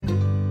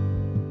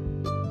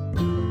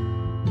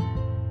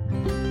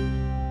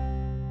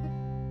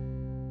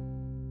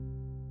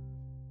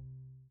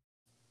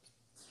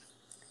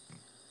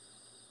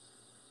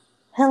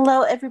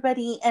Hello,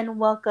 everybody, and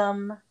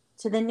welcome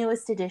to the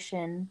newest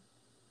edition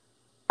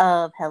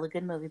of Hella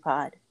Good Movie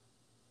Pod.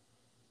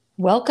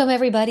 Welcome,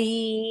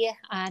 everybody.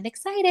 I'm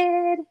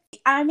excited.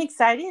 I'm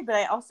excited, but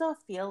I also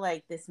feel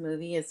like this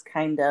movie is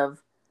kind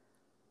of,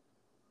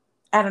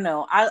 I don't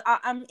know.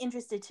 I'm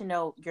interested to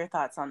know your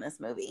thoughts on this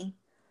movie.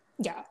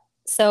 Yeah.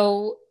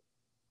 So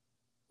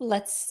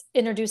let's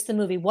introduce the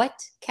movie.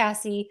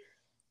 Cassie,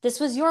 this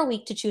was your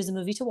week to choose a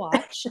movie to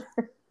watch,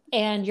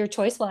 and your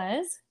choice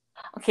was?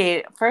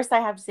 Okay, first I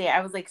have to say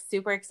I was like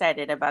super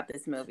excited about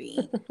this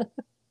movie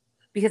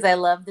because I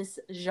love this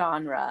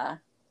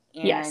genre,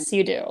 and Yes,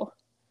 you do.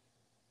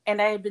 and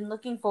I had been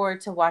looking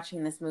forward to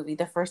watching this movie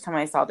the first time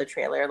I saw the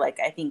trailer, like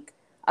I think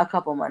a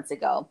couple months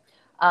ago.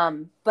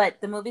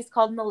 But the movie's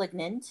called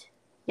 *Malignant*.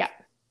 Yeah.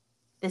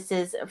 This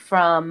is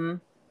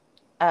from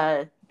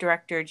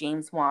director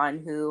James Wan,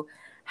 who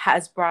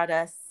has brought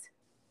us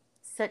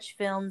such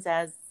films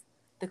as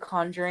The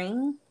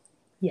Conjuring,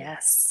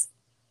 Yes.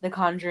 The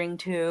Conjuring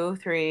 2,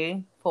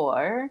 3,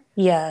 4,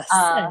 Yes.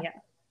 uh, And yeah.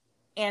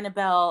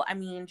 Annabelle. I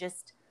mean,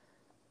 just,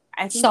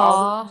 I think all of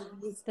Saw, the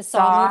movies, the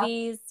Saw Saw,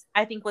 movies.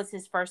 I think was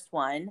his first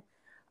one.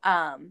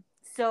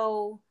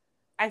 So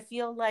I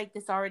feel like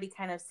this already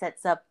kind of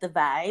sets up the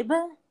vibe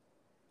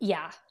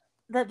Yeah.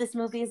 that this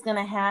movie is going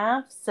to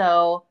have.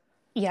 So,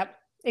 Yep.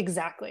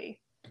 Exactly.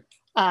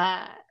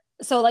 Uh,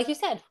 so, like you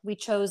said, we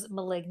chose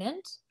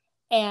 *Malignant*.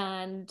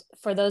 And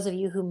for those of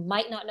you who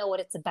might not know what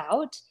it's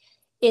about,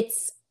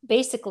 it's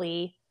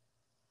basically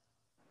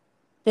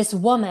this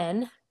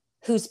woman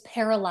who's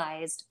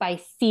paralyzed by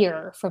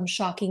fear from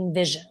shocking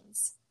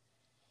visions.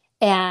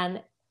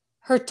 And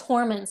her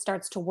torment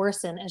starts to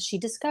worsen as she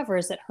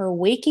discovers that her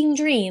waking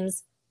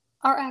dreams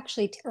are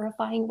actually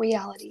terrifying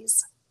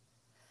realities.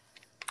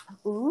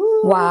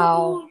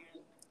 Wow. ooh.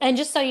 And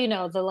just so you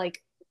know, the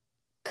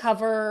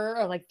cover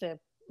or the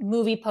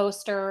movie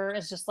poster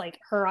is just like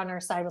her on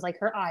her side with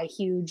her eye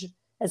huge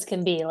as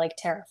can be,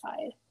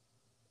 terrified.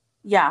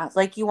 Yeah,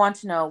 like you want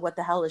to know what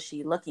the hell is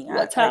she looking at?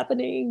 What's Like,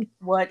 happening?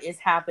 what is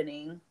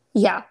happening?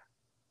 Yeah.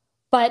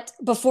 But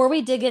before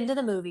we dig into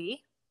the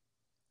movie,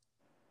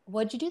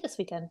 what'd you do this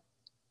weekend?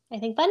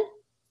 Anything fun?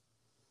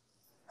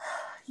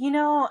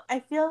 I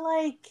feel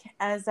like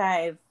as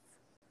I've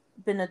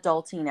been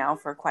adulting now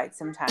for quite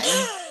some time,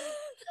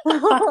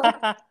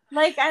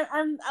 like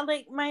I'm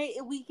like my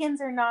weekends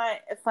are not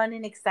fun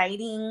and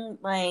exciting.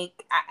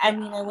 Like I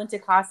mean, I Yeah. went to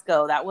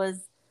Costco. That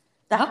was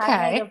the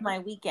highlight of Okay. my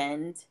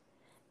weekend.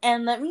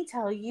 And let me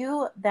tell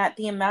you that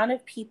the amount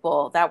of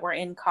people that were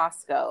in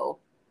Costco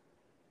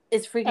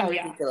is freaking Oh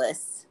yeah.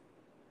 ridiculous.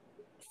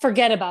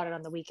 Forget about it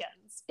on the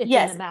weekends. It's in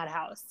a Yes,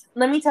 madhouse.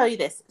 let me tell you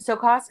this. So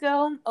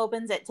Costco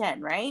opens at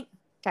 10, right?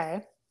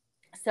 Okay.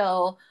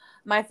 So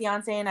my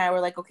fiance and I were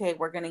like, okay,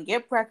 we're gonna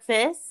get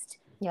breakfast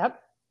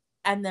Yep.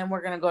 and then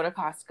we're gonna go to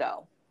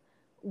Costco.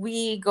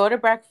 We go to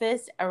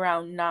breakfast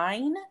around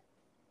 9,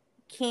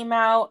 came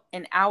out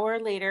an hour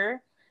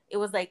later. It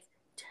was like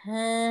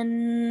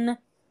 10:16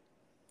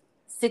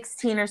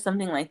 or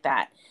something like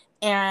that.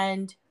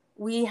 And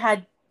we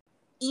had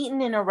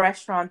eaten in a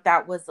restaurant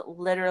that was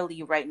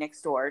literally right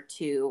next door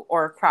to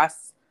or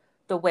across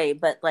the way,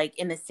 but like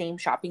in the same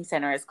shopping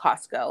center as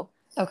Costco.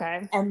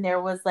 Okay. And there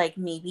was like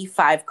maybe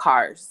 5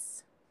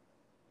 cars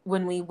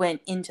when we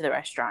went into the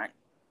restaurant.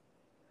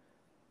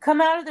 Come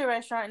out of the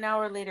restaurant an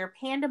hour later,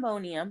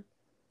 pandemonium,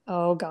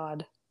 Oh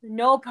God.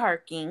 no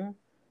parking.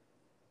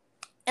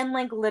 And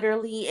like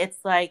literally,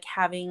 it's like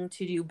having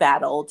to do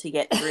battle to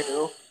get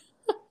through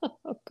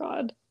Oh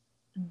God.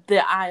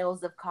 the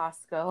aisles of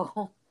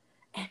Costco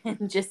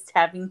and just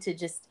having to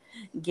just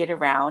get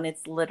around.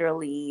 It's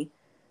literally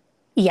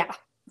Yeah,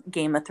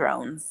 Game of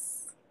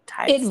Thrones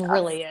type it stuff.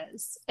 really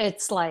is.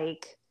 It's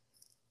like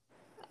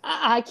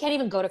I can't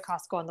even go to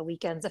Costco on the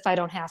weekends if I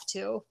don't have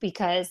to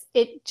because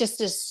it just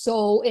is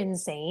so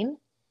insane.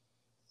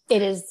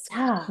 It is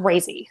Yeah.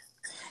 crazy.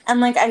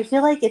 And like I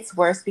feel like it's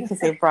worse because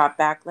they brought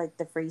back like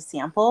the free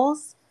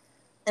samples.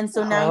 And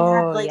so now you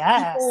have Oh, like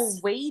people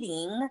yes.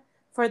 waiting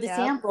for the Yep.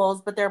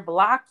 samples, but they're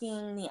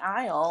blocking the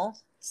aisle.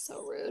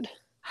 So rude.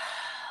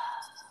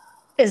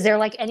 Is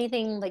there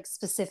anything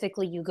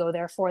specifically you go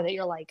there for that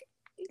you're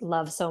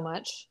love so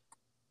much?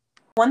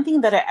 One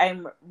thing that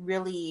I'm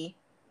really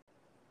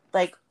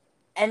like,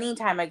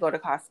 anytime I go to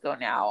Costco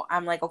now,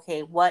 I'm like,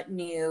 okay, what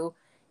new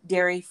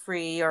dairy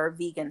free or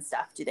vegan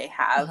stuff do they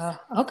have?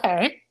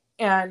 Okay.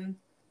 And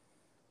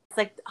it's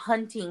like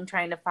hunting,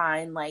 trying to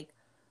find like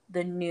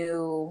the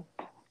new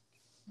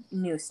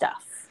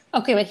stuff.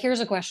 Okay, but here's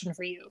a question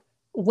for you.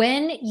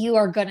 When you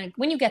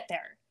get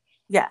there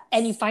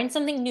and you Yes. find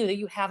something new that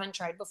you haven't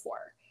tried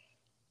before,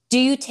 do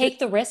you take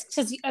the risk?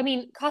 Because, I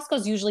mean,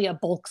 Costco's usually a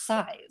bulk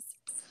size.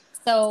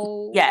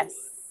 So Yes.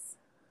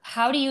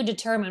 how do you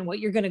determine what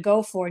you're going to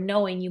go for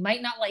knowing you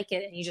might not like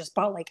it and you just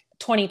bought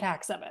 20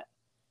 packs of it?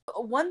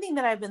 One thing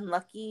that I've been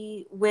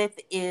lucky with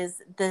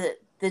is the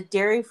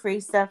dairy free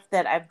stuff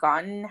that I've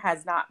gotten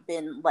has not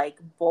been like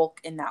bulk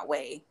in that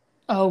way.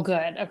 Oh,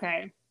 good.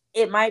 Okay.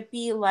 It might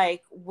be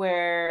like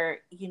where,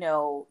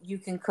 you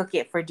can cook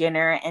it for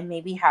dinner and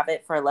maybe have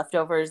it for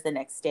leftovers the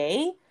next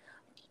day.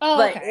 Oh,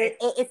 but okay.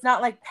 it's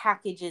not like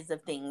packages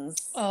of things.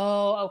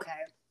 Oh, okay.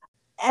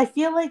 I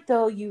feel like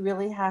though you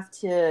really have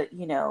to,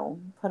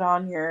 put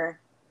on your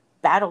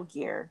battle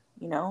gear.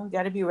 You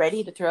got to be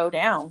ready to throw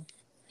down.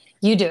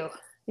 You do.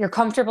 Your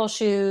comfortable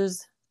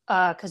shoes,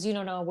 because you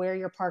don't know where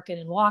you're parking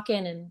and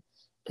walking,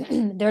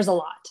 and there's a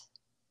lot.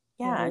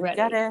 You Yeah, be and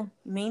ready. you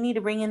may need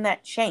to bring in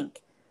that shank.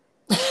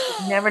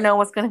 You never know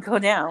what's going to go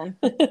down.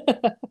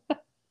 But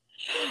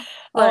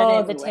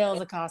Oh, the anyway,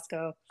 tales of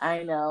Costco.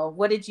 I know.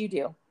 What did you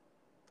do?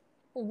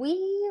 What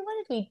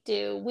did we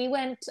do? We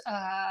went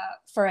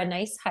for a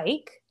nice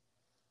hike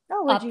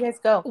Oh, where'd you up. guys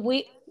go?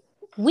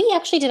 We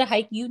actually did a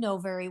hike you know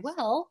very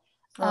well,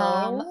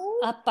 Oh,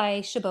 up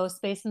by Chabot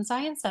Space and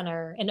Science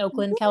Center in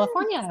Oakland,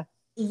 California.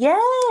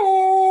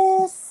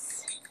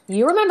 yes.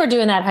 You remember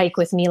doing that hike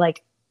with me,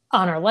 like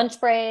on our lunch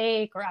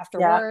break or after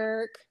Yeah.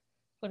 work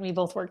when we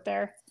both worked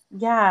there.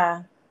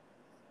 Yeah.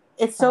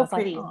 It's So I so was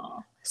like, pretty.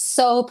 oh,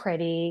 so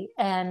pretty.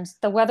 And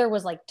the weather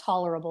was like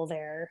tolerable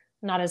there,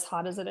 not as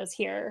hot as it is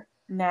here.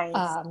 Nice.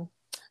 So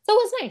it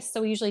was nice.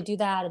 So we usually do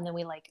that. And then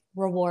we like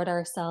reward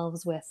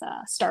ourselves with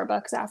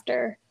Starbucks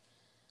after.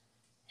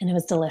 And it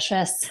was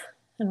delicious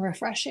and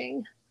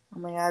refreshing. Oh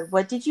my God.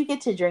 What did you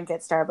get to drink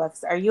at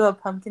Starbucks? Are you a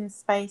pumpkin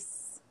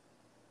spice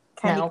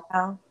kind of No,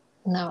 gal?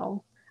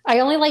 no. I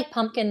only like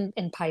pumpkin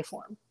in pie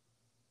form.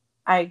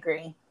 I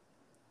agree.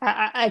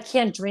 I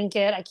can't drink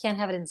it. I can't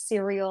have it in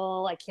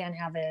cereal. I can't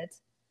have it.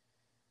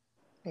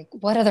 Like,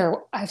 what other?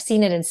 I've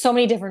seen it in so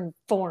many different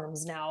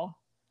forms now.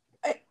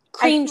 I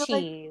Cream feel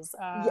like, cheese.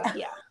 yeah.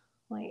 Yeah.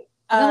 Like,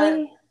 Uh,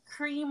 really?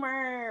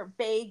 creamer,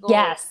 bagel,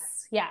 Yes.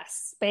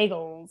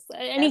 Bagels.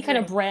 Any kind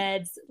of everything.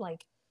 breads.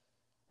 Like,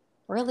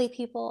 really,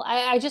 people?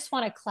 I just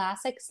want a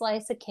classic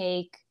slice of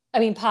cake. I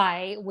mean,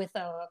 pie with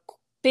a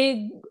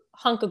big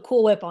hunk of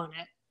Cool Whip on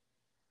it.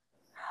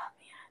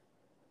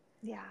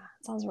 Yeah,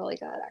 sounds really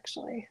good,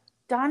 actually.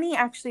 Donnie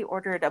actually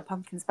ordered a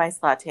pumpkin spice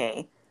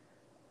latte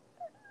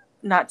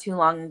not too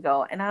long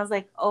ago, and I was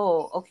like,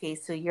 "Oh, okay,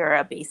 so you're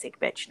a basic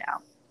bitch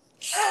now."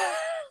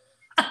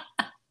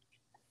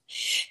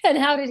 And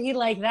how did he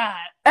like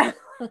that?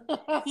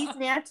 He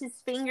snapped his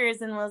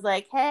fingers and was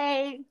like,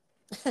 "Hey."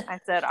 I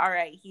said, "All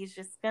right, he's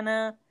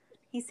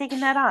taking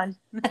that on."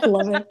 I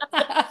love it.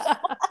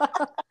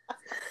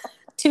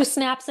 Two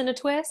snaps and a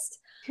twist.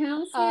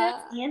 Two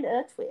snaps and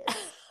a twist.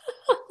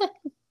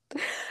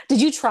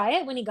 Did you try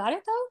it when he got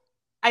it though?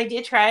 I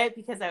did try it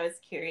because I was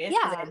curious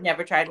because I Yeah. had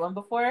never tried one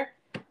before.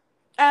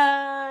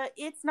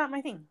 It's not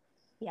my thing.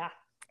 Yeah.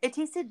 It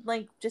tasted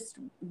like just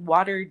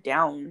watered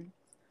down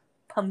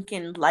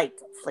pumpkin like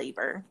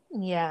flavor.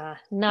 Yeah.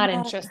 Not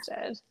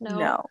interested.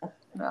 No.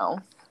 No.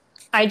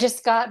 I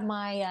just got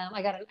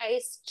I got an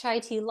iced chai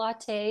tea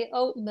latte,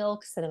 oat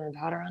milk, cinnamon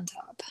powder on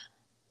top.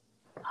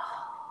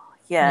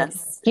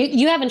 Yes.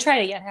 You haven't tried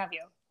it yet, have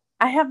you?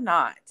 I have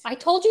not. I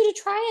told you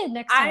to try it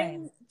next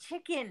time. I'm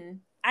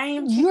chicken. I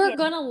am chicken. You're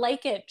gonna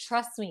like it.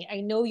 Trust me.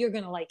 I know you're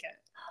gonna like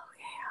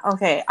it.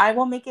 Okay. I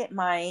will make it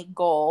my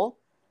goal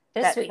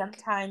This week.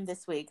 sometime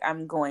this week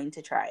I'm going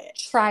to try it.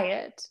 Try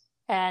it.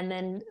 And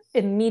then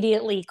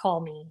immediately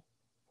call me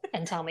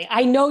and tell me.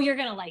 I know you're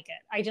gonna like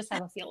it. I just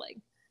have a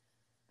feeling.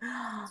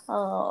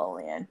 Oh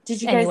man.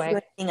 Did you guys do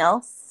anything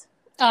else?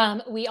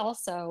 We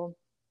also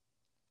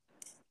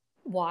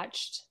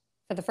watched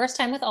for the first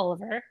time with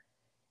Oliver.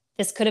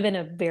 This could have been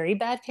a very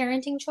bad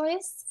parenting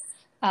choice.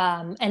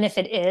 And if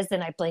it is,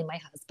 then I blame my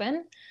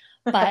husband.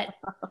 But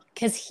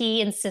because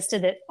he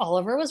insisted that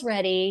Oliver was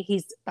ready,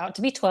 he's about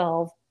to be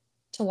 12,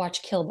 to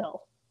watch Kill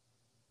Bill.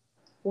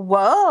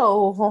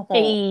 Whoa.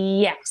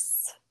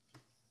 Yes.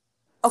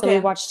 Okay. So we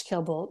watched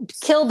Kill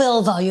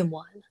Bill Volume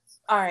 1.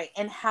 All right.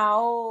 And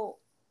how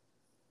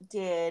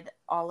did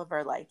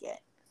Oliver like it?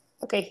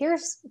 Okay,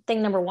 here's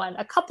thing number one.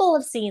 A couple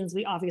of scenes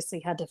we obviously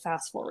had to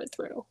fast forward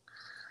through.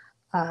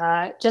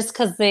 Just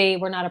because they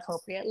were not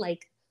appropriate.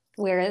 Like,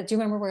 do you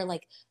remember where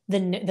like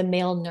the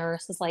male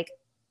nurse is like,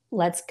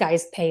 lets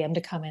guys pay him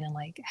to come in and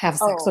like have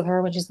sex with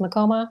her when she's in the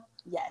coma?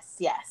 Yes.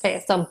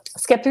 Okay, so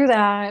skip through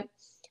that.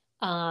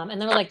 And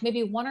there were like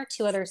maybe one or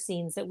two other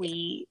scenes that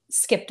we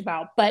skipped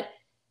about. But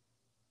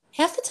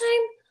half the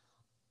time,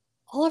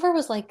 Oliver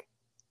was like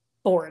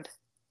bored.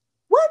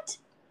 What?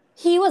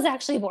 He was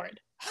actually bored.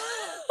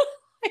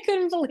 I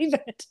couldn't believe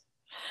it.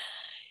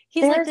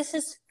 He's like, this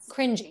is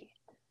cringy.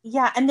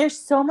 Yeah, and there's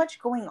so much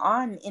going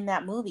on in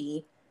that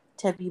movie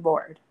to be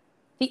bored.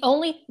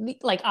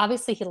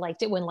 Obviously he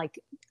liked it when like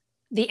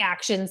the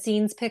action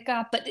scenes pick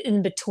up, but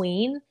in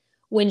between,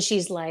 when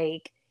she's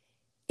like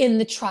in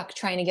the truck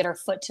trying to get her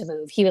foot to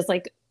move, he was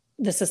like,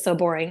 this is so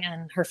boring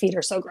and her feet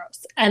are so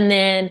gross. And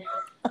then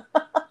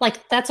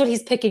like that's what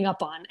he's picking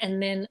up on.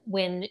 And then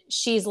when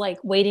she's like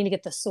waiting to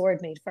get the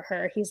sword made for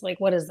her, he's like,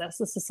 what is this?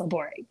 This is so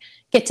boring.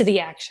 Get to the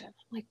action.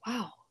 I'm like,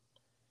 wow.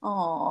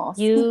 Oh,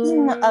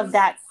 speaking of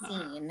that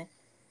scene,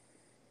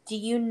 do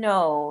you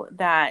know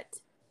that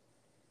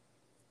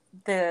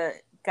the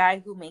guy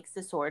who makes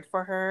the sword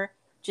for her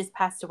just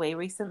passed away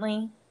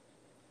recently?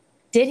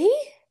 Did he?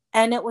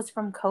 And it was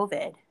from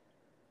COVID.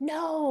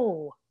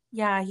 No.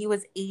 Yeah, he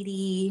was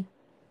 80.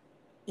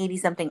 80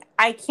 something.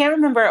 I can't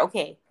remember.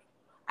 Okay.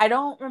 I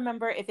don't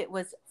remember if it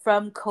was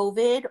from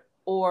COVID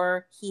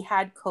or he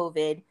had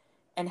COVID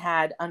and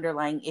had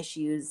underlying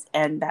issues.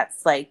 And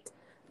that's like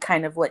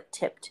kind of what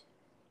tipped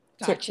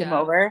him Gotcha.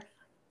 over.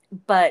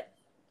 But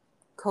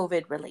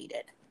COVID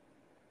related.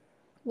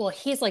 Well,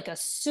 he's like a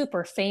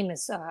super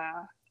famous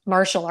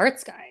martial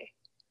arts guy.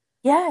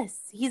 Yes.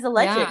 He's a Yeah.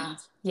 legend. A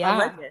Yeah.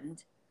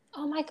 legend.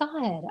 Oh my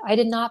God. I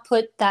did not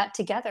put that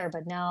together,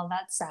 but now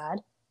that's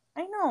sad.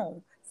 I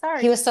know. He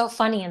Sorry. was so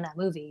funny in that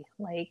movie,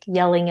 like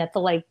yelling at the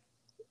like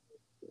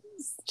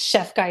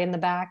chef guy in the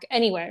back.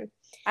 Anyway,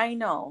 I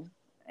know.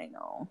 I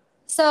know.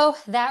 so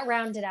that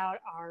rounded out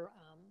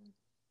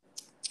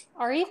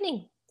our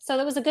evening. So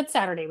that was a good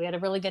Saturday. We had a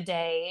really good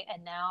day,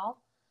 and now,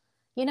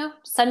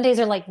 Sundays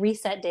are like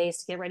reset days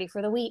to get ready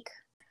for the week.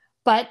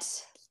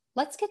 But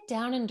let's get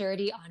down and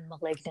dirty on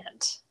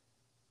Malignant.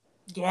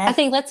 I Yes.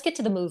 think let's get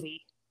to the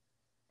movie.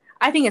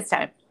 I think it's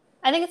time.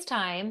 I think it's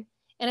time.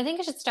 And I think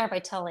I should start by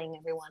telling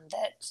everyone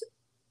that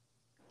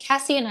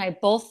Cassie and I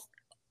both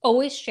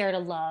always shared a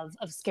love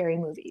of scary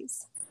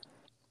movies.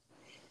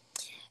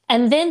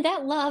 And then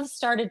that love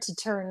started to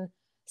turn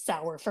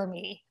sour for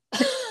me.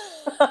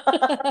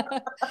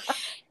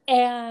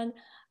 And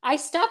I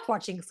stopped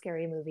watching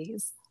scary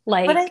movies. But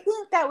I Like,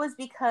 think that was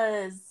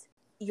because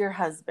your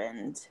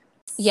husband.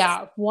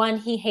 yeah, one,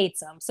 he hates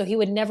them, so he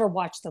would never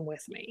watch them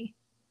with me.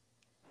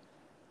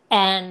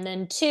 And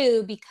then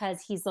two,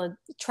 because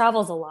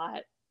travels a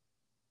lot,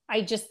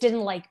 I just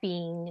didn't like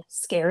being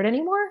scared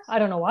anymore. I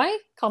don't know why.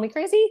 Call me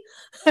crazy.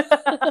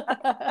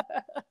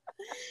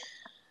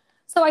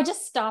 So I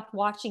just stopped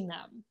watching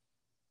them.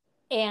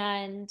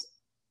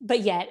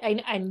 But yet,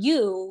 and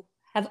you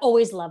have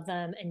always loved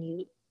them,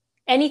 and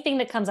anything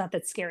that comes out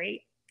that's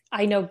scary,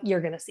 I know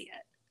you're going to see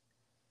it.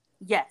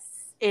 Yes,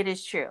 it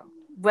is true.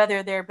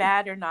 Whether they're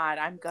bad or not,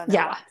 I'm gonna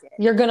watch it.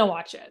 You're going to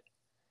watch it.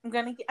 I'm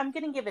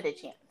gonna give it a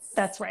chance.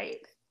 That's right.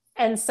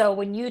 And so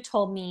when you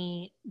told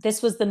me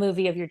this was the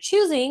movie of your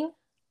choosing,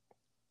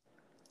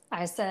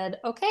 I said,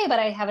 okay, but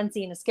I haven't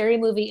seen a scary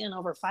movie in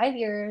over 5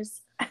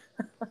 years.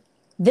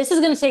 This is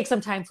going to take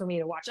some time for me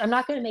to watch. I'm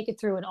not going to make it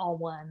through in all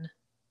one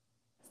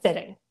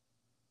sitting.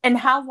 And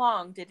how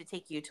long did it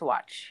take you to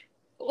watch?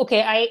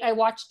 Okay, I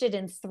watched it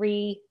in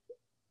 3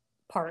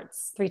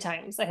 parts, 3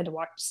 times. I had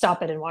to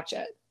stop it and watch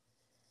it.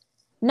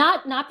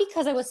 Not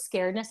because I was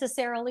scared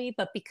necessarily,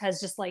 but because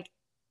just like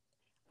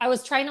I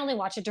was trying to only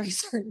watch it during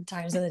certain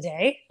times of the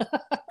day.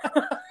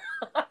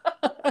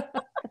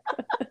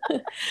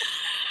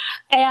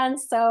 And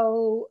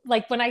so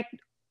like when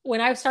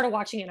I started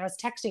watching it, I was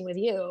texting with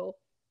you.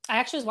 I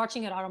actually was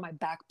watching it out on my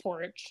back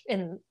porch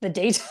in the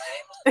daytime.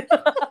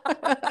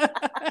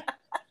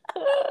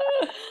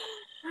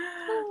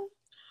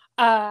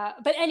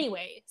 But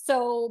anyway,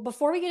 so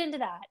before we get into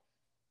that,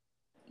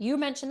 you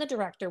mentioned the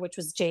director, which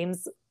was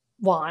James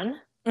Wan.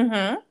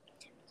 Mm-hmm.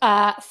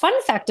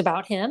 Fun fact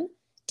about him.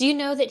 Do you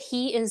know that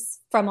he is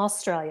from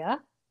Australia?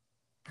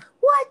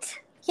 What?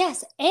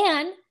 Yes,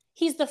 and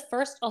he's the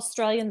first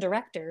Australian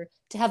director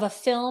to have a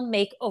film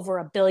make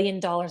over $1 billion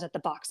at the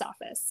box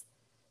office.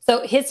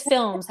 So his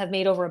films have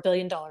made over $1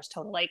 billion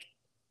total. Like,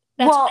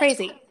 that's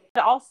crazy.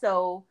 But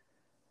also,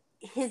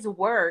 his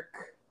work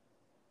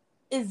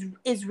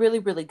is really,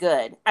 really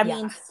good. I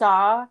mean,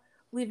 Saw,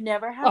 we've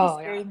never had a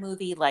scary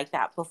movie like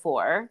that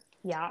before.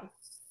 Yeah.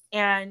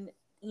 And,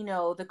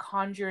 The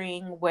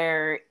Conjuring,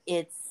 where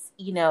it's,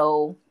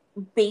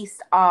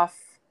 based off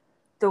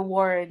the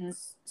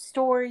Warrens'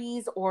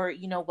 stories or,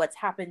 what's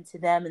happened to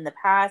them in the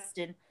past.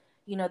 And,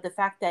 the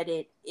fact that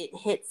it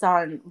hits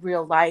on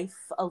real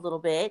life a little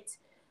bit,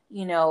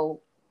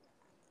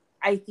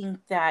 I think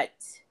that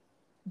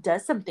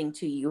does something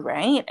to you,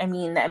 right? I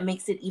mean, that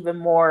makes it even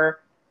more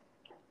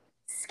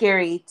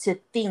scary to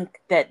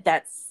think that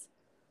that's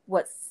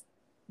what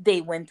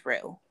they went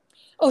through.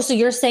 Oh, so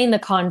you're saying The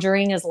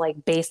Conjuring is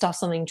like based off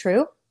something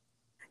true?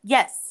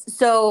 Yes.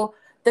 So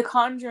the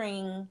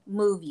Conjuring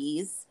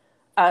movies,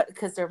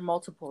 because there are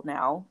multiple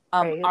now,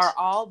 are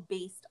all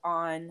based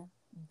on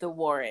the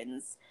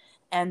Warrens.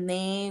 And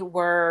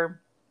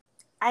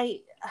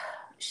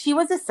she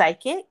was a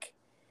psychic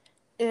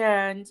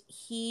and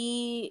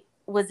he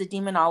was a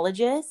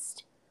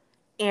demonologist.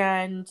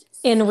 And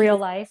in real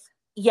life?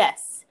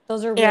 Yes.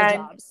 Those are real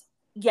jobs.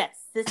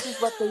 Yes, this is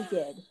what they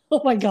did.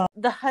 Oh my God.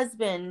 The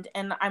husband,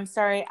 and I'm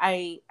sorry,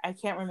 I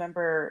can't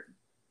remember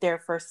their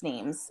first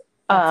names.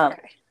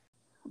 Okay.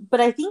 But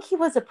I think he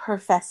was a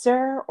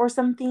professor or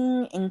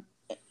something. And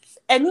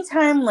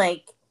anytime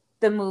like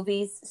the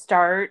movies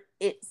start,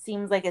 it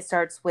seems like it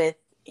starts with,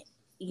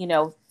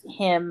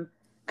 him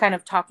kind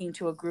of talking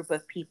to a group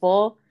of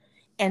people.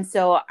 And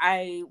so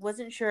I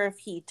wasn't sure if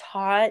he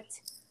taught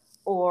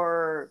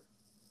or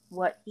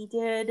what he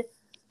did.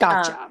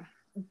 Gotcha.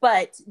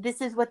 But this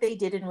is what they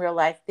did in real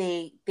life.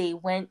 They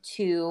went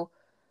to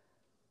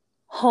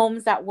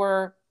homes that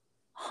were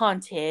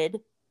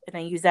haunted, and I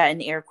use that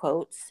in air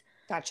quotes.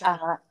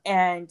 Gotcha.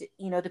 And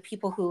the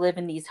people who live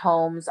in these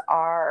homes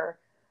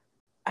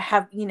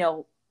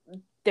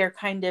they're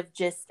kind of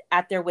just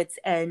at their wits'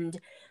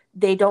 end.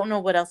 they don't know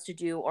what else to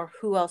do or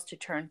who else to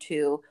turn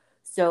to.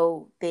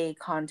 So they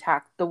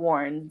contact the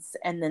Warrens,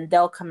 and then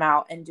they'll come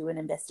out and do an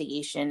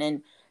investigation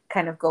and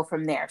kind of go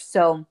from there.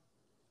 So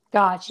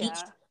Gotcha.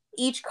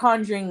 each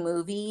Conjuring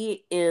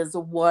movie is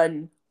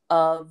one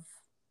of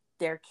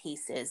their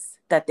cases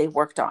that they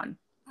worked on.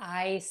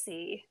 I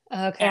see.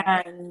 Okay.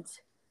 And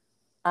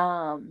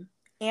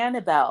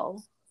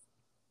Annabelle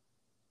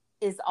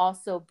is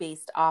also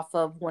based off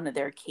of one of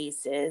their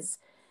cases,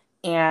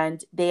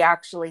 and they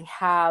actually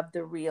have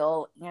the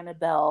real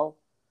Annabelle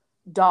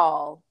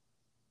doll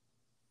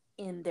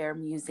in their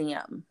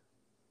museum,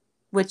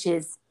 which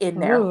is in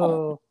their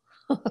home.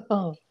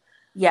 Ooh.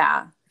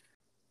 Yeah.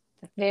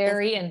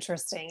 Very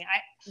interesting.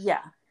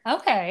 Yeah.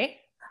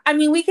 Okay. I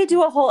mean, we could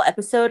do a whole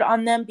episode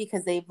on them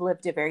because they've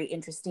lived a very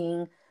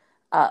interesting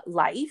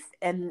life,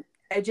 and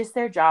just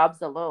their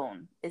jobs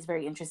alone is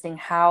very interesting.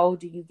 How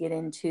do you get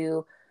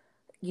into,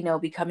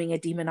 becoming a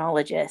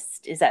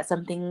demonologist? Is that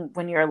something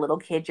when you're a little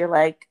kid, you're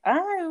like,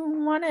 I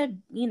want to,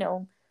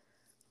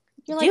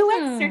 You're like, do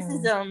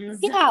exorcisms?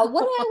 Yeah,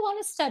 what do I want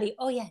to study?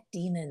 Oh, yeah,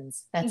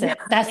 demons. That's Yeah. it.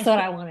 That's what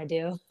I want to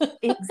do.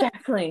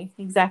 Exactly.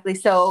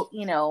 So,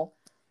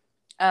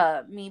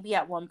 maybe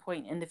at one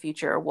point in the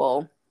future,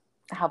 we'll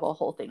have a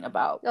whole thing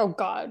about Oh,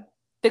 God.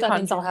 the That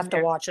means I'll Conjuring. have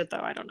to watch it,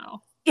 though. I don't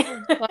know.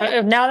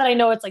 Now that I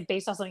know it's like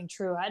based on something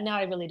true, now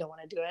I really don't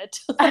want to do it.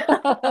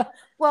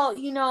 Well,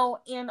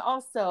 and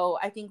also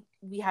I think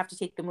we have to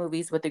take the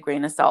movies with a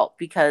grain of salt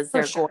because For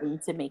they're sure. going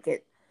to make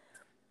it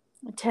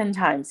 10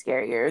 times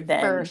scarier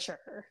than. For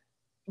sure.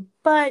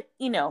 But,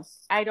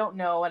 I don't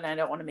know, and I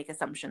don't want to make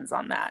assumptions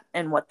on that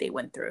and what they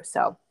went through.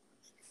 So,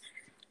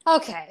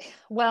 Okay.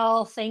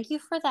 Well, thank you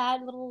for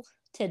that little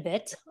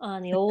tidbit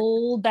on the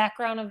old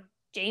background of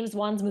James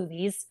Wan's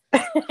movies.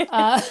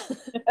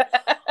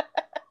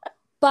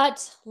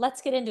 But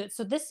let's get into it.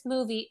 So this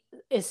movie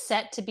is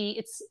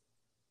it's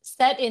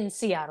set in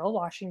Seattle,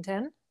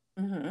 Washington.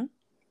 mm-hmm.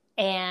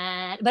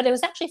 But it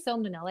was actually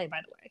filmed in LA, by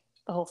the way,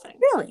 the whole thing.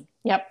 Really?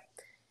 Yep.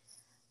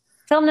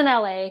 Filmed in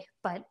LA,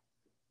 but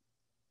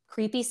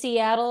creepy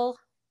Seattle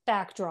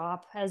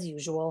backdrop as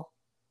usual.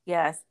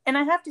 Yes. And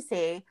I have to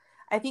say,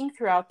 I think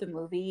throughout the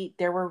movie,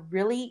 there were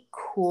really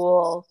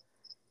cool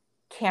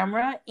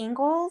camera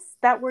angles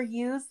that were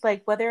used,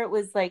 like whether it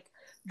was like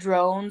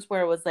drones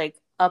where it was like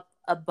up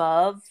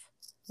above.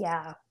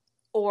 Yeah.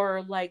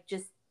 Or like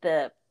just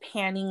the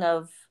panning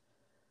of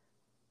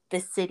the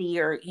city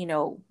or,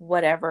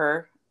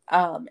 whatever.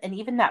 And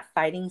even that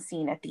fighting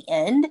scene at the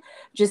end,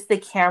 just the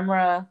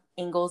camera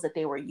angles that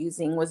they were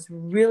using was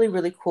really,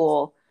 really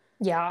cool.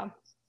 Yeah.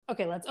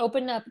 Okay, let's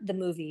open up the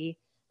movie.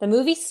 The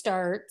movie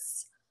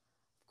starts,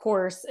 of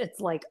course,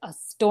 it's like a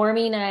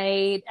stormy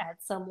night at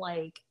some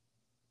like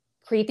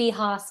creepy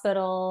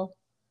hospital.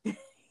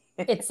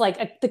 It's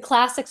like the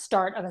classic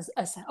start of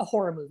a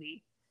horror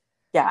movie.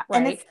 Yeah.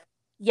 Right.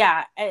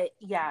 And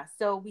yeah.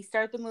 So we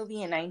start the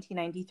movie in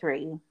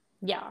 1993.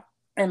 Yeah.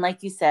 And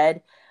like you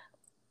said,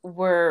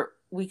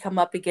 we come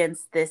up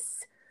against this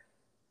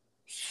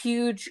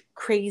huge,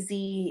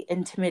 crazy,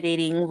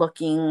 intimidating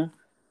looking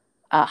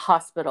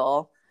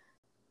hospital.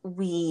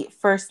 We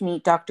first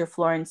meet Dr.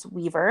 Florence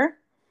Weaver,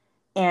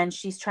 and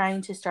she's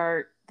trying to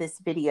start this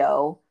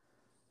video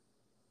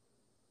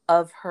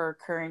of her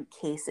current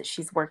case that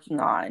she's working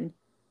on.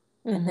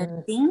 Mm-hmm. And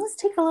then things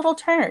take a little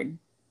turn.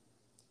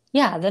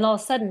 Yeah, then all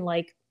of a sudden,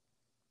 like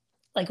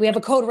we have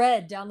a code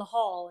red down the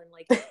hall, and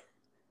like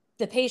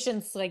the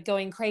patient's like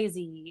going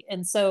crazy.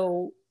 And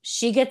so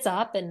she gets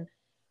up and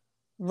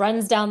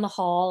runs down the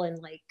hall,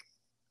 and like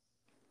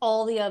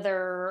all the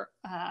other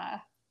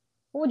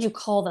what would you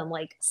call them?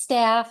 Like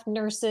staff,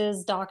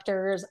 nurses,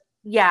 doctors.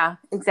 Yeah,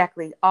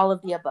 exactly. All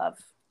of the above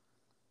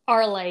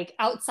are like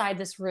outside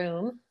this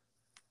room,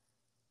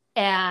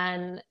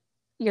 and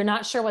you're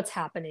not sure what's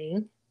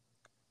happening.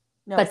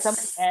 No, but some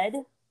are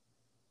dead.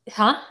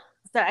 Huh?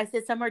 So I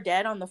said some are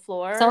dead on the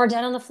floor. Some are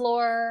dead on the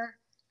floor.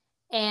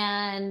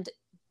 And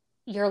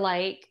you're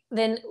like,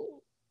 then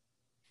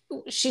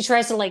she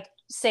tries to like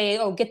say,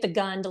 oh, get the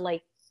gun to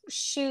like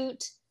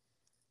shoot,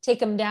 take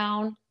him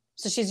down.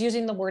 So she's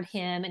using the word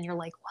him, and you're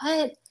like,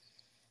 what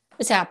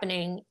is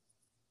happening?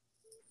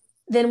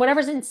 Then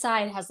whatever's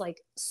inside has like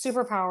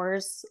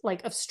superpowers,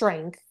 like of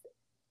strength,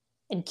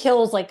 and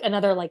kills like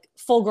another like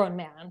full-grown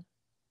man.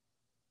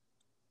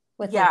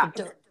 With like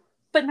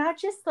but not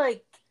just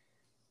like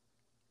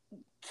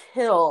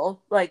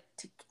kill. Like,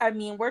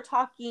 we're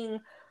talking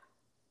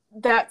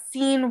that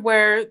scene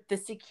where the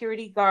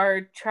security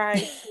guard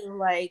tries to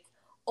like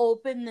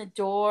open the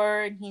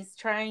door, and he's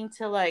trying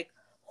to like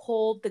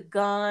hold the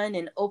gun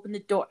and open the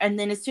door, and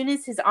then as soon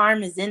as his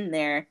arm is in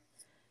there,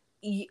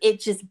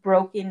 it's just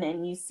broken,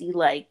 and you see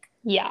like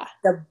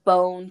the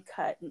bone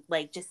cut,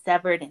 like just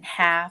severed in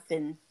half.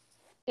 And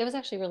it was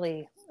actually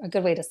really a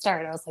good way to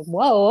start. I was like,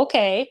 whoa,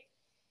 okay,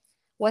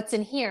 what's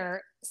in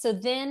here? So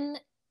then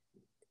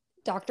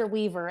Dr.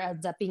 Weaver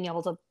ends up being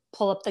able to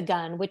pull up the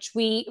gun, which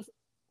we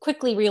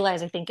quickly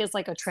realize, I think, is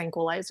like a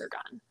tranquilizer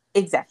gun.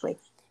 Exactly.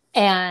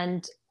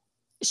 And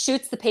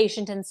shoots the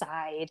patient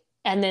inside,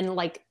 and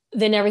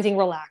then everything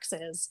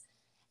relaxes.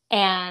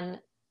 And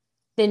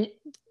then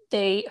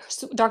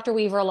Dr.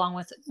 Weaver, along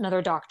with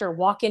another doctor,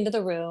 walk into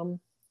the room.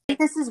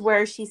 This is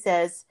where she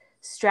says,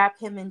 strap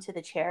him into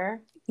the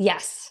chair.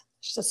 Yes.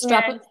 So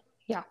strap it.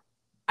 Yeah.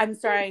 I'm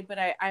sorry, but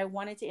I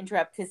wanted to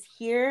interrupt because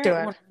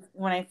Do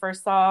when I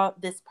first saw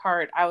this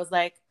part, I was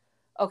like,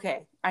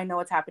 okay, I know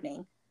what's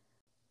happening.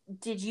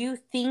 Did you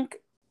think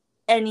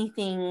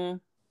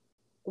anything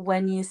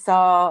when you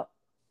saw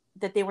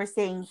that they were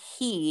saying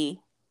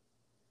he,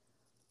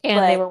 and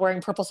they were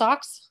wearing purple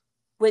socks?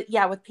 With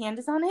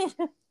pandas on it?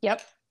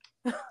 Yep.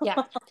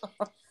 Yeah.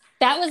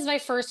 That was my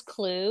first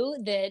clue.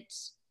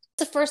 That's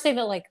the first thing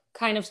that like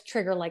kind of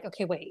triggered like,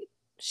 okay, wait,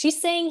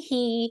 she's saying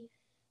he,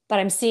 but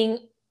I'm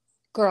seeing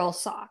girl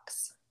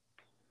socks.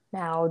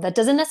 Now that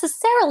doesn't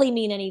necessarily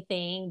mean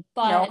anything,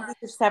 but no, they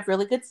just have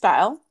really good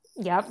style.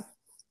 Yep.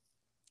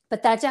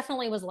 But that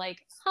definitely was like,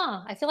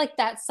 I feel like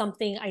that's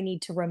something I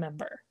need to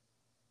remember.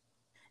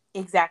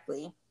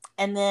 Exactly.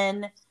 And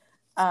then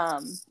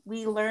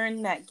we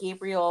learn that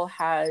Gabriel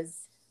has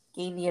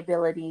gained the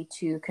ability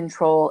to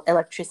control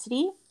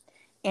electricity,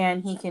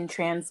 and he can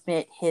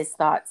transmit his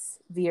thoughts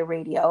via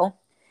radio.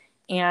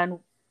 And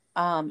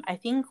I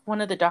think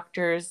one of the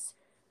doctors,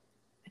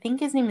 I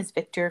think his name is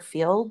Victor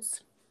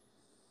Fields,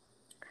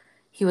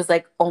 he was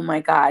like, oh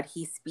my God,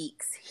 he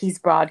speaks. He's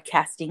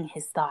broadcasting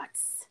his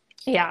thoughts.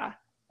 Yeah.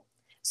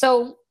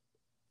 So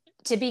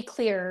to be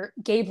clear,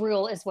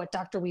 Gabriel is what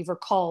Dr. Weaver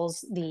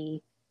calls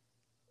the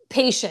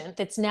patient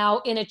that's now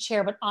in a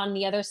chair, but on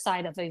the other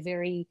side of a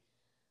very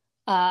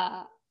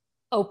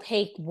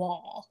opaque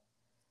wall.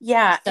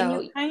 Yeah. So,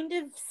 and you kind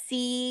of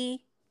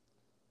see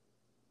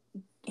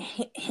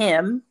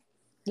him.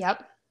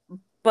 Yep.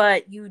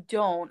 But you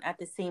don't at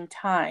the same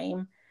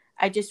time.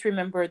 I just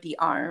remember the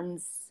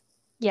arms.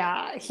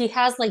 Yeah. He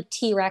has like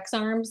T-Rex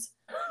arms.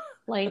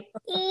 Like,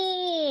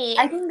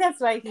 I think that's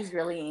why he's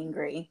really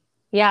angry.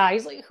 Yeah.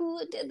 He's like, who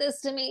did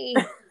this to me?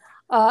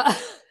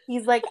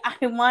 He's like,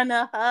 I want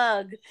a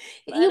hug.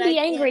 You'll be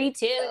angry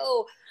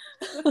too.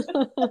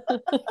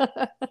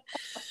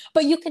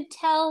 But you could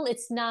tell it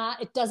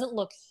doesn't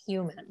look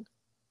human.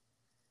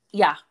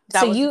 Yeah.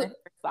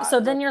 So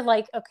then you're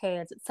like, okay,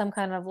 is it some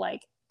kind of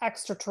like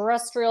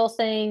extraterrestrial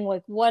thing?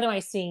 Like, what am I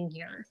seeing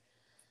here?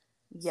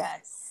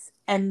 Yes.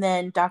 And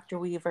then Dr.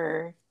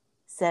 Weaver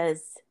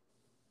says,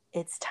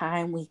 it's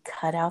time we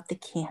cut out the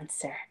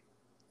cancer.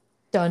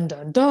 Dun,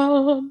 dun,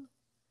 dun.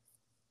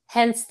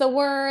 Hence the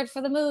word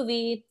for the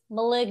movie,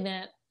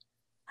 malignant.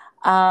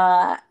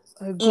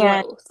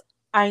 Growth.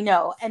 I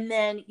know. And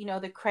then,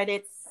 the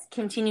credits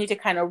continue to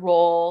kind of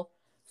roll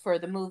for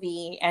the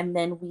movie. And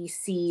then we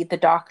see the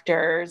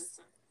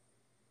doctors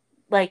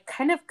like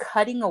kind of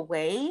cutting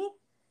away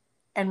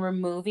and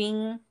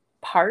removing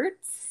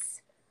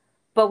parts,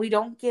 but we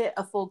don't get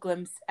a full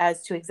glimpse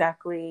as to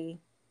exactly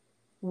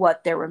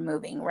what they're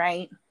removing,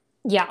 right?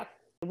 Yeah.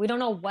 We don't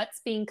know what's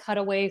being cut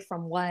away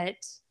from what,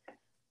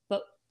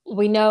 but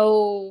we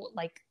know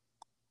like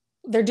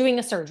they're doing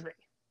a surgery.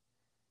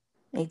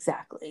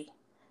 Exactly.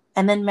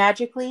 And then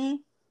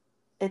magically,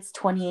 it's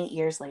 28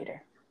 years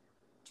later.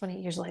 28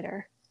 years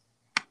later.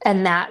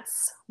 And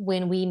that's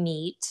when we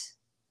meet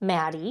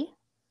Maddie,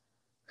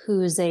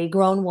 who's a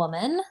grown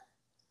woman.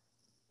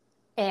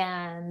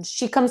 And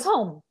she comes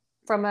home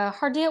from a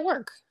hard day at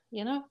work,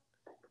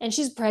 and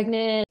she's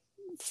pregnant,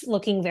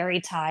 looking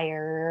very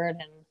tired.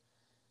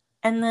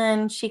 And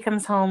then she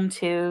comes home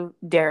to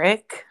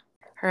Derek,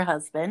 her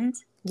husband.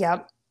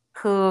 Yep.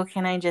 Who,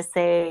 can I just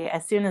say,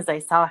 as soon as I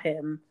saw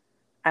him,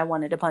 I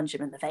wanted to punch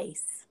him in the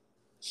face.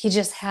 He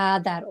just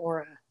had that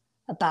aura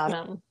about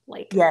him.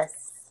 Like,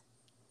 yes.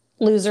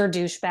 Loser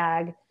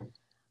douchebag.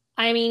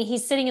 I mean,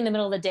 he's sitting in the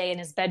middle of the day in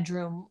his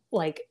bedroom,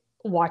 like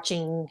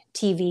watching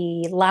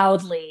TV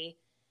loudly.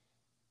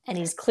 And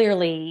he's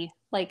clearly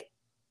like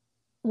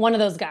one of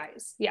those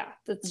guys. Yeah.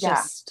 That's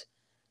just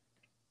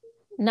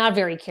not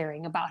very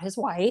caring about his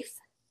wife.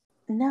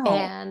 No.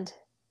 And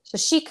so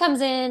she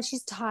comes in,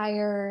 she's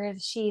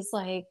tired. She's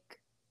like,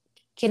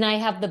 can I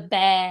have the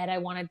bed? I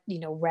want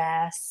to,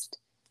 rest.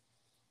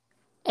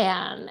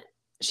 And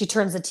she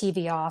turns the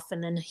TV off,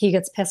 and then he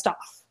gets pissed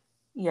off.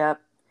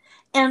 Yep.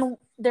 And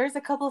there's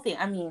a couple of things.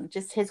 I mean,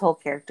 just his whole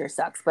character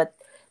sucks, but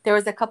there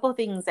was a couple of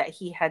things that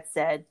he had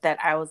said that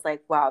I was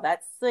like, wow,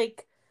 that's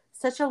like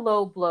such a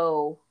low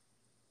blow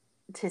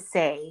to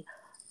say.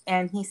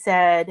 And he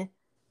said,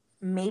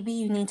 maybe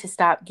you need to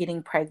stop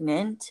getting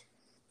pregnant.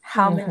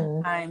 How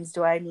many times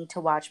do I need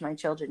to watch my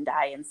children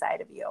die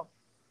inside of you?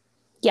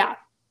 Yeah.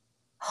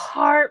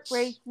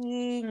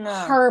 Heartbreaking.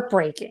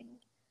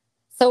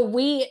 So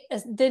we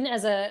then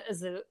as a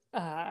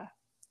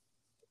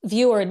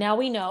viewer, now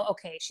we know,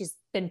 okay, she's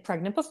been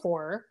pregnant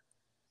before.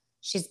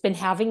 She's been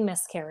having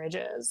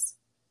miscarriages.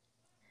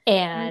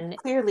 And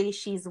clearly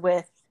she's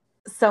with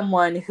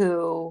someone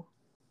who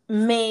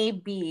may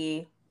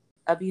be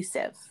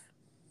abusive.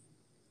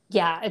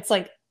 Yeah, it's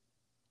like,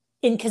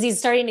 because he's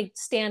starting to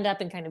stand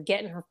up and kind of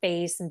get in her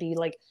face and be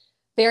like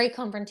very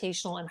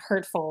confrontational and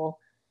hurtful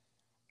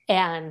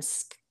and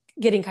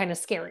getting kind of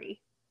scary.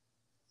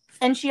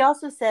 And she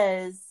also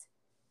says,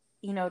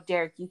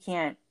 Derek, you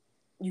can't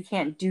you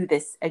can't do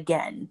this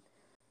again.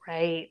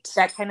 Right.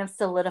 That kind of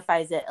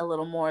solidifies it a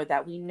little more,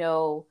 that we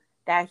know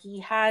that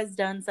he has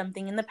done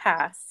something in the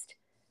past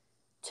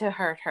to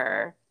hurt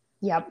her.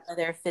 Yep.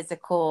 Whether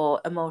physical,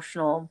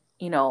 emotional,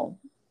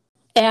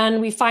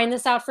 And we find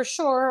this out for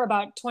sure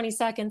about 20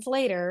 seconds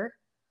later.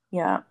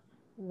 Yeah.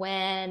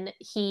 When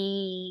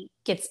he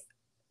gets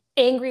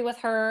angry with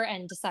her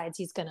and decides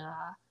he's gonna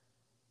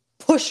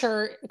push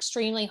her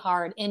extremely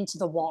hard into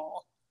the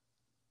wall.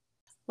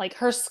 Like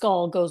her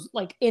skull goes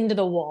like into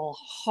the wall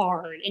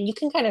hard. And you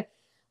can kind of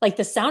like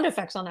the sound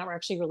effects on that were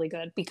actually really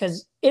good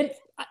because it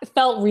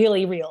felt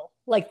really real.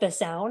 Like the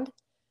sound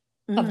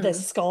of the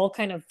skull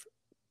kind of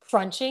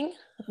crunching.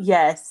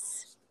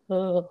 Yes.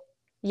 Ugh.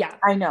 Yeah.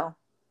 I know.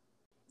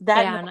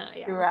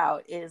 That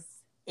throughout is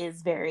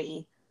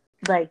very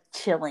like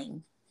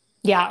chilling.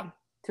 Yeah.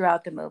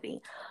 Throughout the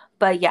movie.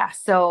 But yeah,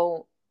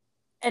 so,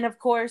 and of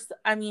course,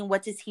 I mean,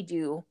 what does he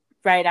do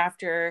right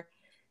after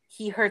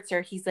he hurts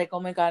her? He's like, oh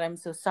my God, I'm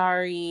so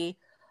sorry.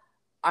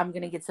 I'm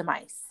going to get some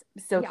ice.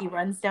 So he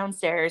runs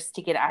downstairs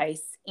to get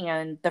ice.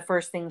 And the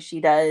first thing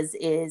she does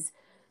is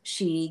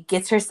she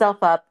gets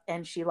herself up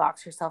and she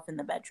locks herself in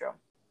the bedroom.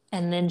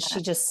 And then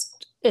she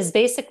just is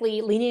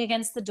basically leaning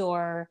against the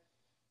door,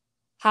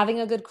 having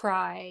a good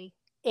cry.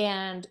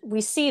 And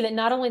we see that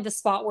not only the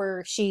spot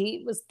where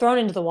she was thrown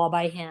into the wall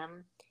by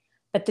him,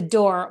 but the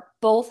door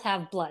both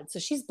have blood. So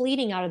she's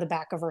bleeding out of the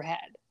back of her head.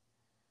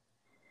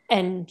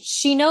 And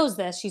she knows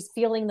this. She's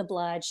feeling the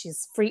blood.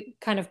 She's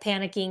kind of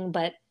panicking,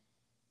 but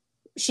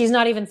she's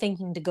not even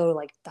thinking to go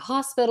like the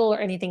hospital or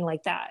anything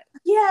like that.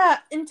 Yeah,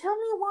 and tell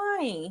me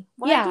why.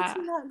 Why did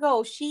she not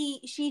go?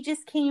 She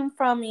just came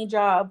from a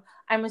job,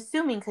 I'm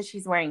assuming because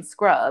she's wearing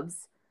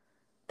scrubs,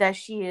 that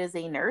she is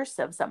a nurse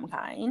of some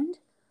kind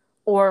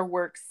or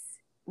works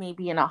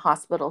maybe in a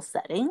hospital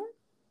setting.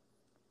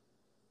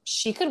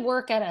 She could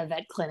work at a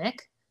vet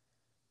clinic.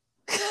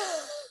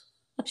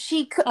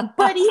 She could,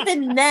 but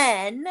even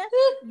then,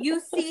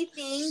 you see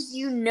things,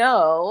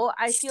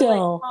 I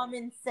feel like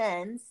common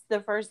sense, the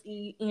first,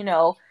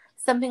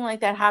 something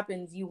like that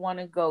happens, you want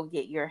to go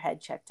get your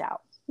head checked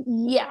out.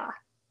 Yeah.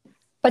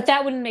 But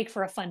that wouldn't make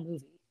for a fun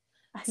movie.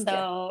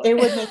 So it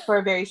would make for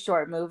a very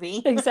short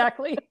movie.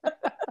 Exactly.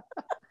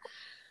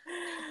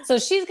 So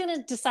she's going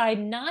to decide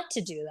not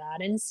to do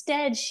that.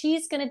 Instead,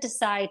 she's going to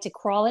decide to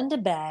crawl into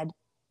bed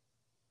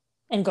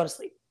and go to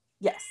sleep.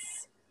 Yes.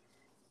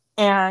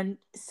 And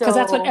so, because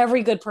that's what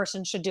every good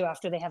person should do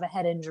after they have a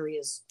head injury,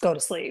 is go to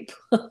sleep.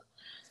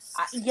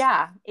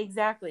 Yeah,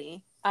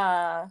 exactly.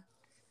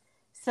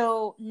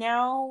 So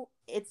now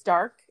it's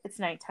dark. It's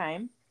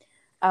nighttime.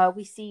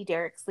 We see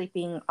Derek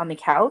sleeping on the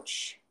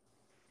couch,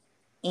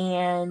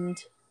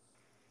 and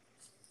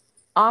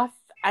off,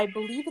 I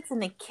believe it's in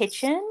the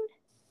kitchen.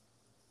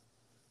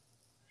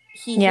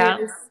 He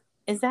hears,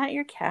 is that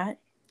your cat?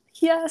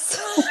 Yes.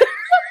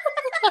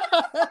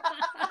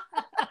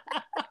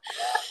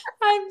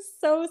 I'm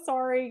so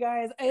sorry,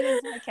 guys. It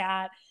is my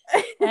cat.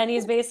 And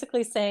he's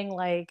basically saying,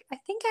 like, I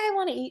think I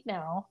want to eat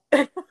now.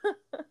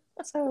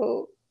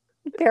 So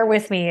bear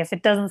with me. If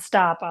it doesn't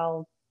stop,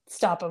 I'll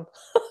stop him.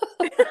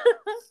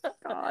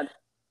 God.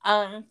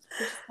 I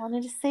just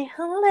wanted to say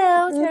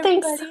hello to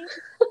everybody.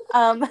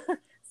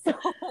 So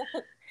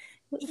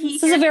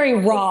this is a very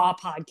raw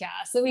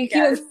podcast. So we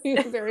keep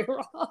it very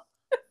raw.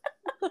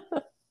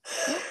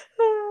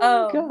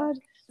 Oh, God.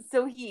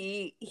 So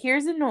he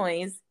hears a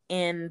noise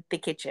in the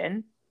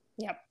kitchen.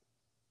 Yep.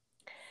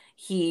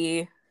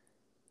 He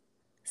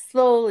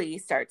slowly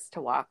starts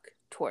to walk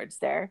towards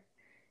there.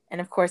 And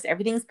of course,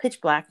 everything's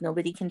pitch black.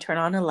 Nobody can turn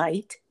on a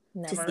light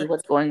to see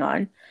what's going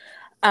on.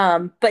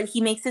 But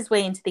he makes his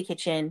way into the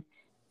kitchen,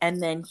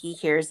 and then he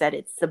hears that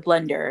it's the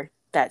blender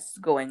that's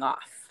going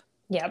off.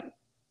 Yep.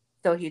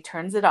 So he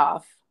turns it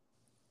off.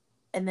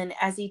 And then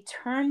as he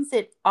turns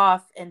it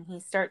off and he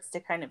starts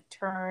to kind of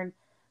turn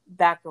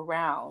back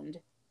around,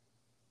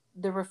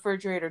 the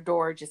refrigerator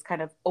door just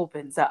kind of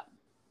opens up.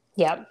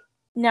 Yep.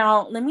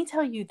 Now, let me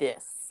tell you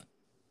this.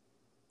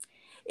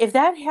 If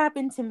that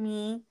happened to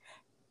me,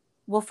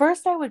 well,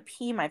 first I would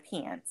pee my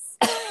pants.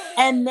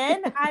 And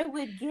then I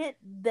would get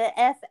the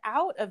F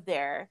out of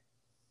there.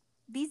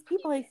 These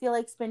people, I feel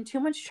like, spend too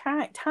much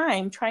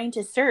time trying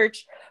to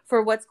search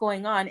for what's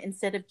going on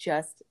instead of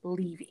just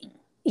leaving.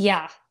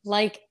 Yeah.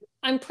 Like,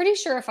 I'm pretty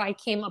sure if I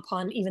came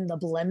upon even the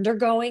blender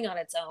going on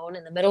its own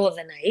in the middle of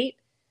the night,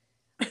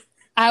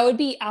 I would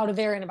be out of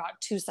there in about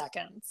 2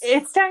 seconds.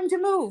 It's time to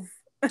move.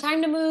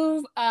 Time to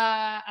move.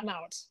 I'm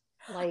out.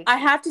 Like, I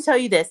have to tell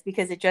you this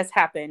because it just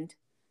happened.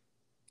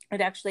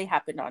 It actually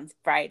happened on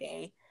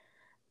Friday.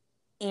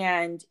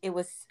 And it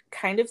was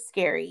kind of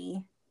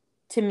scary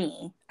to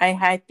me.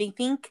 I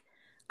think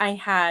I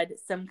had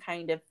some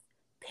kind of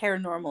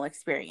paranormal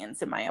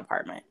experience in my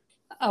apartment.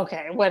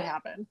 Okay, what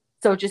happened?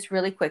 So just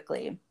really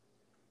quickly.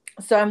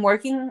 So I'm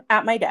working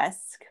at my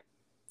desk,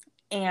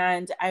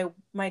 and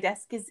my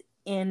desk is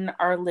in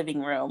our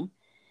living room.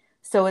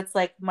 So it's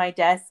like my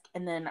desk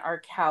and then our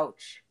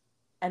couch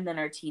and then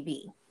our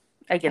TV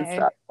against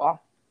the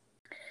wall.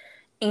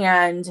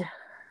 And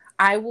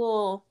I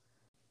will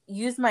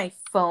use my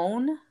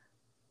phone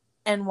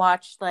and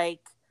watch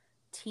like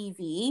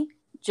TV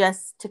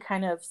just to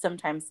kind of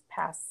sometimes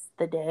pass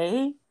the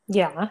day.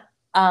 Yeah.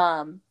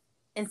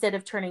 Instead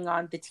of turning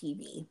on the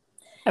TV.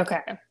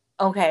 Okay.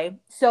 Okay.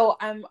 So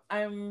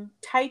I'm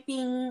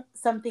typing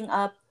something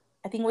up.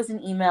 I think it was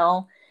an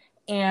email,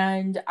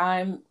 and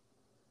I'm,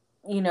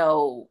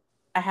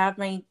 I have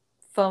my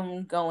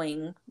phone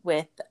going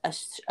with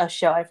a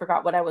show. I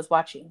forgot what I was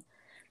watching.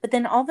 But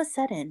then all of a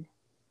sudden,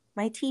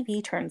 my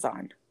TV turns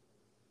on.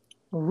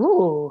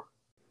 Ooh.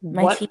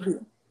 My What?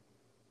 TV.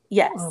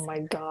 Yes. Oh my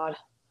God.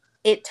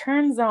 It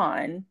turns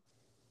on,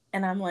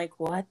 and I'm like,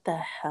 what the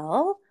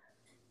hell?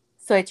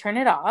 So I turn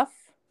it off,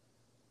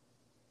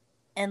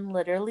 and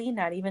literally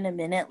not even a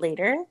minute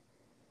later,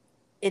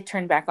 it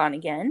turned back on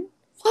again.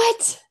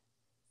 What?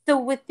 So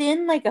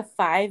within like a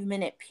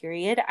 5-minute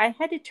period, I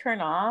had to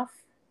turn off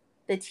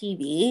the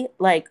TV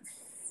like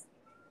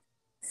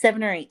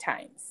 7 or 8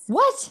 times.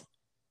 What?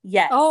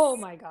 Yes. Oh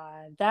my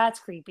God. That's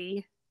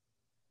creepy.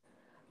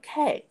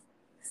 Okay.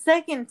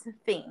 Second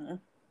thing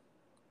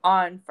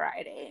on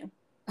Friday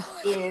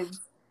is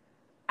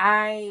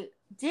I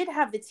did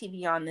have the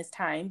TV on this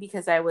time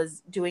because I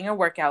was doing a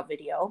workout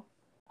video.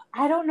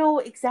 I don't know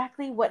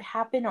exactly what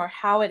happened or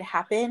how it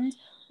happened,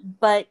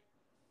 but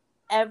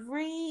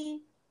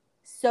every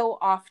so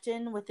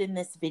often within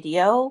this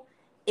video,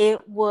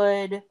 it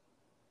would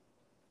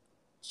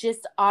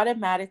just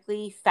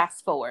automatically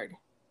fast forward.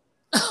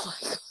 Oh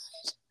my God.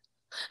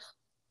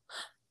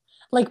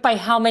 Like by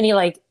how many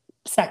like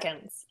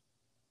seconds?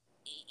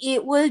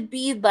 It would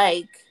be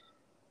like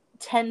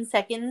 10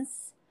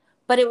 seconds,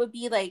 but it would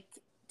be like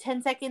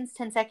 10 seconds,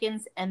 10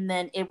 seconds, and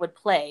then it would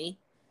play.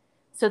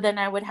 So then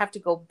I would have to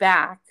go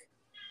back.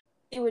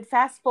 It would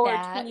fast forward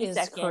That 20 is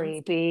seconds.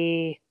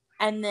 creepy.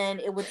 And then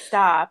it would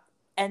stop.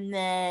 And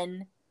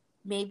then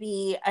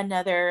maybe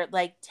another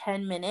like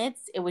 10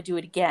 minutes, it would do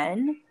it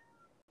again.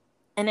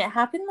 And it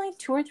happened like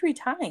 2 or 3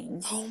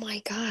 times. Oh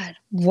my God.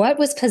 What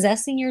was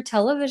possessing your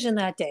television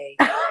that day?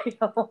 I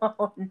don't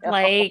know.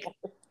 Like,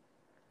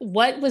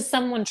 what was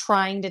someone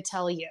trying to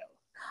tell you?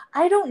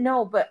 I don't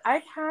know, but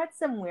I've had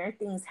some weird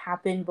things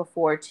happen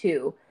before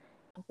too.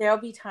 There'll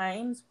be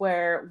times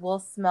where we'll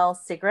smell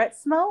cigarette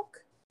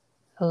smoke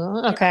Oh,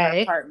 in our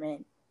okay.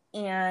 apartment,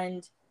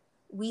 and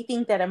we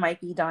think that it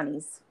might be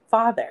Donnie's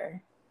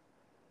father.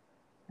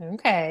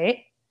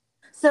 Okay.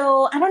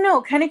 So I don't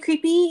know, kind of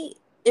creepy.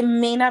 It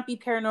may not be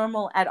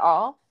paranormal at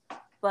all,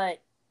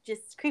 but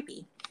just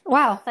creepy.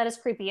 Wow, that is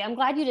creepy. I'm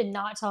glad you did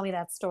not tell me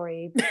that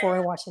story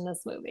before watching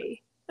this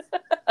movie.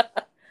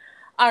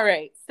 All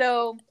right,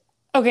 so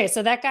Okay,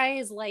 so that guy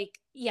is like,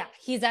 yeah,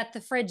 he's at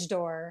the fridge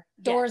door.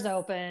 Door's yes.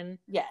 open.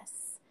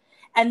 Yes.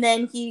 And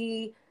then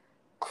he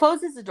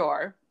closes the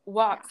door,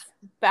 walks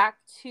back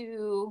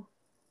to.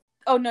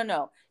 Oh,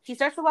 no. He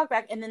starts to walk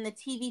back, and then the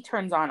TV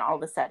turns on all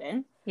of a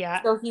sudden.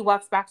 Yeah. So he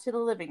walks back to the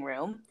living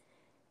room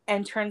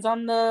and turns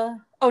on the.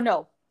 Oh,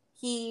 no.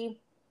 He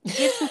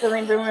gets to the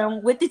living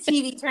room with the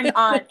TV turned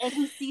on, and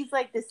he sees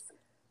like this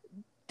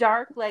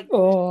dark, like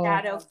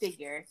shadow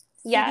figure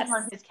sitting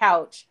on his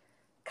couch,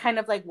 kind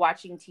of like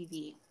watching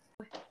TV.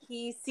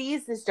 He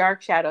sees this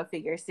dark shadow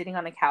figure sitting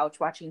on the couch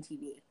watching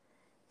TV.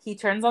 He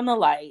turns on the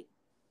light,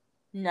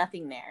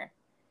 nothing there.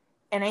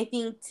 And I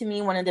think to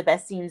me, one of the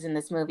best scenes in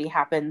this movie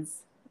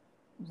happens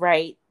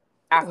right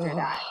after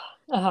that.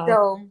 Uh-huh.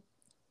 So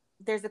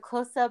there's a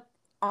close up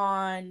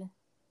on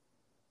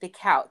the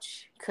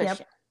couch cushion.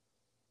 Yep.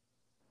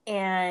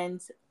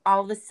 And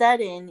all of a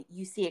sudden,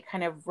 you see it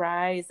kind of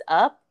rise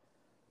up.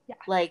 Yeah.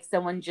 Like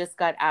someone just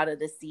got out of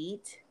the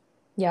seat.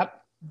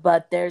 Yep.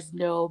 But there's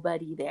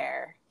nobody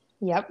there.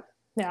 Yep.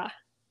 Yeah.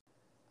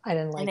 I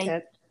didn't like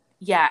it.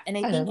 Yeah. And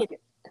I think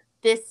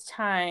this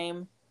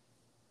time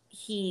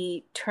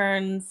he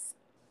turns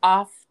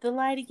off the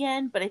light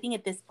again. But I think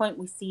at this point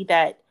we see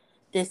that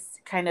this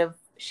kind of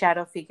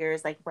shadow figure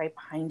is like right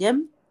behind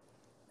him.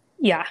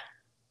 Yeah.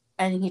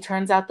 And he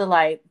turns out the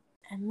light.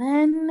 And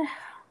then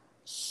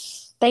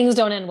things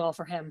don't end well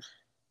for him.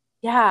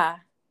 Yeah.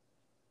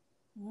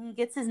 He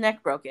gets his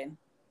neck broken.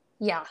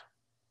 Yeah.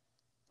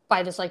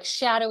 By this like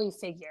shadowy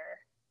figure.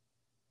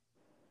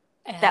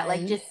 That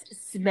like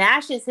just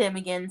smashes him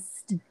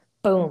against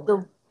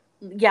boom.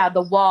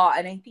 The wall.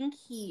 And I think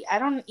I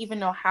don't even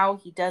know how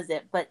he does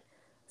it, but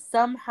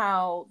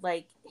somehow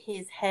like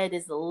his head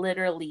is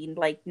literally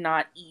like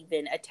not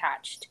even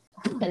attached.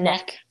 The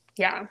neck.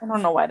 Yeah. I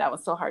don't know why that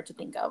was so hard to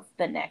think of.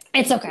 The neck.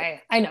 It's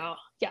okay. I know.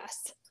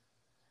 Yes.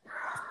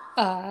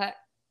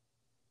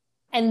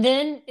 And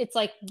then it's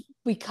like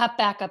we cut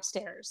back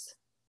upstairs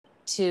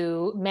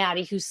to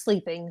Maddie, who's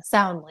sleeping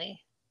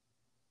soundly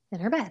in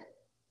her bed.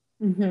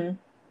 Mm-hmm.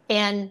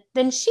 And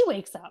then she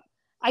wakes up.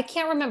 I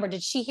can't remember.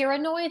 Did she hear a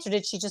noise or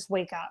did she just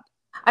wake up?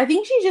 I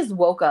think she just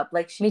woke up.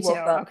 Like she woke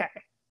up. Okay.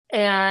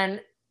 And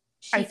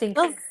I think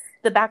feels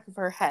the back of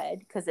her head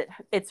because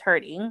it's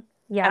hurting.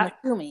 Yeah. I'm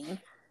assuming.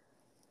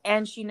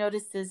 And she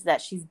notices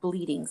that she's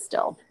bleeding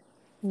still.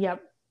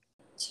 Yep.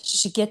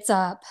 She gets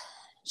up.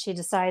 She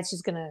decides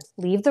she's going to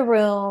leave the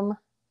room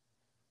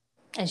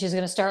and she's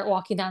going to start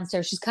walking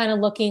downstairs. She's kind of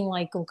looking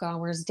like, oh God,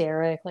 where's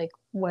Derek? Like,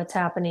 what's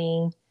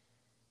happening?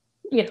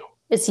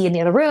 is he in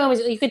the other room?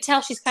 You could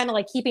tell she's kind of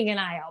like keeping an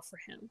eye out for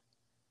him.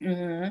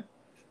 Mm-hmm.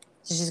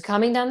 So she's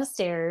coming down the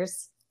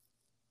stairs.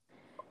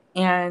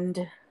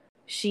 And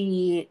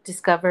she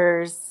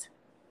discovers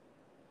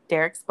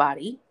Derek's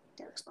body.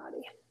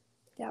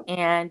 Yep.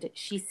 And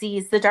she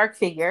sees the dark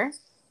figure.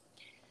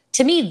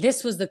 To me,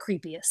 this was the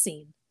creepiest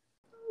scene.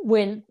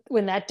 When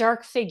that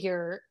dark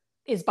figure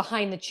is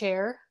behind the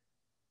chair,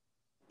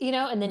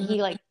 and then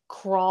he like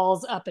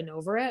crawls up and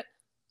over it.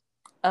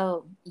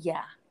 Oh,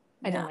 yeah.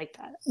 I didn't like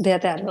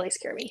that. That really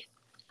scared me.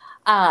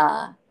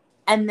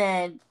 And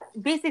then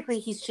basically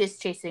he's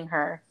just chasing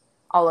her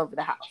all over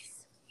the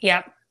house.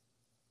 Yep.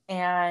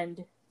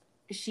 And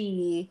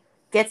she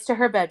gets to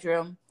her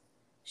bedroom.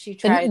 She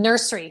tries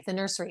the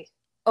nursery.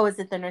 Oh, is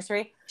it the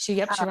nursery?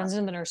 She runs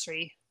into the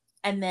nursery.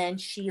 And then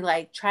she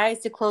like tries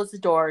to close the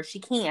door. She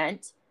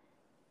can't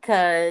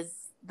because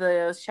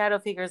the shadow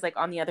figure is like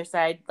on the other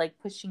side, like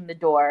pushing the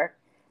door.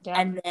 Yep.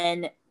 And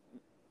then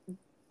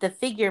the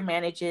figure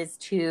manages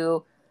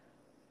to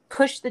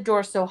push the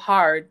door so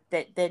hard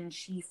that then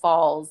she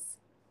falls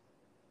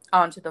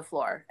onto the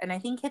floor and I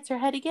think hits her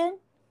head again.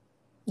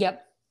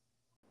 Yep.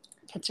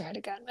 Hits her head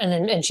again.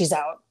 And she's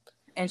out.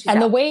 And out.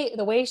 the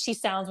way she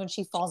sounds when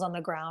she falls on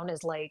the ground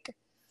is like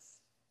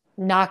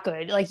not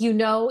good. Like,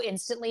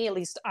 instantly, at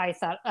least I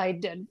thought I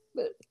did.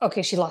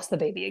 Okay, she lost the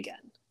baby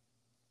again.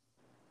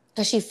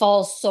 Because she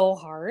falls so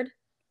hard.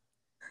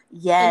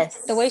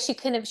 Yes. And the way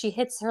she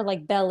hits her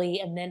like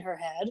belly and then her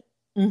head.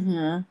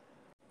 Mm-hmm.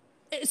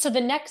 So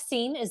the next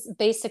scene is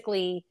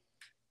basically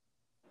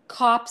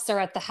cops are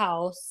at the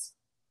house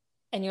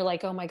and you're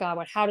like, oh my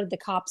God, how did the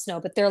cops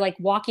know? But they're like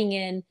walking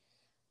in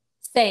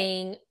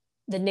saying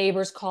the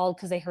neighbors called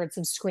because they heard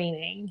some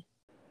screaming.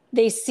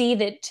 They see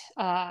that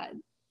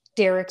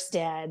Derek's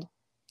dead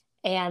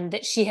and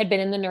that she had been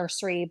in the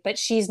nursery, but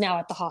she's now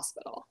at the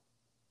hospital.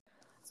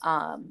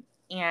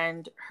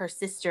 And her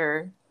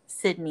sister,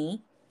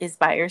 Sydney, is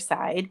by her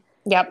side.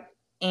 Yep.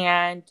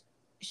 And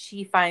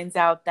she finds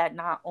out that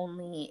not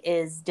only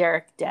is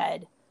Derek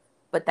dead,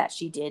 but that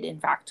she did, in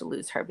fact,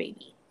 lose her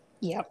baby.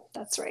 Yep,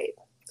 that's right.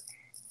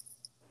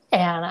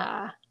 And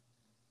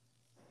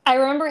I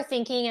remember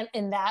thinking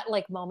in that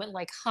like moment,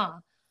 like,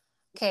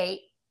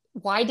 okay,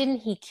 why didn't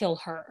he kill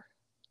her?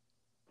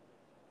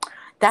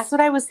 That's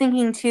what I was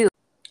thinking too.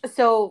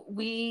 So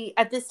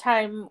at this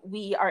time,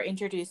 we are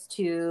introduced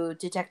to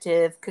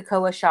Detective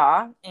Kakoa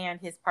Shaw and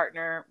his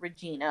partner,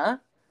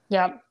 Regina.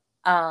 Yep.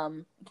 I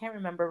can't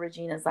remember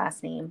Regina's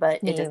last name,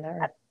 but it doesn't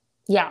matter.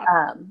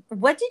 Yeah.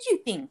 What did you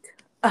think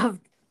of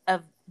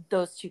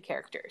those two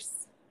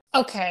characters?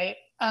 Okay.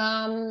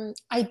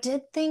 I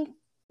did think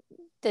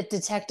that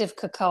Detective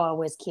Kakoa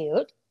was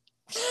cute.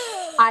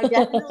 I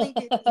definitely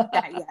did think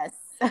that,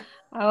 yes.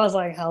 I was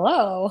like,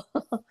 hello.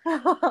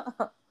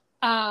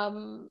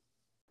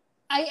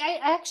 I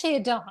actually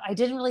don't. I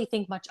didn't really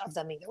think much of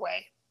them either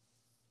way.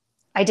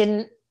 I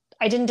didn't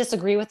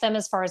disagree with them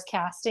as far as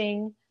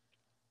casting.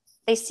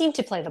 They seem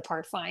to play the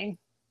part fine.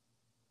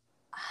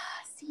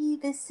 See,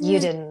 you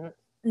didn't.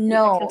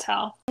 No, I can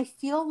tell. I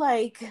feel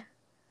like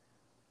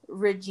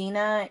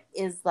Regina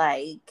is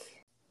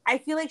like, I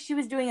feel like she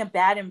was doing a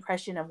bad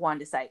impression of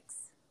Wanda Sykes.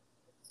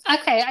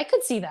 Okay, I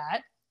could see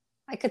that.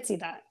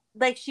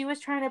 Like she was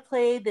trying to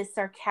play this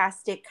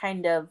sarcastic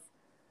kind of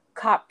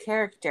cop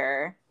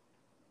character,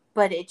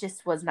 but it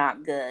just was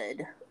not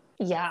good.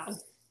 Yeah.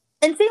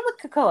 And same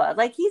with Kakoa.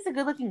 Like he's a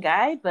good-looking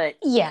guy, but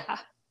yeah,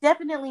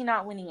 definitely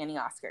not winning any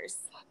Oscars.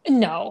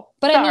 No,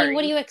 but sorry. I mean,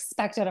 what do you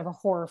expect out of a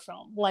horror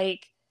film?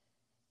 Like,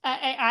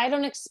 I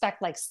don't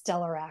expect like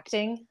stellar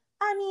acting.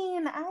 I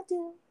mean, I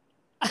do.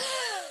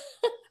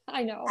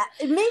 I know.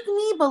 Make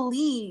me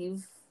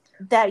believe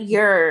that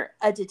you're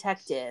a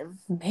detective.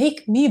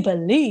 Make me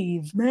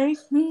believe.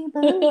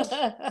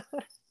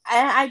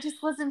 I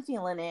just wasn't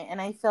feeling it, and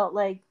I felt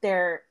like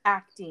their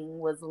acting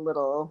was a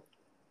little...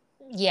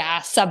 Yeah,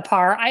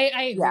 subpar. I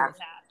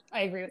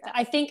agree with that.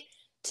 I think,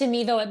 to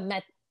me, though, it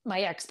met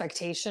my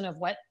expectation of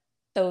what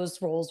those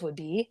roles would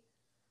be.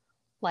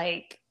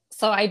 Like,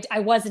 so I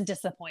wasn't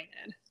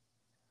disappointed.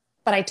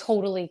 But I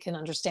totally can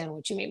understand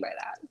what you mean by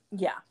that.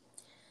 Yeah.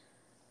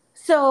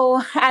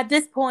 So, at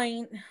this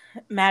point,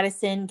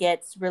 Madison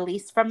gets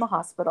released from the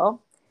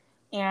hospital,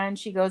 and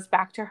she goes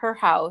back to her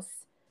house.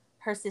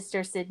 Her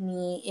sister,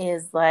 Sydney,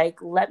 is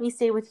like, let me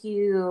stay with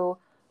you.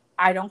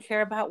 I don't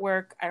care about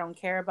work. I don't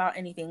care about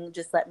anything.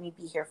 Just let me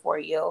be here for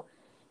you.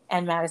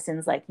 And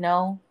Madison's like,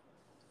 no,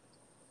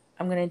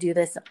 I'm going to do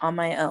this on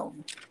my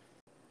own.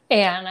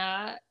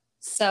 And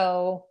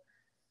so,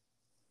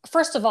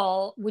 first of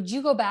all, would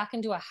you go back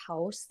into a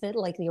house that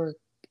like your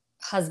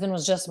husband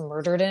was just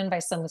murdered in by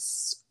some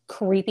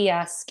creepy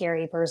ass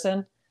scary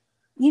person?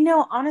 You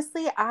know,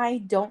 honestly, I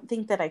don't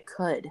think that I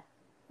could.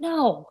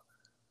 No.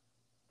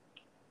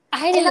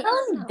 I didn't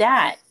know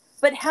that.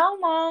 But how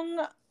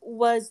long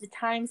was the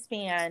time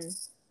span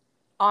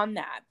on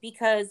that?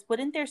 Because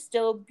wouldn't there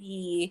still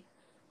be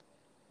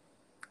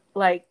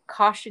like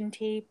caution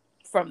tape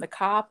from the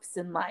cops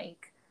and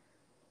like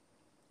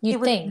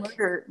you think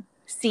murder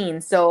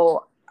scene,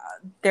 so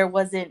there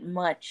wasn't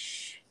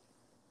much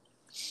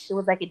It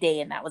was like a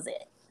day and that was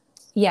it.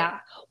 Yeah.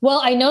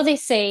 Well, I know they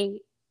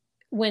say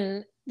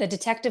when the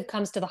detective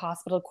comes to the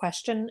hospital to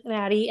question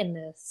Maddie and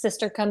the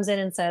sister comes in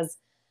and says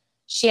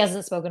she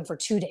hasn't spoken for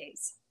 2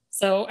 days.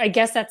 So I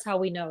guess that's how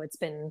we know it's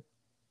been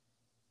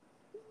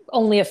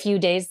only a few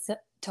days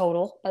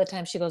total by the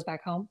time she goes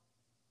back home.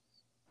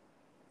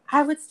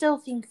 I would still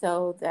think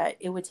though that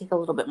it would take a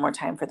little bit more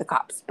time for the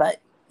cops,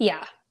 but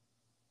Yeah.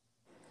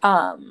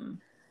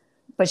 um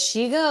But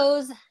she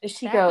goes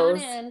she back on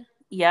goes. in.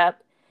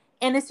 Yep.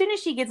 And as soon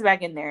as she gets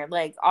back in there,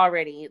 like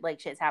already like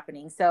shit's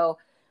happening. So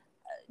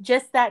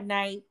just that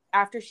night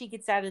after she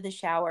gets out of the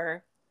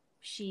shower,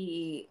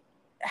 she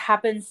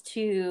happens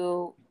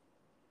to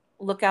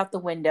look out the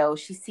window.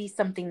 She sees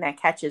something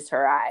that catches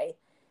her eye.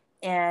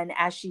 And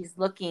as she's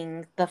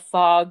looking, the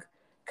fog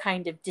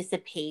kind of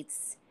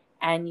dissipates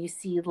and you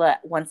see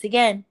once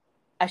again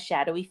a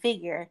shadowy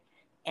figure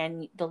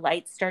and the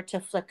lights start to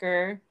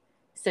flicker,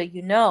 so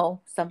you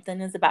know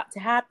something is about to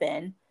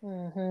happen.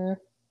 Mm-hmm.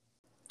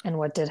 And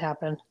what did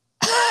happen?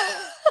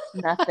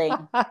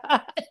 Nothing.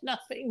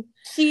 Nothing.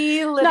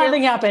 She literally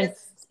Nothing happened.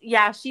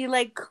 She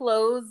like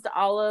closed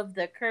all of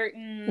the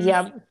curtains.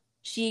 Yep.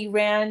 She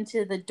ran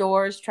to the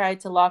doors, tried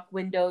to lock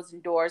windows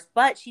and doors,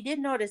 but she did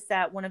notice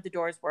that one of the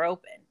doors were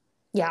open.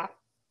 Yeah.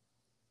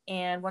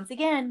 And once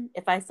again,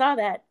 if I saw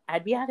that,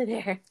 I'd be out of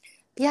there.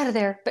 Be out of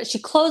there. But she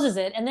closes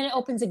it and then it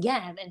opens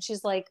again. And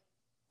she's like,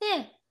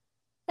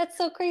 that's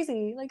so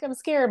crazy. Like, I'm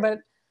scared,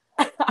 but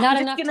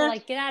not enough to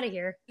like get out of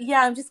here.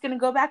 Yeah, I'm just going to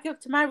go back up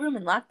to my room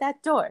and lock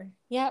that door.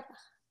 Yep.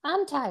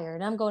 I'm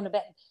tired. I'm going to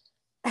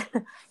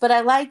bed. But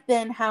I like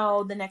then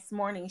how the next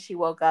morning she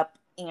woke up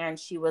and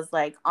she was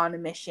like on a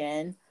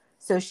mission.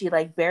 So she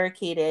like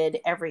barricaded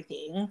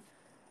everything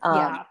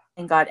and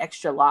got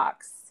extra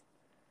locks.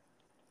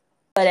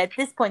 But at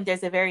this point,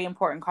 there's a very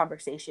important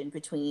conversation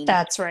between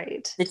that's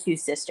right the two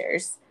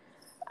sisters.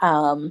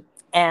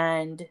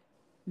 And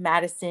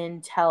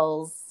Madison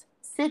tells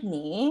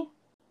Sydney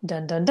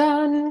dun dun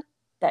dun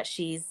that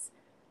she's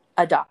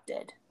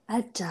adopted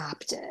at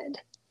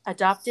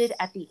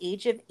the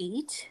age of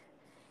 8.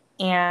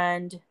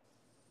 And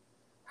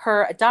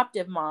her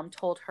adoptive mom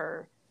told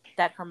her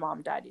that her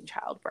mom died in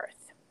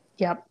childbirth.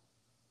 Yep.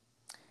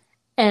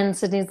 And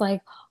Sydney's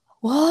like,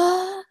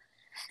 what?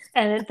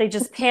 And they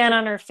just pan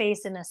on her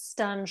face in a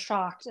stunned,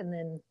 shocked, and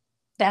then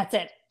that's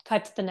it.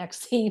 Cut to the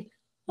next scene.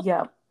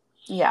 Yep.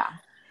 Yeah.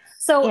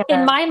 So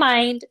in my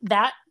mind,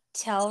 that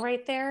tell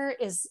right there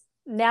is,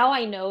 now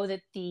I know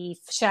that the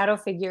shadow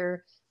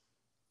figure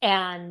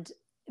and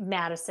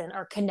Madison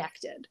are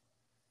connected.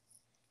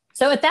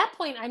 So at that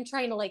point, I'm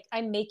trying to like,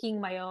 I'm making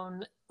my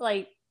own,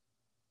 like,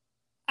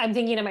 I'm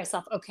thinking to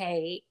myself,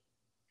 okay,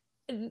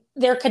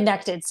 they're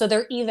connected. So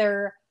they're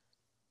either,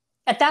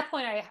 at that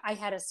point, I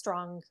had a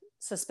strong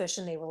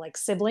suspicion they were like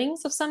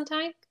siblings of some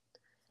type.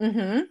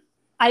 Mm-hmm.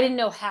 I didn't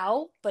know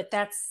how, but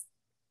that's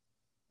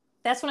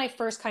when I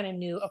first kind of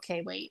knew,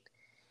 okay, wait.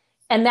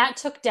 And that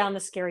took down the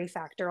scary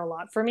factor a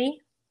lot for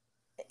me.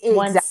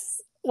 Exactly.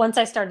 Once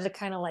I started to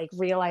kind of like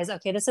realize,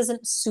 okay, this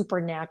isn't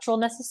supernatural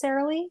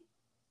necessarily.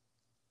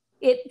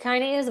 It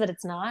kind of is, but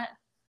it's not.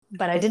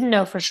 But I didn't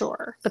know for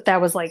sure. But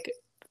that was like,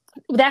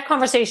 that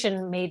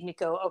conversation made me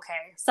go,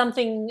 okay,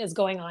 something is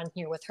going on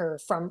here with her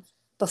from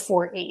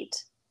before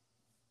 8.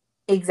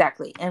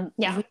 Exactly. And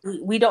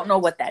we don't know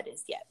what that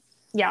is yet.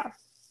 Yeah.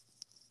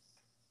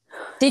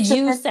 Did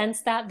you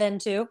sense that then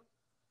too?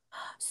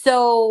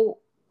 So,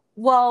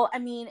 well, I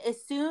mean,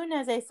 as soon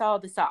as I saw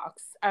the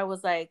socks, I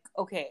was like,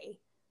 okay,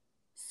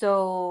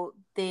 so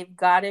they've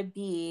got to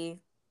be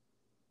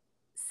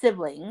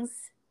siblings.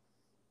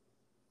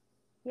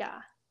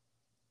 Yeah.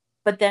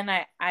 But then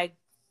I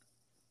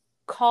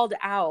called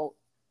out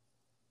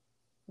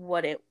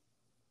what it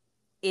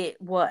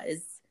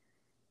was.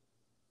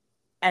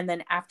 And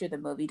then after the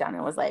movie done,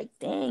 I was like,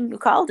 dang, you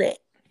called it.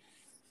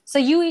 So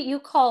you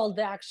called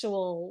the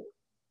actual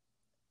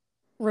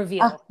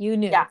reveal. You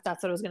knew that's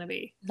what it was going to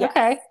be. Yes.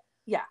 Okay.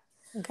 Yeah.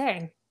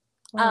 Okay.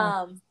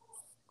 Wow.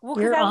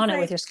 Well, you're on it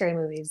with your scary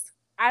movies.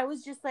 I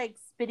was just like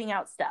spitting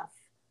out stuff.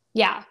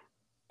 Yeah.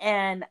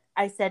 And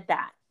I said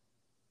that.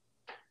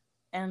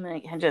 And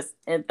like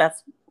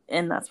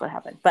that's what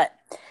happened. But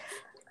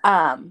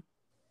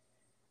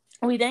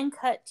we then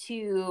cut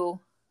to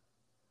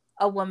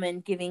a woman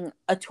giving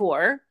a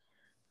tour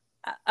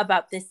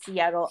about the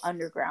Seattle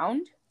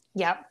Underground.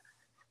 Yep.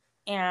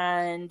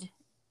 And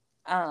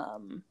I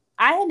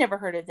had never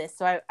heard of this,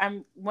 so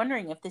I'm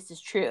wondering if this is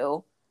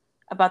true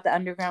about the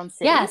underground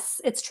city. Yes,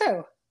 it's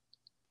true.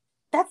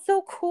 That's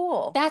so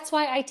cool. That's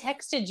why I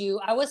texted you.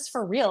 I was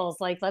for reals.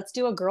 Like, let's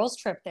do a girls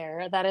trip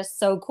there. That is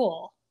so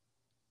cool.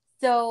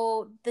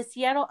 So the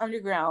Seattle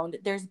Underground,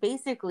 there's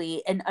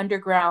basically an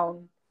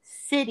underground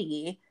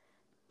city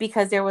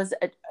because there was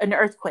an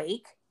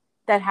earthquake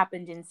that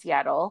happened in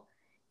Seattle.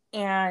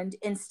 And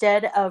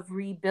instead of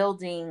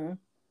rebuilding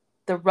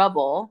the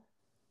rubble,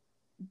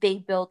 they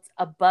built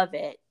above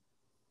it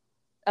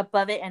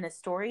and a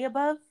story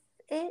above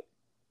it.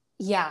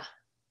 Yeah.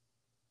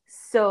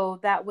 So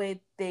that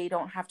way they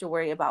don't have to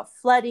worry about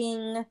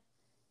flooding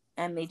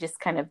and they just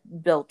kind of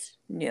built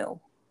a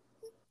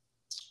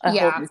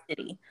whole new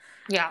city.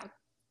 Yeah.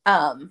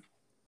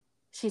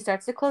 She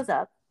starts to close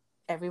up.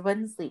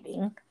 Everyone's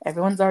leaving.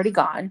 Everyone's already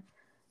gone.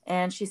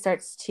 And she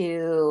starts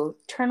to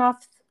turn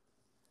off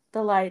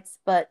the lights,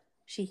 but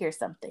she hears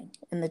something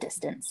in the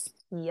distance.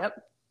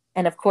 Yep.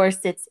 And of course,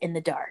 it's in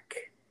the dark.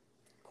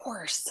 Of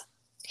course.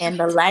 And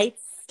the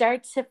lights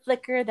start to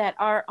flicker that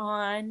are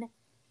on.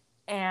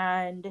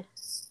 And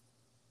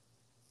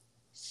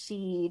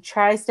she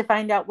tries to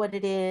find out what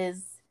it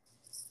is.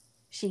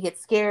 She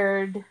gets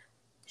scared.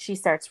 She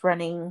starts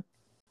running,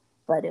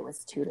 but it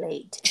was too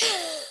late.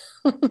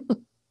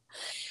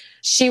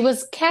 She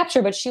was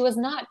captured, but she was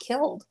not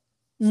killed.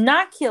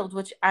 Not killed,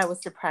 which I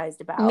was surprised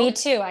about. Me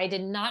too. I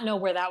did not know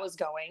where that was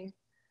going.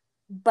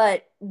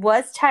 But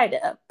was tied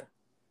up.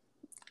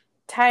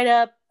 Tied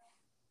up,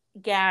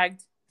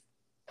 gagged,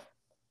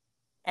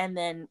 and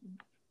then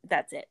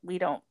that's it. We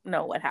don't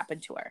know what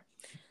happened to her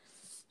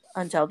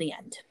until the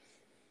end.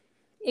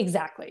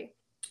 Exactly.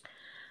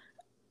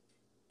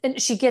 And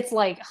she gets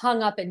like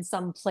hung up in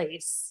some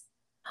place.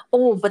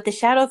 Oh, but the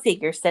shadow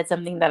figure said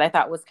something that I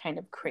thought was kind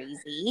of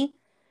crazy.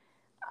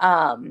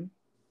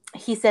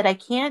 He said, I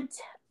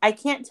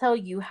can't tell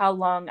you how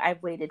long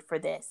I've waited for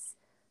this,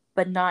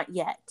 but not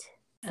yet.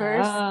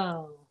 First,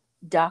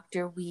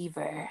 Dr.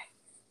 Weaver.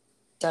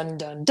 Dun,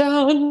 dun,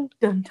 dun.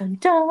 Dun, dun,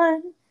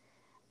 dun.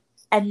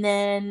 And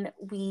then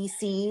we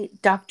see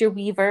Dr.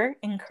 Weaver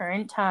in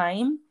current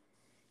time,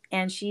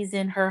 and she's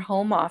in her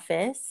home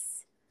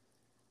office.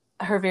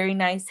 Her very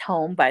nice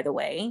home, by the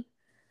way.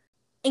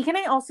 And can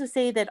I also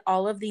say that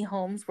all of the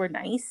homes were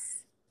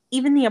nice?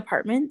 Even the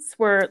apartments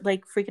were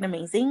like freaking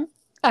amazing.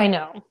 I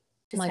know.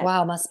 I'm like,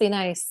 wow, must be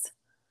nice.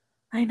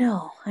 I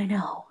know.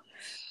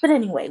 But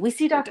anyway, we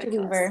see Dr.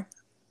 Weaver.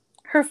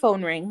 Her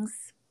phone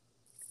rings.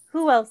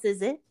 Who else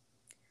is it?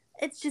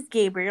 It's just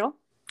Gabriel.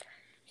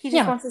 He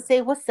just wants to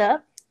say, what's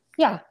up?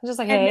 Yeah, just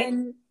like, hey. And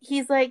then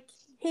he's like,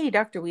 hey,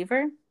 Dr.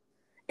 Weaver,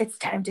 it's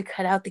time to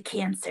cut out the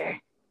cancer.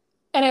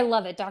 And I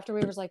love it. Dr.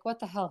 Weaver's like, what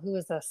the hell? Who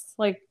is this?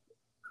 Like,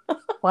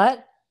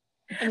 what?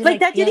 Like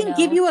that didn't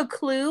give you a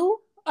clue?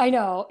 I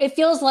know. It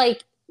feels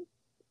like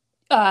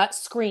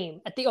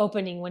Scream at the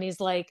opening when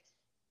he's like,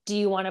 do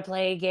you want to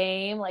play a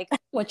game? Like,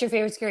 what's your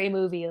favorite scary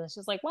movie? And it's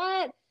just like,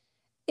 what?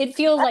 It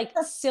feels like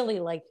silly.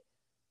 Like,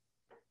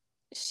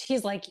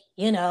 she's like,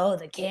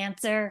 the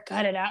cancer,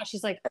 cut it out.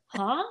 She's like,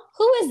 huh?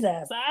 Who is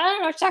this? I don't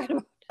know what you're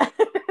talking about.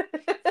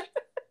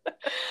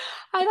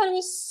 I thought it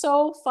was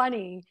so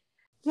funny.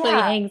 Yeah. So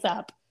he hangs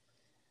up.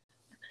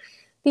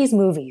 These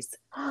movies.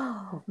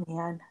 Oh,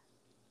 man.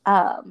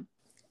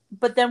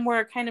 But then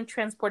we're kind of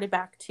transported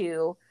back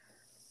to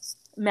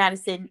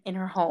Madison in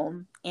her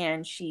home,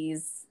 and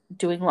she's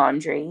doing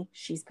laundry.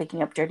 She's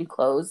picking up dirty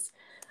clothes.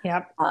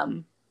 Yep.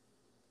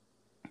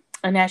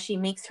 And as she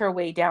makes her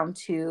way down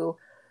to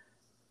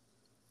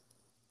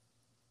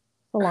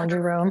the laundry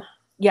room.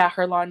 Yeah,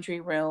 her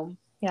laundry room.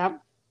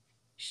 Yep.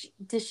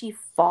 Does she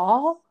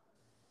fall?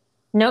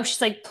 No,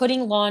 she's like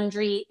putting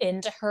laundry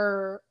into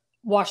her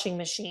washing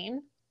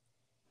machine.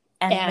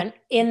 And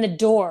in the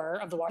door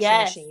of the washing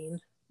machine.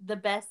 The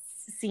best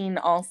scene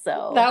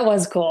also. That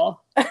was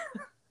cool.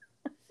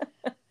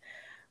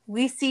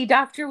 We see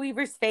Dr.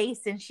 Weaver's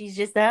face and she's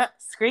just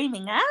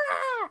screaming,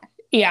 ah!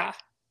 Yeah.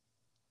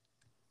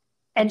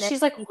 And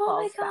she's like,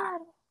 oh my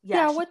God.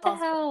 Yeah, what the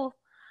hell?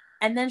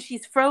 And then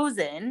she's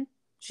frozen.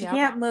 She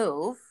can't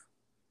move.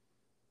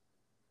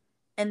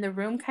 And the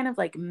room kind of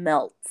like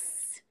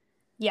melts.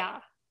 Yeah.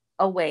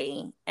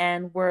 Away.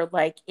 And we're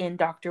like in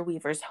Dr.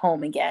 Weaver's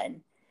home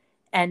again.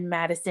 And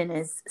Madison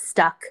is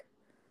stuck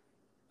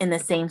in the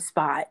same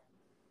spot.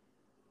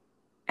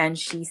 And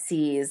she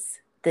sees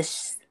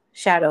this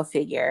shadow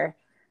figure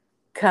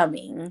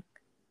coming,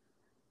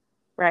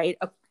 right?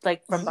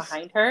 Like from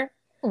behind her.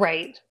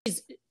 Right.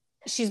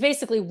 She's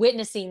basically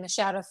witnessing the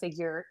shadow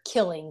figure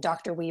killing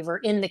Dr. Weaver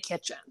in the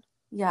kitchen.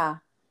 Yeah.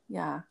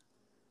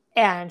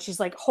 And she's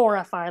like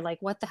horrified,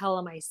 like, what the hell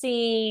am I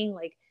seeing?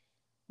 Like,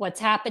 what's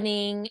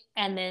happening?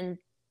 And then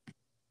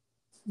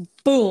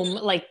boom,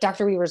 like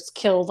Dr. Weaver's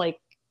killed, like,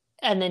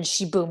 and then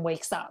she boom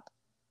wakes up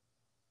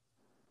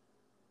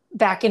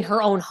back in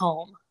her own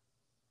home,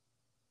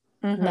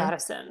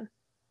 Madison.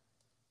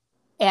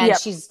 And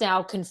she's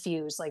now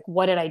confused. Like,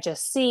 what did I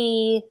just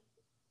see?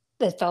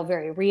 That felt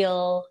very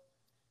real.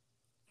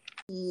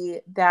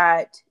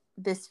 That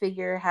this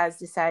figure has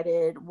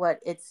decided what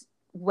its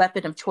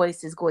weapon of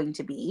choice is going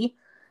to be.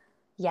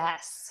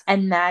 Yes.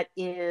 And that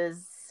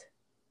is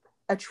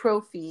a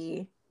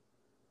trophy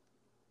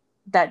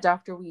that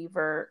Dr.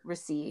 Weaver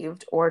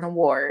received, or an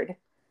award.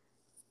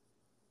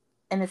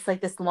 And it's like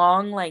this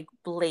long, like,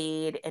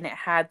 blade, and it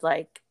had,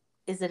 like,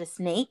 is it a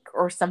snake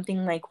or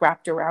something, like,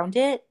 wrapped around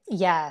it?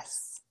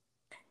 Yes.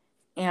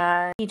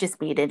 And he just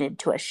made it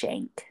into a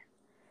shank.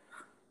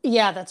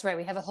 Yeah, that's right.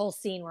 We have a whole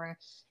scene where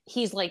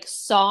he's, like,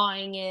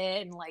 sawing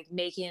it and, like,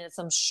 making it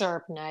some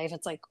sharp knife.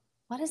 It's like,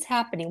 what is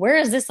happening? Where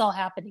is this all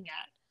happening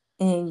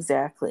at?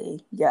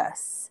 Exactly.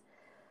 Yes.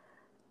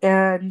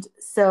 And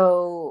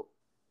so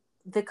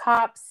the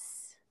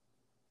cops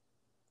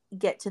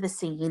get to the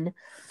scene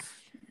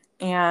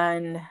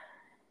and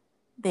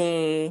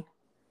they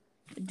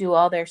do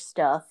all their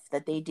stuff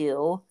that they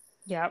do.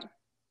 Yep.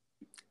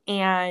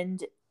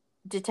 And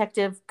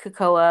Detective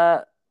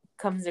Kakoa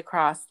comes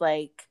across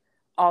like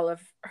all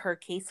of her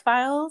case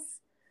files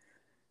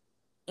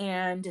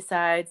and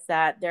decides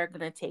that they're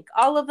going to take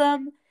all of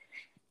them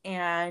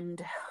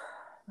and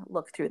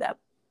look through them.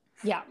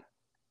 Yeah.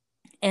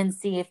 And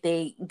see if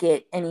they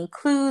get any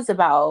clues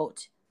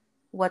about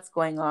what's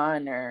going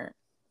on or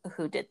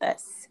who did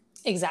this.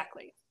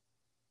 Exactly.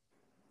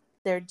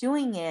 They're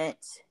doing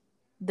it.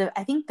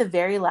 I think the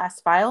very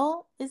last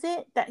file, is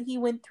it, that he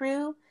went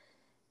through?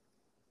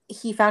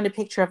 He found a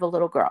picture of a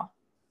little girl.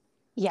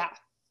 Yeah.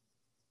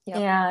 Yep.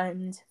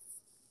 And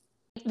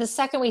the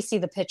second we see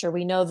the picture,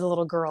 we know the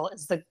little girl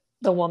is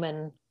the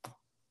woman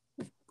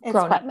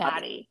grown up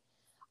Maddie.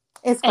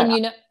 And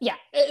you know, yeah,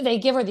 they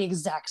give her the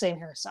exact same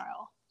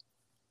hairstyle.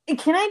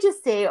 Can I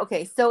just say,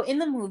 okay, so in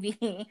the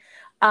movie,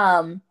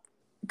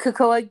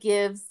 Kakoa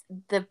gives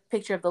the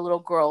picture of the little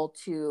girl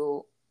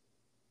to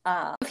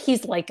if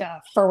he's like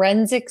a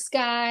forensics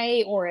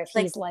guy or if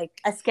he's like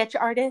a sketch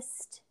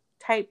artist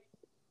type.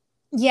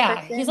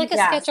 Yeah, person. He's like a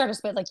sketch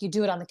artist, but like you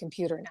do it on the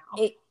computer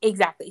now.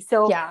 Exactly.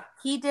 So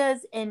he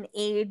does an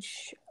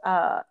age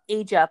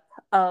up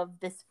of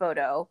this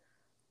photo,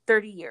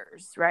 30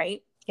 years,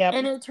 right? Yep.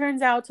 And it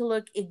turns out to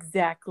look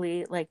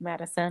exactly like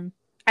Madison.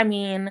 I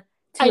mean,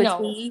 to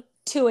a T.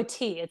 To a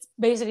T. It's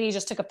basically he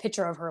just took a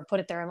picture of her and put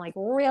it there. I'm like,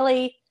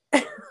 really?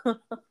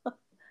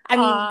 I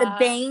mean, the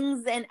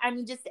bangs and I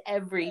mean, just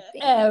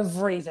everything.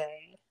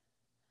 Everything.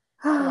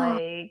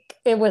 Like,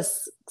 it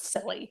was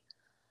silly.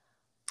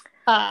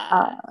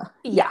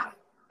 Yeah.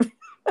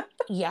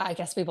 Yeah, I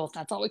guess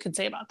that's all we could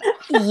say about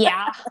that.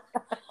 Yeah.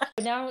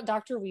 Now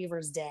Dr.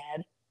 Weaver's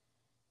dead.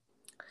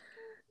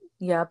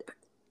 Yep.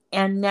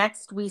 And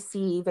next we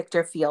see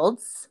Victor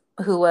Fields,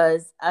 who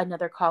was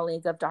another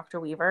colleague of Dr.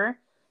 Weaver,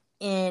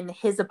 in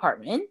his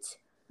apartment.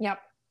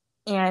 Yep.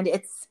 And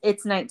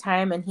it's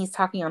nighttime and he's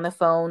talking on the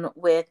phone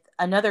with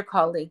another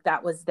colleague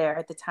that was there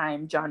at the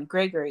time, John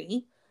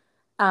Gregory.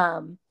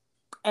 And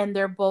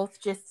they're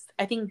both just,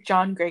 I think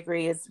John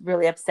Gregory is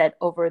really upset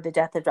over the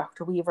death of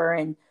Dr. Weaver,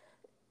 and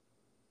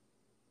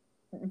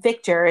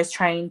Victor is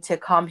trying to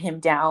calm him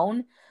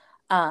down.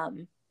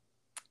 And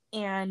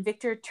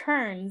Victor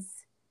turns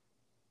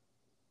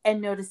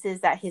and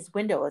notices that his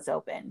window is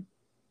open.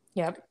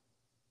 Yep.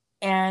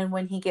 And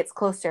when he gets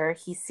closer,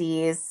 he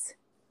sees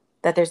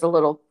that there's a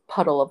little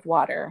puddle of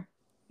water.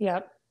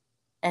 Yep.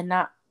 And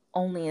not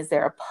only is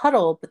there a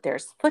puddle, but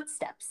there's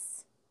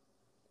footsteps.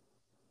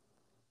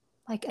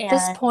 Like at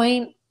this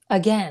point,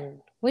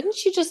 again,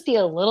 wouldn't you just be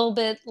a little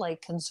bit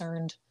like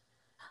concerned?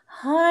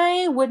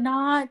 I would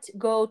not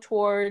go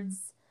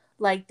towards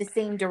like the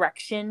same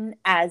direction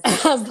as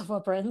the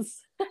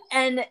footprints.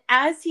 And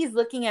as he's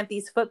looking at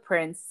these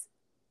footprints,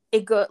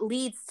 it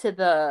leads to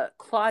the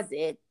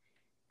closet,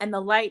 and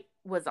the light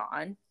was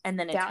on, and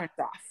then it turns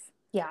off.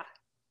 Yeah.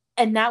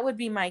 And that would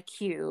be my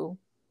cue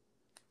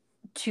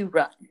to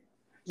run.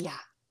 Yeah.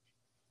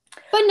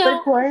 But no. But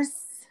of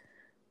course,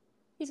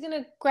 he's going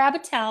to grab a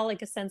towel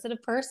like a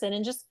sensitive person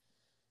and just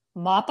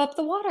mop up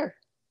the water.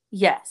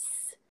 Yes.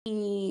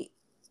 He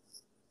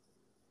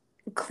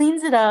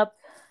cleans it up.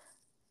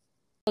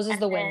 Closes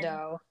the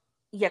window.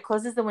 Yeah,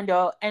 closes the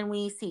window, and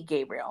we see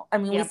Gabriel. I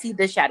mean, we see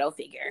the shadow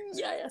figure in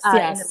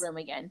the room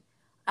again.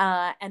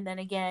 And then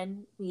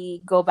again,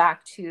 we go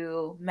back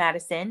to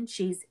Madison.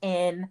 She's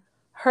in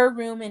her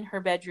room, in her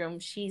bedroom.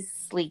 She's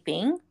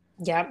sleeping.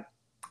 Yep.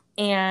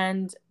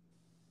 And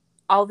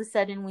all of a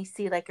sudden, we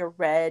see like a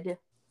red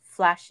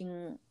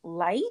flashing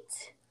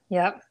light.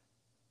 Yep.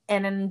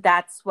 And then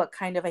that's what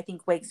kind of, I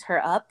think, wakes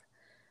her up.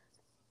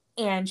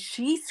 And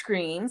she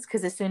screams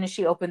because as soon as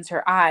she opens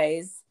her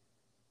eyes,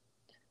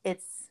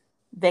 it's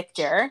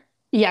Victor.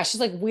 Yeah, she's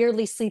like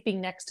weirdly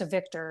sleeping next to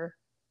Victor,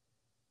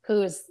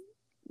 who is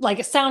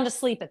like sound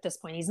asleep at this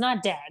point. He's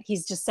not dead.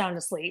 He's just sound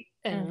asleep.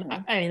 And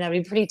I mean,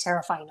 that'd be pretty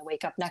terrifying to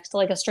wake up next to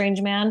like a strange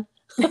man.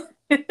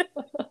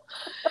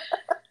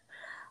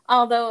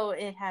 Although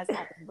it has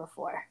happened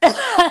before.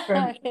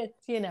 It's,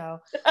 you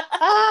know.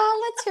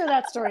 Let's hear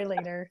that story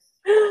later.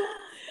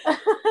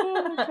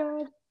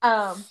 Oh,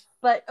 God.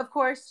 But of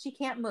course she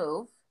can't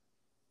move.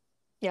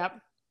 Yep.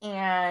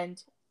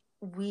 And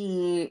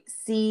we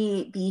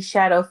see the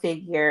shadow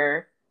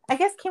figure. I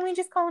guess, can we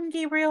just call him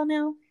Gabriel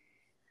now?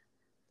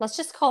 Let's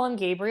just call him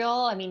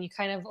Gabriel. I mean, you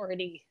kind of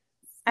already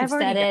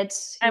said it.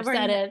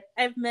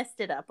 I've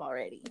messed it up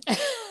already.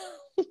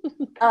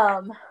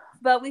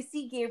 But we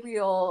see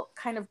Gabriel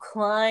kind of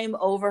climb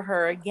over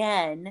her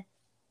again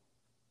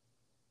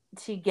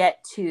to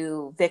get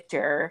to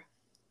Victor.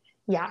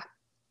 Yeah.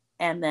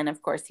 And then,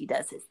 of course, he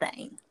does his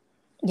thing.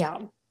 Yeah.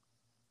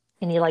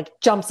 And he like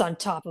jumps on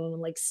top of him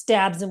and like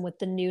stabs him with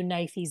the new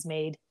knife he's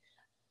made.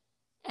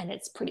 And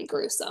it's pretty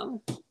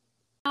gruesome.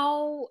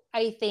 Now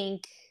I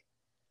think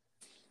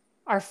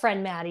our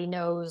friend Maddie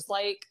knows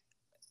like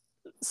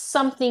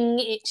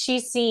something,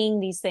 she's seeing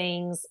these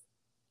things.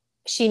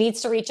 She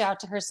needs to reach out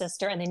to her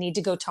sister and they need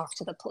to go talk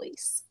to the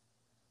police.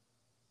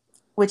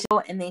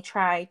 and they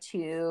try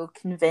to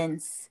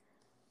convince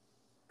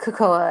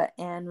Cocoa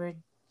and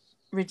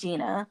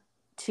Regina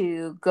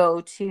to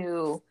go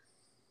to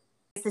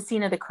the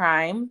scene of the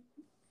crime.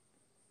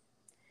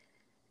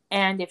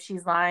 And if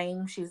she's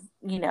lying, she's,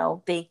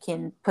 they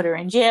can put her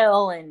in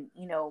jail and,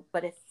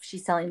 but if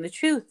she's telling the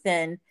truth,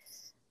 then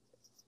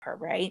her,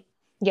 right?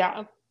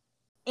 Yeah.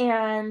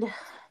 And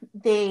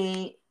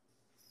the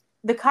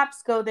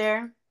cops go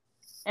there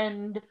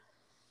and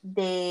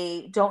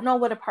they don't know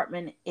what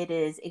apartment it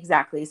is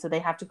exactly. So they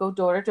have to go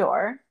door to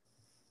door.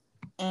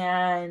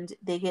 And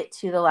they get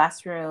to the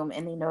last room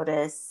and they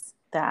notice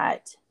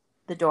that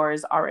the door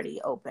is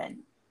already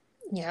open.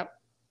 Yep.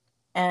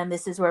 And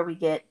this is where we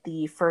get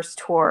the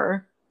first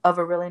tour of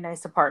a really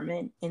nice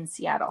apartment in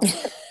Seattle.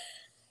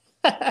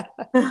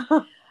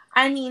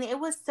 I mean, it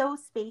was so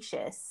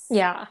spacious.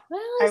 Yeah.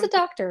 Well, he's a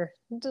doctor.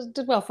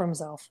 Did well for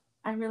himself.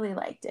 I really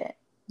liked it.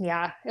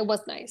 Yeah, it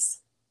was nice.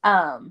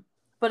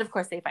 But of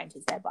course they find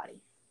his dead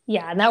body.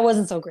 Yeah, and that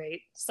wasn't so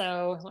great.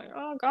 So, like,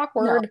 oh,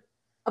 awkward. No.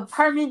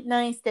 Apartment,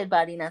 nice, dead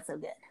body, not so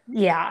good.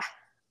 Yeah.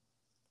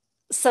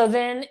 So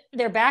then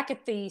they're back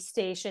at the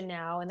station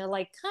now, and they're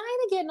like kind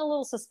of getting a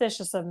little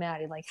suspicious of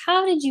Maddie. Like,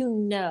 how did you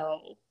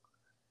know?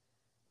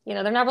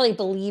 They're not really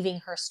believing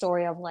her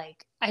story of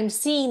like, I'm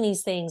seeing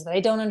these things, but I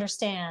don't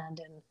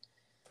understand. And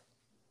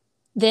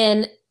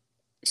then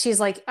she's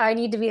like, I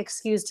need to be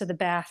excused to the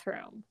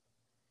bathroom.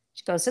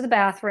 She goes to the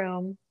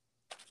bathroom,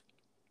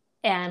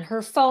 and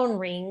her phone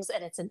rings,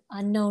 and it's an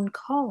unknown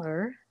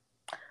caller.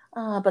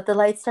 But the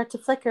lights start to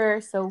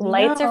flicker, so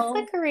lights are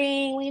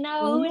flickering. We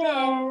know who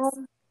it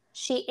is.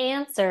 She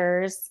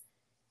answers,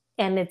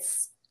 and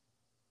it's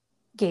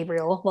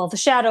Gabriel. Well, the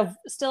shadow,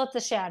 still at the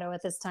shadow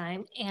at this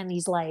time, and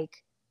he's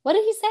like, "What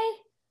did he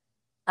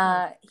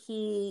say?"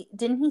 He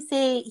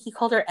say he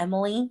called her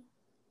Emily?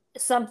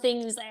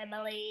 Something's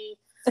Emily.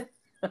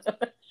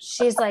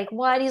 She's like,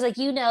 "What?" He's like,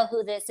 "You know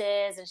who this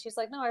is?" And she's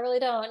like, "No, I really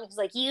don't." And he's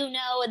like, "You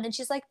know?" And then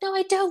she's like, "No,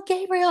 I don't,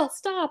 Gabriel,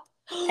 stop."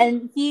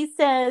 And he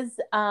says,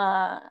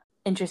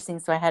 interesting,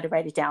 so I had to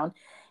write it down.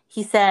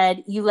 He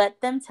said, "You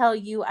let them tell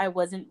you I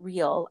wasn't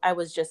real. I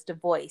was just a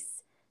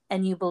voice.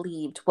 And you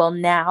believed. Well,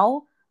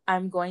 now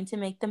I'm going to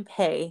make them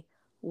pay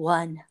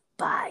one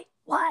by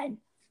one."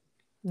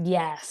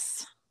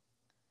 Yes.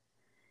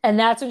 And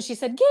that's when she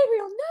said,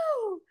 "Gabriel,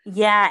 no."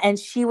 Yeah, and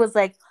she was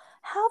like,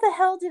 how the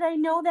hell did I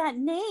know that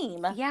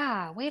name?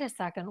 Yeah, wait a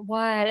second.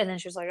 What? And then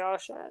she was like, oh,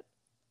 shit.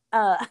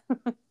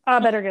 I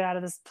better get out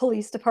of this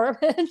police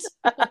department.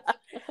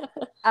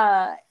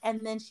 And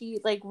then she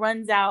like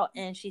runs out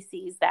and she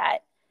sees that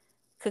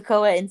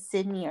Cocoa and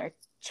Sydney are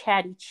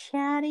chatty.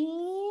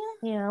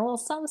 Yeah, well,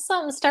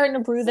 something's starting to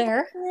brew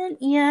there.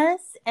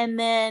 Yes. And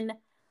then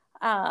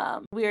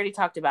we already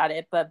talked about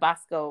it, but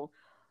Bosco,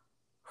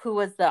 who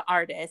was the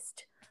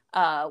artist,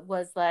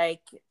 was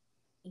like,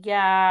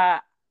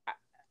 yeah,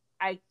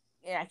 I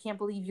can't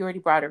believe you already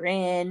brought her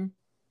in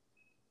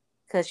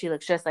because she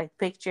looks just like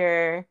the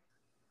picture.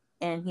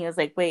 And he was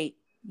like, wait,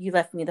 you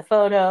left me the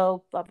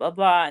photo, blah, blah,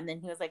 blah. And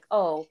then he was like,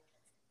 oh,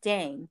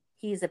 dang,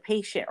 he's a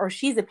patient or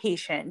she's a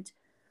patient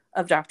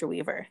of Dr.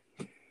 Weaver.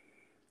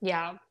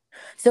 Yeah.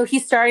 So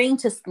he's starting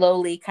to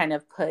slowly kind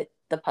of put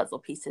the puzzle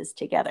pieces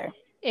together.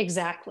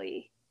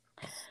 Exactly.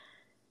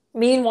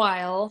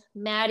 Meanwhile,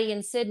 Maddie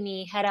and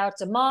Sydney head out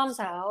to Mom's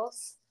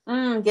house.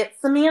 Get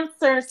some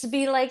answers. To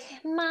be like,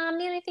 Mom,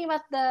 do you know anything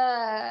about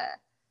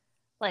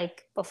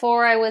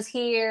before I was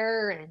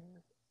here? And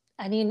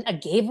I mean, a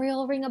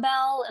Gabriel ring a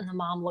bell? And the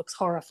mom looks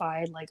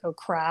horrified, like, oh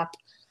crap.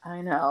 I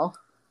know.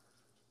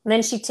 And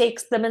then she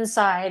takes them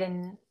inside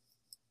and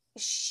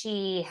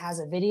she has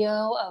a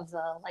video of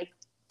the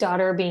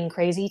daughter being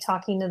crazy,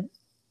 talking to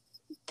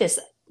this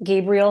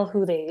Gabriel,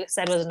 who they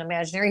said was an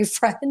imaginary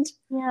friend.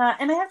 Yeah,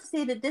 and I have to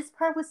say that this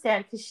part was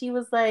sad because she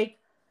was like,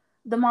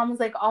 the mom was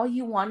like, all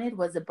you wanted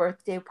was a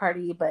birthday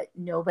party, but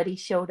nobody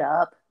showed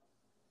up.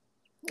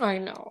 I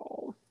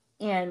know.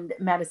 And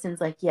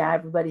Madison's like, yeah,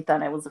 everybody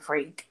thought I was a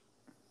freak.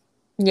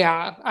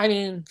 Yeah, I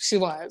mean, she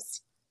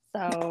was.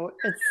 So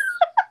it's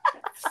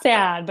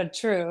sad, but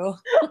true.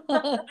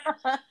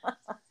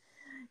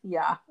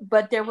 Yeah,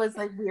 but there was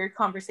weird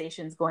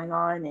conversations going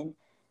on.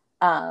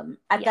 And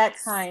at that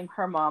time,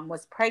 her mom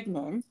was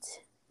pregnant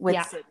with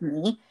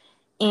Sydney.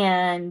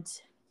 And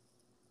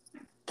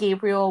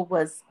Gabriel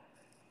was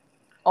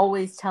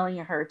always telling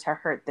her to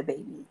hurt the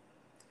baby.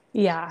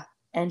 Yeah.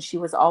 And she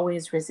was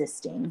always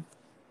resisting.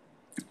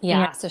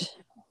 Yeah.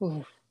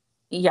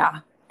 Yeah.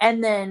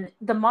 And then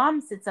the mom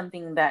said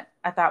something that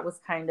I thought was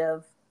kind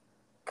of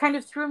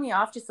threw me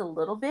off just a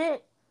little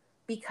bit,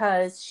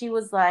 because she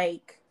was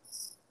like,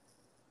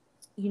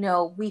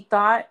 we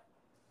thought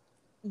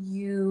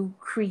you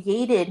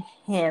created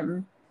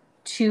him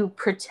to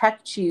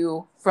protect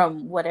you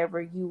from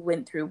whatever you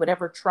went through,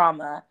 whatever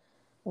trauma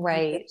you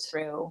went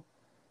through.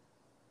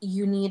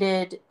 You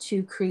needed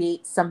to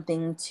create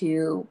something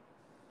to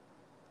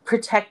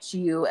protect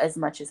you as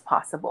much as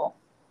possible.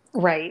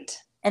 Right.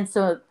 And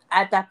so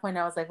at that point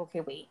I was like,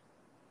 okay, wait,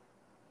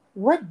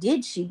 what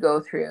did she go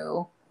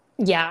through?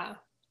 Yeah.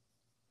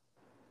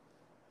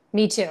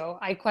 Me too.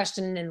 I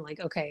questioned and like,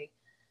 okay,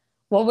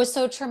 what was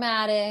so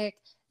traumatic?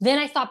 Then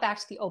I thought back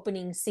to the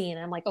opening scene.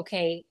 And I'm like,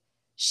 okay,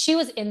 she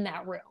was in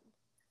that room.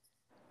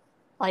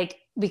 Like,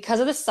 because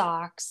of the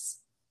socks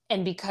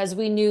and because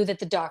we knew that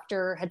the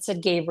doctor had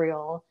said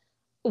Gabriel,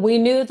 we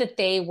knew that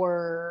they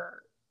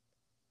were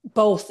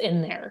both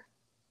in there.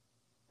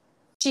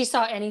 She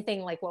saw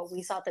anything like what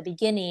we saw at the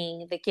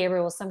beginning, that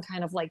Gabriel was some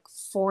kind of like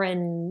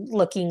foreign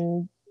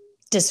looking,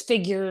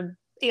 disfigured,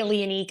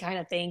 alien-y kind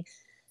of thing.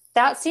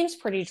 That seems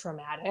pretty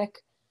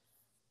traumatic.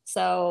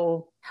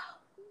 So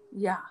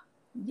Yeah.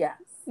 Yes.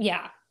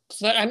 yeah.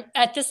 But I'm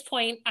at this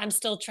point, I'm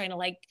still trying to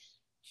like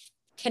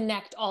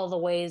connect all the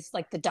ways,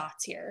 like the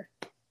dots here.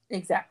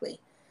 Exactly.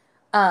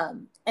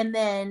 And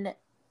then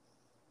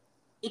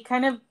it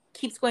kind of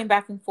keeps going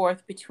back and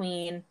forth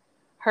between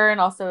her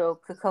and also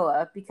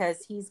Krakoa,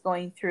 because he's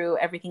going through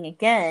everything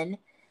again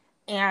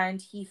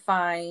and he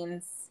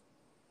finds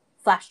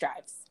flash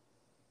drives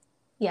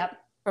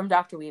Yep. from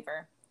Dr.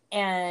 Weaver.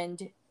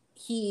 And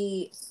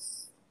he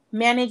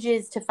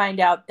manages to find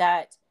out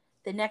that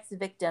the next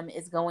victim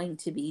is going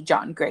to be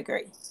John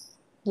Gregory.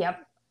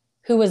 Yep.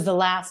 Who was the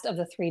last of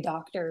the 3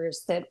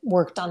 doctors that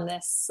worked on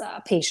this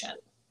patient.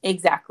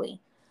 Exactly.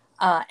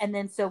 And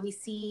then so we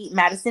see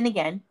Madison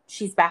again.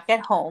 She's back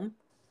at home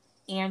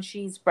and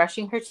she's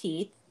brushing her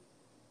teeth.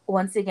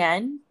 Once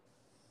again,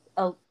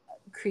 a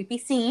creepy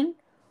scene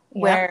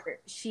where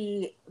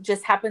she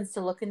just happens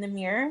to look in the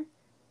mirror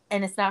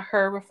and it's not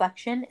her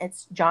reflection,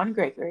 it's John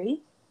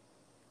Gregory.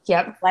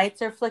 Yep.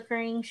 Lights are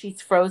flickering.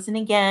 She's frozen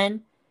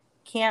again.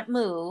 Can't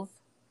move.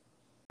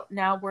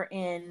 Now we're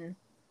in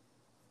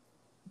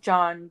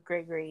John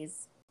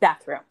Gregory's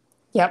bathroom.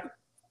 Yep.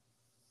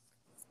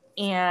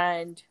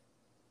 And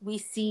we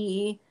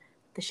see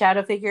the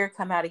shadow figure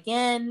come out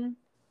again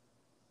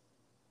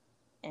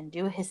and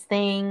do his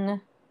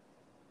thing.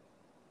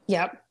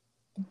 Yep.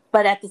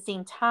 But at the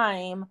same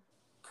time,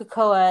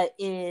 Krakoa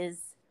is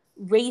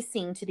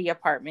racing to the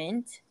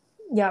apartment.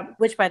 Yep.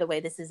 Which, by the way,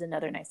 this is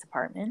another nice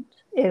apartment.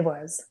 It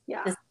was.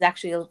 Yeah. This is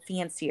actually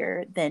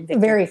fancier than Victor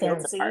Very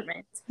Field's fancy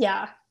apartment.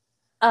 Yeah.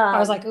 I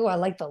was like, oh, I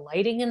like the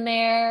lighting in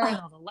there. And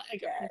all the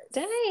yes.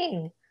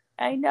 Dang.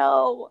 I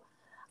know.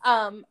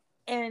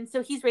 And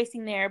so he's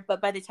racing there, but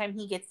by the time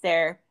he gets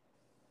there,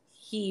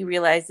 he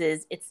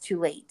realizes it's too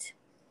late.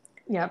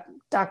 Yep.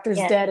 Doctor's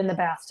dead in the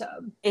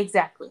bathtub.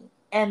 Exactly.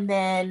 And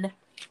then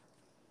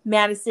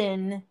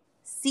Madison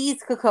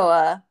sees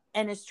Krakoa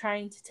and is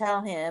trying to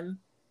tell him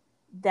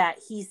that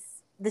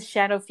the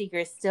shadow figure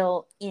is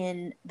still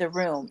in the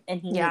room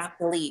and he needs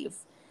to leave.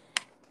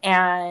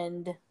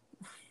 And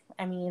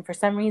I mean, for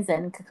some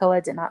reason,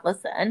 Krakoa did not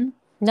listen.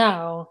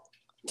 No.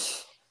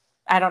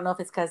 I don't know if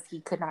it's because he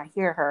could not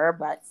hear her,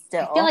 but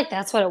still. I feel like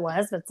that's what it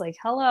was. It's like,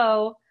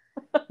 hello.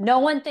 No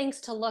one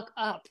thinks to look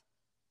up.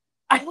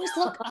 Always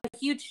look up. A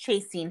huge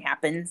chase scene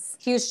happens.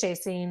 Huge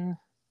chase scene.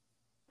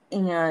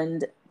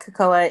 And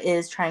Krakoa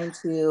is trying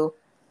to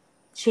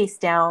chase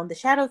down the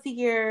shadow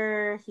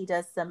figure. He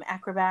does some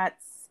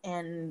acrobats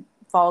and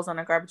falls on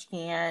a garbage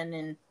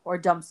can or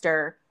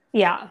dumpster.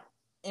 Yeah.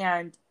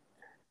 And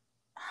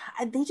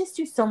they just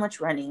do so much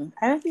running.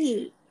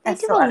 They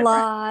do a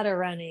lot of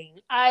running.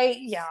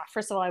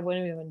 First of all, I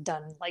wouldn't have even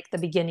done like the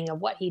beginning of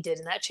what he did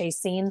in that chase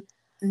scene.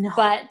 No.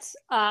 But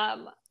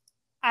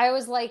I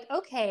was like,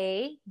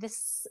 okay,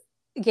 this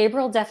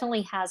Gabriel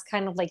definitely has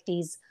kind of like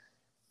these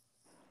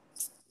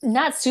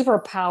not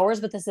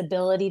superpowers, but this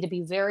ability to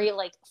be very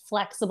like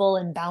flexible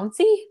and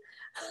bouncy.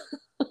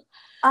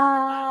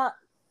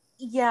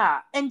 Yeah.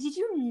 And did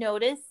you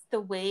notice the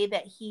way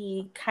that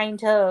he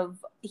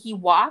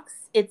walks?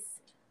 It's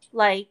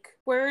like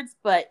words,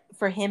 but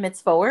for him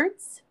it's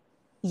forwards.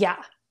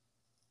 Yeah.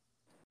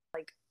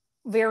 Like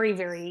very,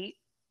 very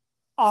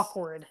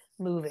awkward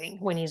moving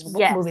when he's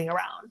moving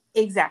around.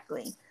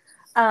 Exactly.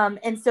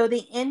 And so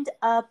they end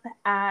up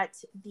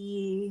at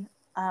the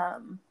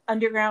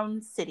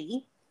underground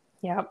city.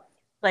 Yep.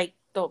 Like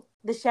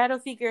the shadow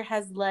figure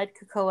has led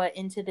Krakoa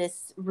into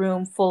this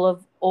room full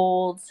of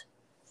old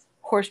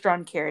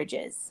horse-drawn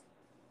carriages.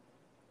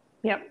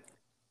 Yep.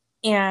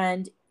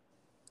 And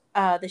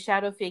the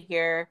shadow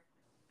figure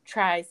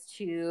tries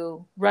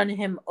to run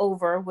him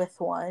over with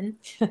one.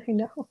 I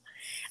know.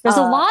 There's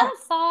a lot of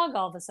fog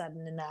all of a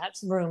sudden in that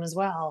room as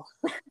well.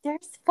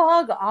 There's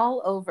fog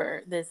all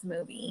over this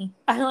movie.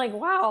 I'm like,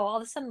 wow, all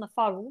of a sudden the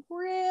fog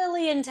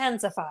really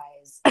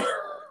intensifies.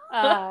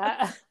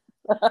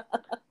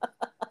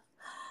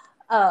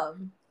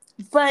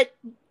 But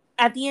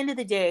at the end of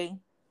the day,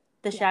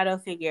 the shadow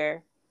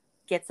figure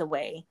gets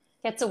away.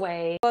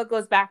 It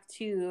goes back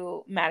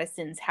to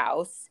Madison's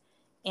house,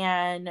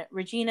 and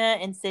Regina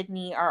and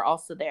Sydney are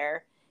also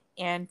there.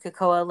 And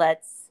Krakoa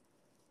lets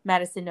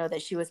Madison know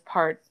that she was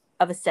part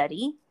of a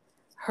study.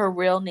 Her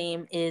real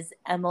name is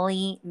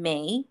Emily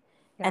May,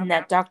 and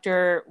that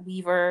Dr.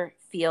 Weaver,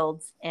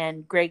 Fields,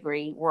 and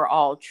Gregory were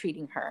all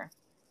treating her.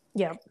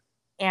 Yep.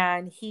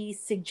 And he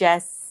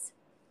suggests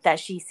that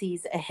she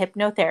sees a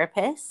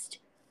hypnotherapist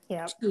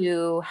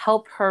to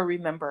help her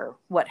remember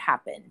what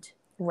happened.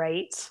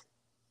 Right.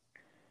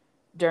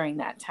 During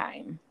that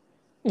time.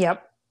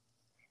 Yep.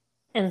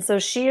 And so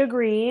she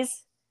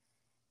agrees,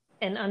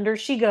 and under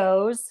she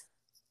goes.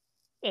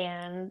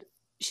 And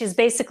she's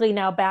basically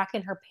now back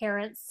in her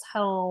parents'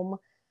 home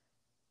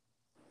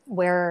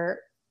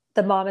where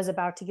the mom is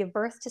about to give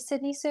birth to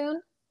Sydney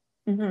soon.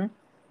 Mm-hmm.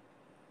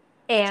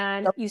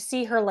 And you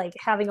see her like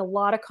having a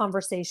lot of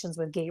conversations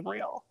with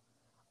Gabriel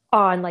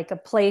on like a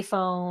play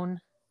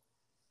phone.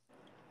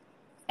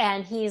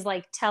 And he's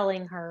like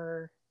telling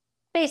her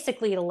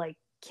basically to like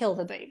kill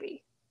the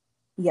baby.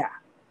 Yeah.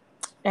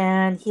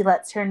 And he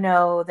lets her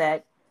know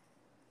that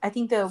I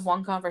think the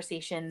one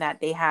conversation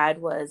that they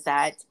had was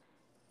that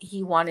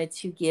he wanted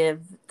to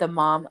give the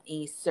mom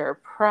a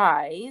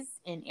surprise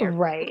in air.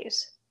 Right.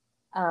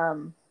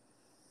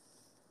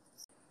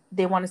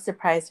 They want to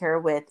surprise her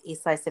with a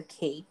slice of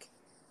cake.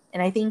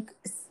 And I think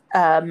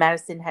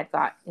Madison had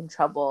got in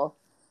trouble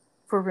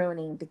for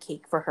ruining the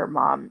cake for her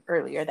mom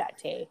earlier that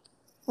day.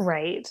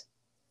 Right.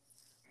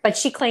 But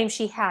she claims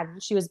she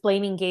hadn't. She was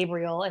blaming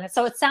Gabriel. And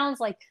so it sounds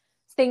like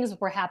things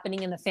were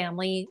happening in the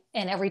family.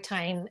 And every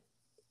time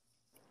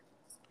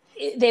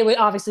they would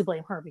obviously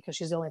blame her because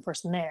she's the only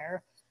person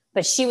there.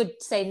 But she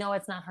would say, no,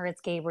 it's not her,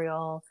 it's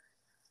Gabriel.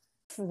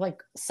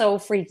 Like, so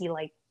freaky.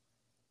 Like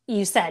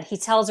you said, he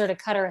tells her to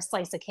cut her a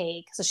slice of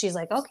cake. So she's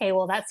like, okay,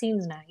 well, that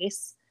seems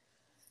nice.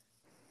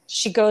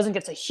 She goes and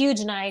gets a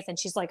huge knife and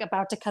she's like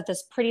about to cut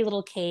this pretty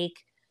little cake.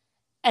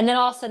 And then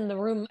all of a sudden the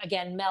room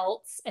again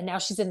melts. And now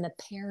she's in the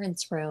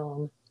parents'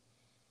 room.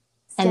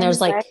 And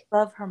there's like, right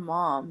above her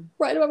mom.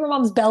 Right above her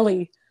mom's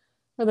belly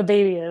where the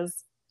baby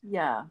is.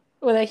 Yeah.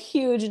 With a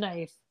huge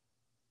knife.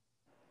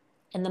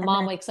 And the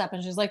mom wakes up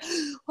and she's like,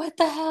 what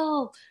the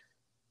hell?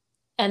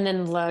 And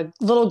then the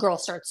little girl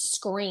starts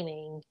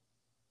screaming.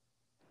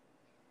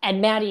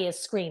 And Maddie is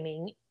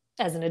screaming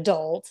as an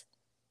adult.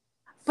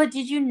 But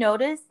did you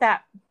notice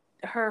that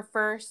her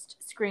first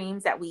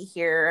screams that we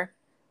hear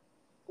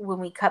when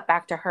we cut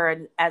back to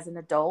her as an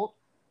adult,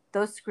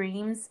 those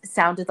screams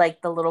sounded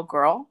like the little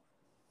girl?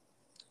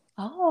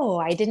 Oh,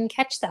 I didn't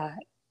catch that.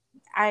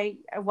 I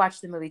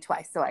watched the movie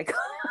twice, so I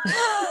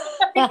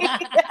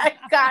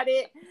got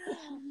it.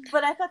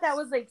 But I thought that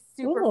was like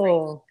super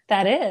freaky.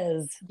 That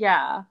is.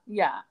 Yeah.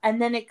 And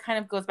then it kind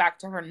of goes back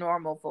to her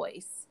normal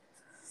voice.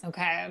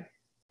 Okay.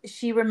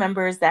 She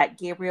remembers that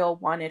Gabriel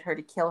wanted her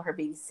to kill her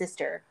baby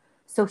sister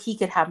so he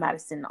could have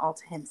Madison all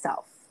to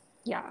himself.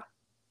 Yeah.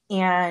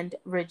 And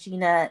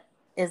Regina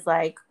is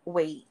like,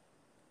 wait,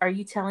 are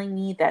you telling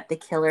me that the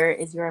killer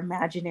is your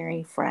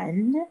imaginary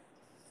friend?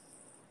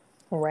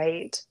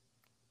 Right.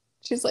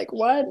 She's like,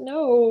 what?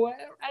 No,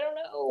 I don't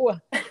know.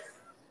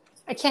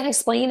 I can't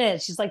explain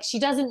it. She's like, she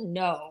doesn't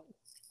know.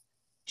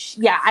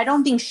 Yeah, I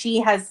don't think she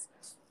has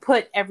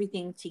put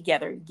everything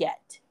together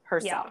yet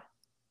herself.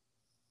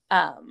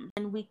 Yeah.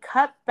 And we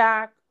cut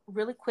back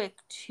really quick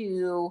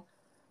to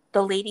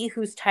the lady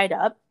who's tied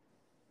up.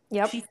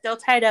 Yep. She's still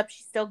tied up.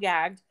 She's still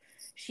gagged.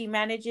 She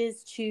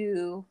manages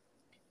to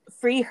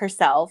free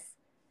herself.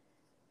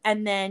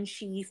 And then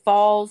she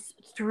falls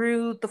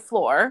through the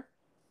floor.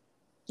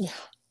 Yeah.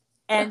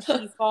 And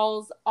she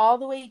falls all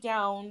the way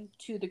down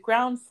to the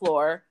ground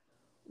floor,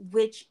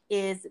 which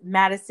is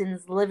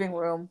Madison's living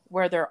room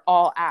where they're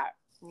all at.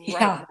 Right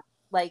now.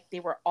 Like they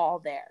were all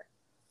there.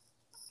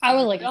 I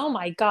was like, oh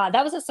my God,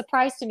 that was a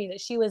surprise to me that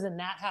she was in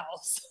that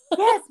house.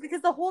 Yes,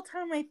 because the whole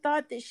time I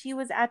thought that she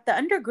was at the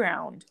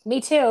underground.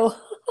 Me too.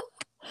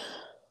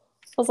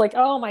 I was like,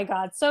 oh my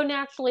God. So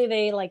naturally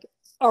they like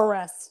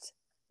arrest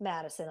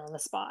Madison on the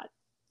spot.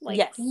 Like,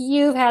 yes.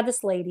 You've had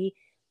this lady.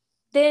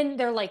 Then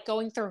they're like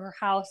going through her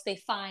house. They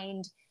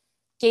find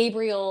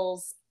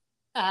Gabriel's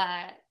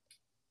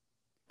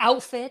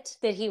outfit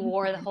that he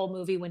wore the whole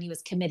movie when he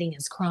was committing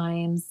his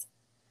crimes.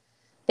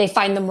 They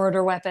find the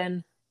murder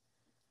weapon.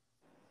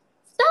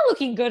 It's not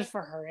looking good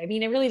for her. I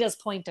mean, it really does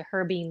point to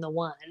her being the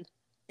one.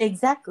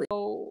 Exactly.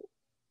 So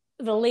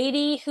the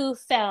lady who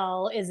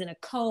fell is in a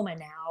coma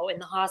now in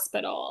the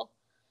hospital.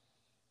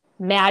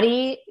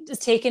 Maddie is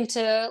taken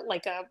to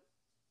like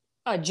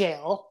a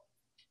jail.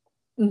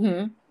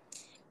 Mm-hmm.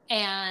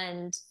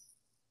 And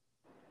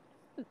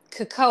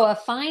Kekoa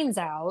finds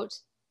out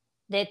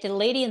that the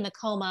lady in the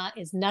coma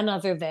is none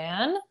other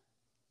than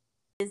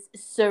is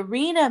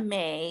Serena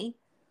May,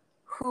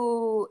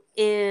 who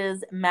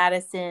is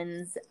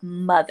Madison's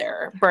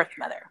birth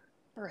mother.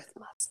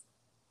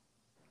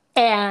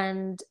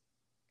 And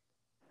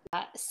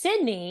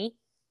Sydney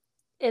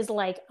is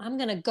like, I'm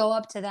going to go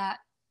up to that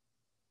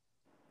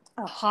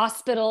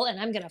hospital and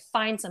I'm going to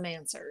find some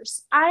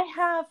answers. I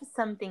have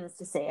some things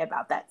to say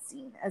about that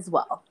scene as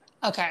well.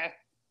 Okay.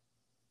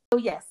 So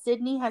yes,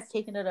 Sydney has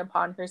taken it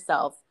upon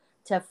herself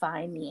to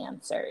find the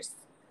answers.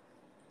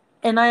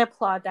 And I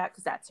applaud that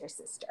because that's her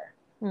sister.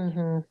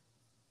 Mm-hmm.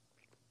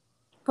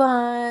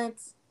 But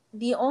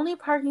the only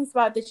parking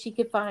spot that she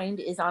could find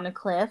is on a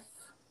cliff.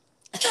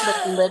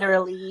 Like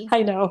literally.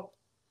 I know.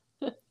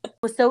 It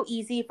was so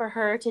easy for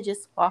her to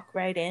just walk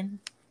right in.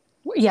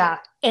 Yeah.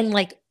 And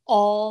like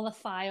all the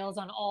files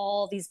on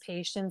all these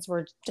patients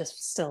were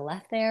just still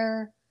left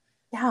there.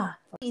 Yeah.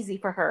 Easy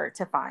for her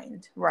to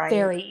find, right?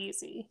 Very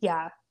easy.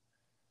 Yeah.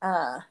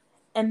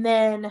 And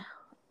then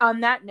on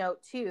that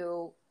note,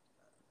 too,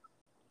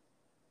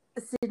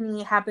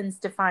 Sydney happens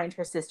to find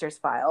her sister's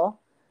file,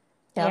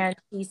 and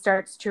she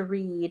starts to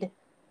read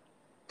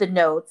the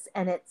notes,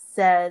 and it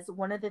says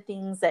one of the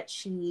things that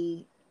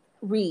she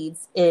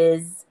reads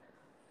is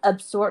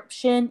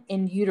absorption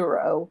in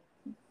utero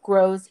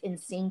grows in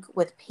sync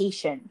with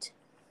patient.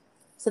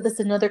 So that's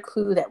another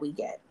clue that we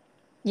get.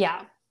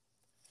 Yeah.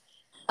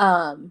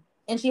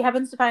 And she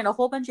happens to find a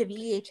whole bunch of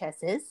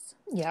VHSs.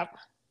 Yep.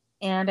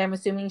 And I'm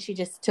assuming she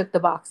just took the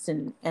box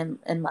and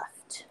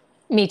left.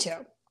 Me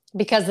too.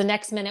 Because the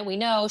next minute we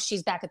know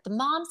she's back at the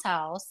mom's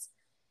house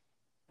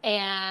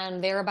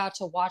and they're about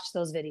to watch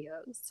those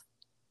videos.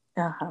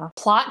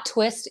 Plot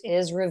twist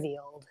is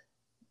revealed.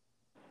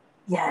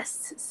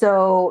 Yes.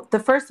 So the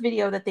first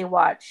video that they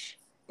watch,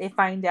 they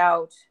find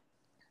out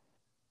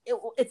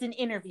it's an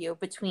interview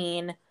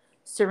between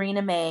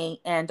Serena May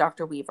and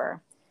Dr.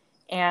 Weaver.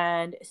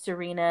 And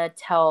Serena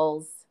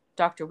tells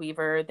Dr.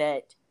 Weaver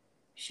that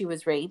she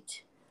was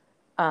raped,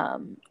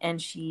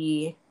 and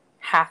she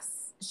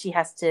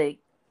has to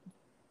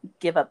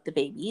give up the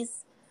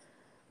babies.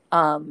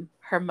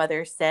 Her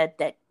mother said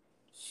that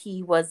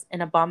he was an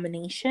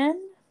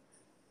abomination.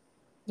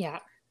 Yeah.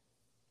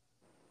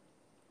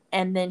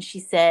 And then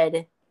she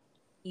said,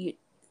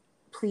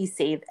 please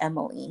save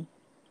Emily.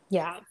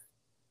 Yeah.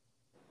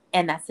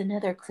 And that's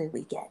another clue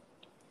we get.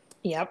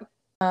 Yep.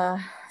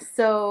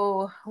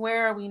 So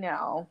where are we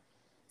now?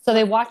 So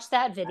they watched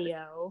that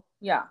video.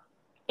 Yeah.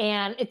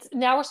 And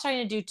now we're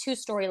starting to do two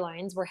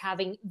storylines. We're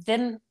having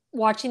them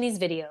watching these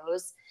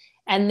videos,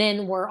 and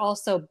then we're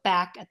also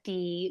back at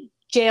the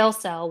jail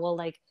cell. Well,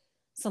 like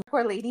some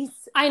poor ladies.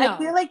 I know. I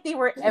feel like they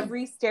were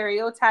every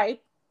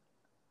stereotype.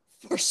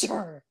 For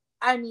sure.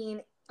 I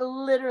mean,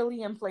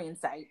 literally in plain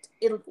sight.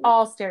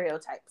 All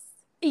stereotypes.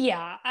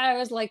 Yeah. I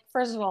was like,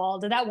 first of all,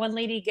 did that one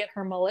lady get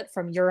her mullet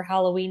from your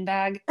Halloween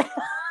bag?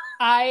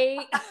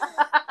 I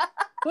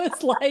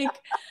was like,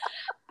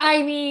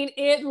 I mean,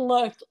 it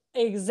looked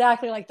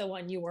exactly like the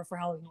one you wore for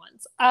Halloween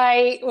once.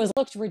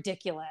 Looked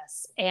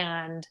ridiculous.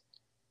 And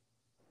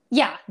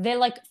yeah, they're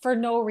like, for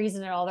no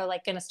reason at all, they're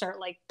like going to start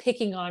like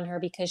picking on her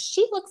because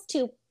she looks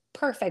too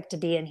perfect to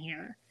be in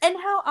here. And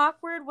how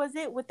awkward was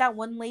it with that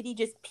one lady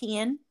just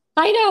peeing?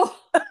 I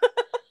know.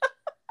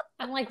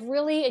 I'm like,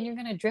 really? And you're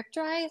going to drip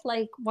dry?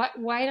 Like,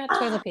 why not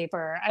toilet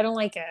paper? I don't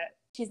like it.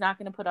 She's not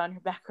going to put on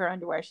her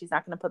underwear. She's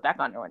not going to put back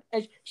on her.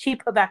 She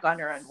put back on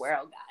her underwear.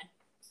 Oh,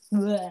 God.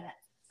 Blech.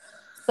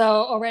 So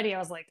already I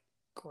was like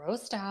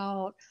grossed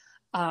out.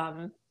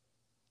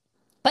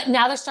 But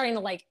now they're starting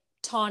to like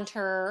taunt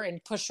her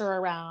and push her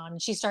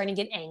around. She's starting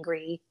to get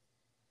angry.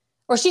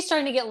 Or she's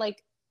starting to get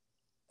like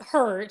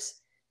hurt.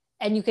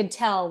 And you can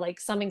tell like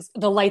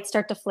the lights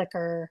start to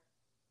flicker.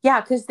 Yeah,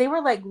 because they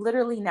were like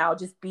literally now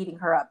just beating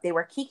her up. They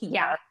were kicking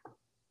her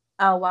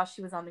while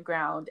she was on the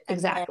ground. And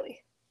exactly.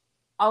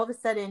 All of a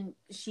sudden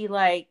she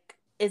like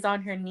is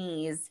on her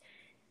knees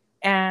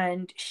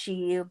and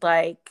she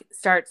like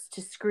starts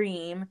to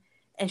scream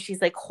and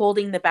she's like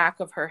holding the back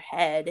of her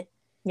head.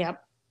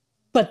 Yep.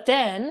 But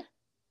then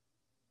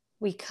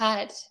we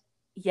cut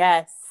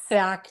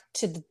back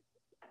to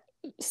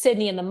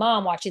Sydney and the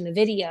mom watching the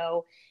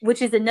video,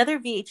 which is another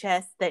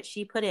VHS that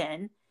she put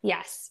in.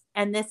 Yes.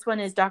 And this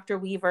one is Dr.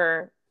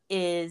 Weaver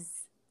is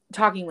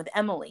talking with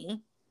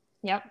Emily.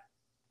 Yep.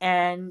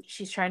 And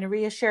she's trying to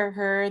reassure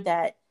her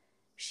that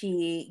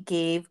she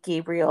gave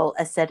Gabriel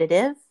a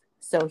sedative,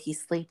 so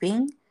he's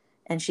sleeping,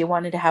 and she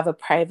wanted to have a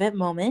private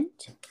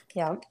moment.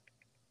 Yep.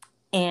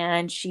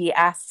 And she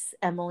asks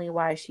Emily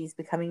why she's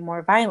becoming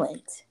more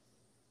violent.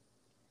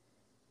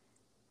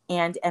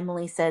 And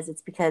Emily says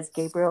it's because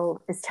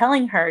Gabriel is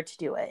telling her to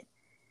do it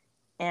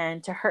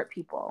and to hurt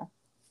people.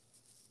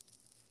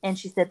 And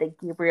she said that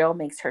Gabriel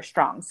makes her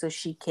strong so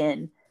she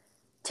can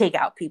take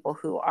out people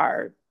who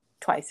are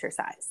twice her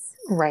size.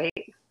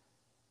 Right.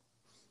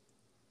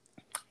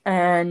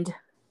 And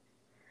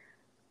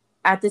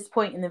at this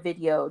point in the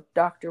video,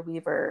 Dr.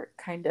 Weaver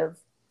kind of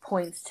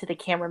points to the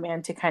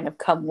cameraman to kind of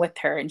come with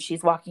her. And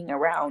she's walking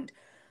around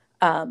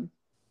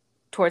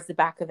towards the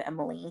back of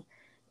Emily.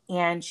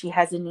 And she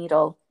has a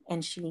needle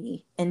and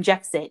she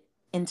injects it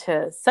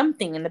into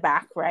something in the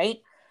back,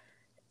 right?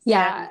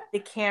 Yeah. And the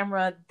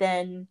camera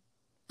then...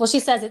 Well, she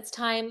says it's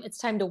time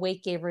to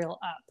wake Gabriel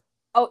up.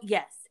 Oh,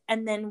 yes.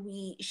 And then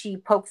she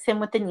pokes him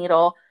with the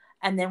needle,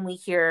 and then we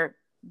hear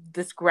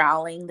this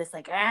growling, this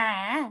like,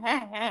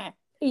 yeah.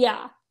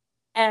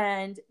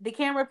 And the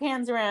camera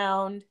pans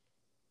around,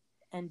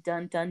 and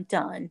dun, dun,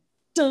 dun.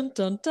 Dun,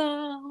 dun,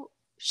 dun.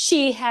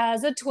 She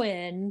has a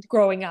twin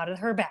growing out of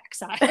her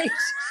backside.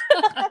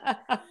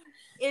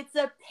 It's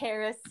a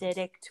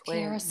parasitic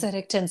twin.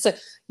 Parasitic twin. So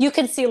you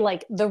can see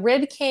like the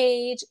rib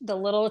cage, the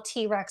little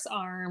T-Rex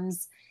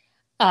arms,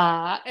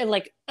 and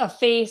like a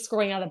face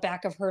growing out of the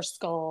back of her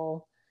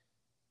skull.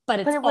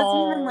 But it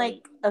wasn't even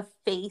like a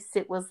face.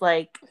 It was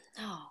like...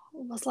 Oh,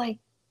 it was like...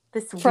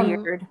 This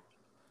weird...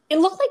 It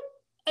looked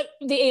like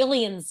the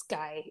Aliens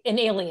guy in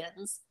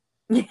Aliens.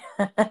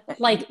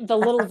 Like the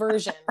little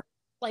version.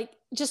 Like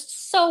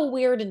just so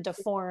weird and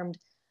deformed.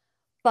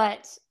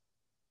 But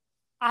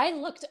I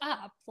looked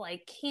up,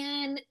 like,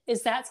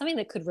 is that something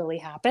that could really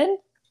happen?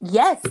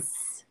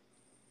 Yes.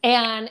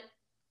 And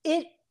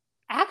it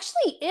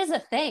actually is a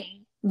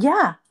thing.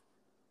 Yeah.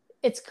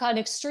 It's an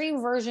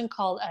extreme version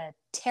called a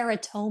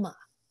teratoma.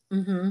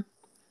 Mm-hmm.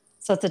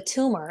 So it's a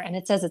tumor, and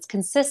it says it's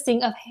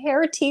consisting of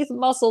hair, teeth,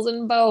 muscles,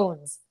 and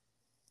bones.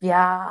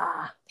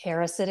 Yeah.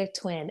 Parasitic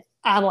twin.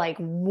 I'm like,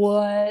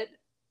 what?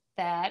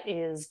 That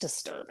is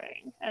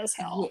disturbing as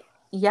hell.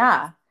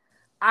 Yeah.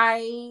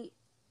 I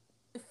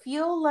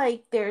feel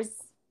like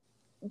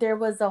there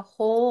was a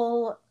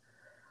whole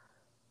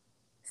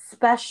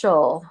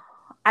special.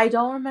 I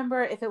don't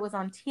remember if it was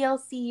on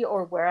TLC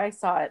or where I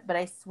saw it, but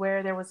I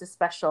swear there was a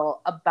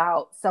special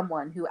about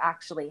someone who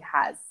actually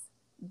has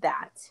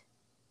that.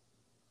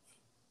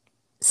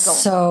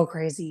 So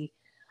crazy.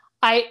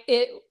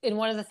 In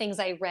one of the things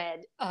I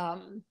read,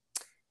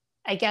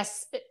 I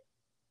guess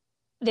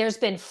there's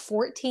been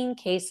 14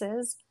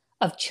 cases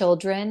of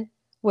children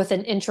with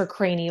an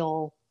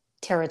intracranial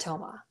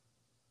teratoma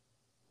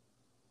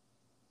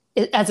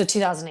as of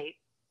 2008.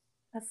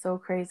 That's so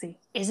crazy.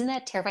 Isn't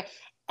that terrifying?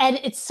 And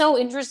it's so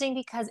interesting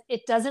because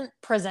it doesn't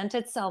present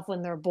itself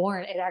when they're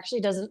born. It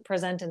actually doesn't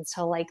present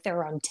until like they're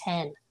around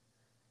 10.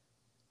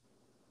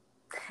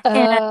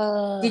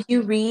 And did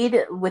you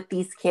read with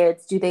these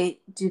kids, do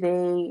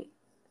they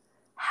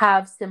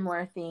have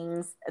similar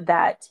things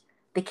that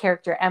the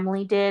character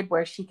Emily did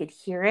where she could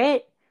hear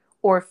it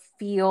or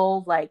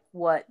feel like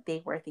what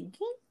they were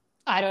thinking?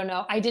 I don't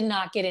know. I did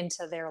not get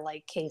into their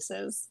like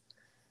cases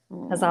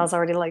because I was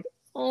already like,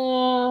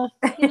 oh,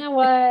 you know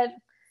what?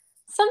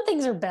 Some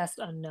things are best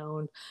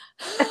unknown.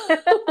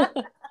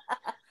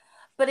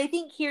 But I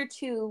think here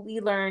too,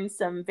 we learn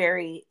some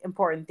very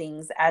important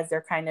things as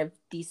they're kind of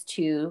these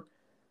two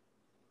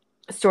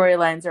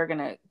storylines are going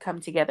to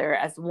come together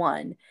as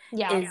one.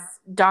 Yeah. Is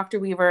Dr.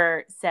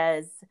 Weaver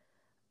says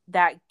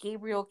that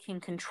Gabriel can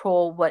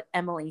control what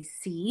Emily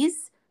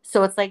sees.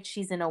 So it's like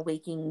she's in a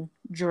waking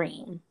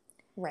dream.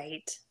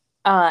 Right.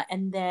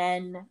 And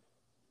then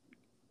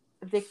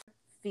Vic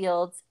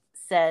Fields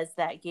says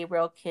that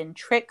Gabriel can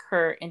trick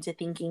her into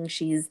thinking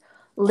she's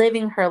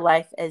living her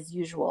life as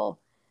usual,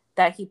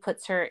 that he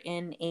puts her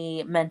in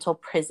a mental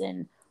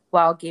prison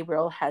while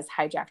Gabriel has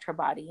hijacked her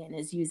body and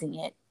is using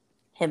it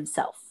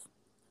himself.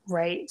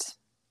 Right.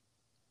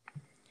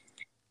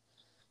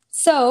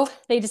 So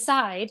they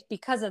decide,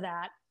 because of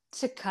that,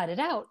 to cut it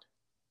out.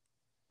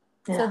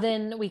 Yeah. So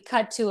then we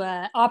cut to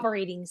a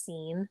operating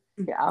scene.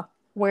 Yeah.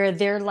 Where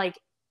they're like,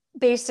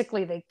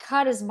 basically they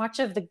cut as much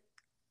of the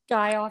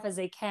guy off as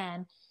they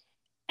can.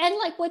 And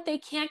like what they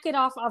can't get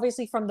off,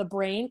 obviously, from the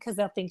brain, because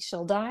they'll think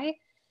she'll die,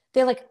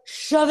 they like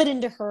shove it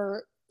into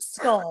her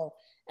skull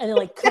and they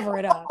like cover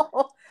it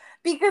up.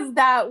 Because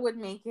that would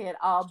make it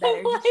all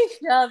better. Like,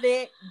 shove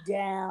it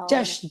down.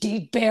 Just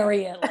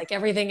bury it like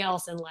everything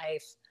else in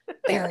life.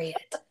 Bury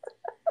it.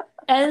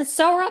 And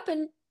sew her up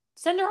and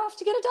send her off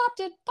to get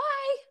adopted. Bye.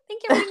 I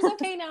think everything's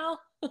okay now.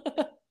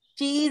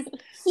 She's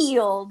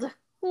healed.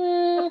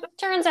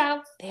 Turns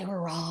out they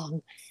were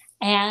wrong.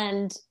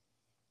 And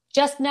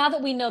just now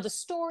that we know the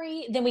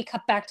story, then we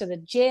cut back to the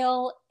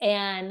jail.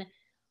 And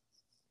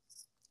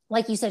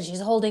like you said,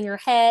 she's holding her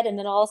head. And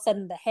then all of a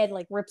sudden the head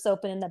like rips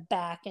open in the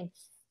back and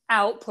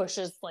out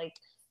pushes like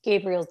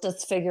Gabriel's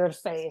disfigured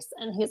face.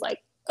 And he's like,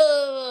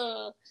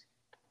 ugh.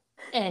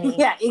 And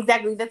yeah,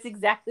 exactly. That's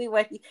exactly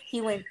what he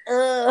went,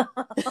 ugh.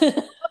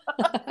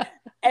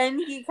 And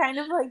he kind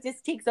of like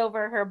just takes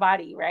over her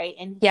body, right?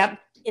 And yep.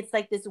 It's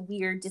like this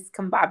weird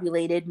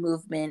discombobulated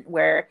movement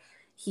where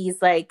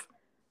he's like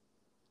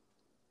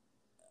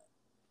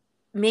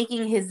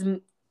making his,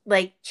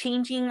 like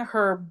changing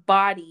her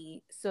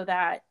body so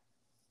that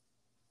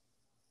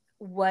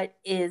what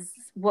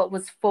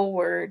was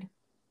forward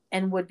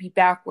and would be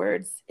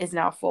backwards is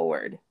now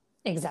forward.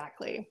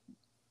 Exactly.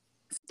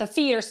 The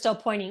feet are still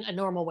pointing a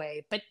normal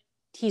way, but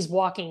he's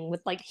walking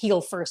with like heel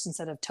first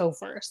instead of toe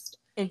first.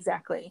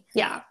 Exactly.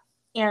 Yeah.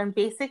 And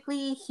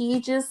basically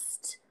he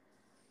just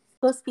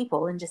those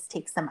people and just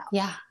takes them out.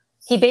 Yeah.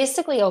 He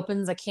basically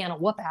opens a can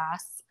of whoop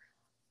ass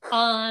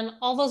on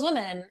all those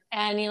women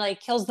and he like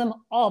kills them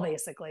all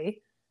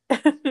basically.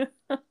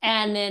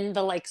 And then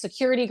the like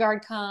security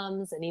guard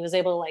comes and he was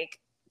able to like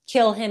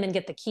kill him and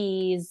get the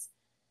keys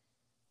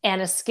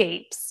and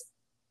escapes.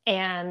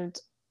 And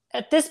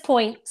at this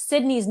point,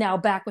 Sydney's now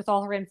back with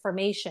all her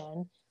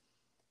information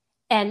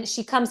and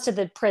she comes to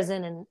the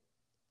prison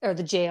or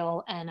the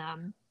jail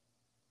and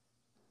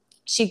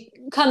she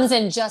comes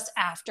in just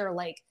after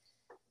like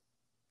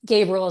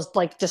Gabriel has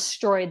like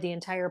destroyed the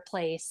entire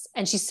place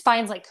and she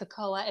finds like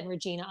Kekoa and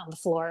Regina on the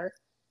floor.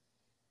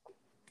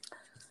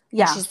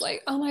 Yeah. And she's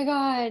like, oh my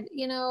God,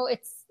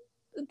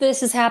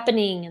 this is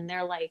happening. And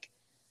they're like,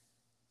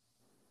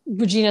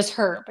 Regina's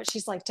hurt, but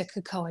she's like to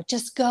Kekoa,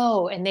 just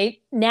go. And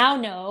they now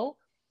know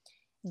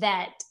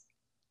that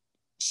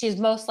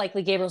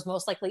Gabriel's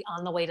most likely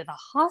on the way to the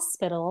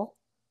hospital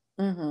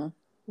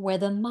where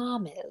the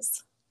mom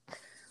is.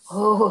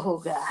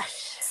 Oh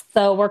gosh.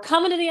 So we're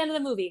coming to the end of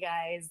the movie,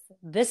 guys.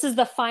 This is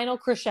the final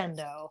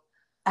crescendo.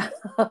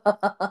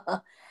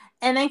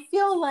 And I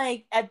feel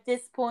like at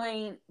this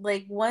point,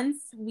 like once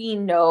we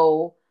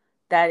know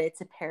that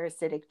it's a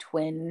parasitic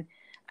twin,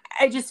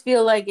 I just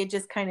feel like it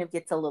just kind of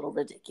gets a little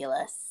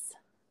ridiculous.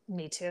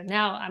 Me too.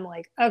 Now I'm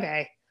like,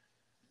 okay,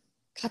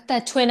 cut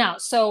that twin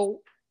out.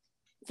 So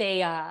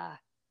they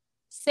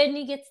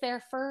Sydney gets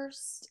there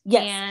first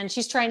Yes. and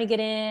she's trying to get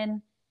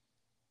in.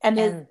 And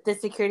And the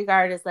security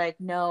guard is like,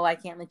 no, I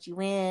can't let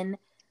you in.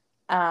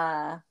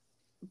 But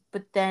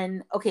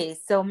then, okay,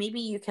 so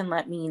maybe you can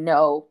let me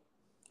know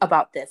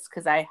about this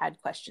because I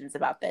had questions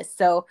about this.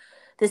 So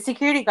the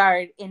security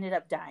guard ended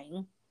up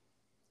dying.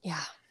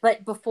 yeah.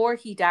 But before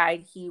he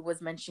died, he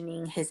was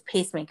mentioning his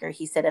pacemaker.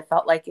 He said it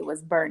felt like it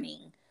was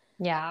burning.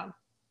 Yeah.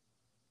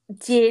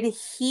 Did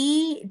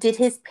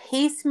his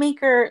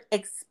pacemaker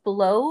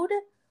explode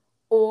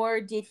or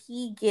did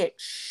he get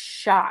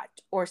shot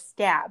or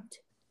stabbed?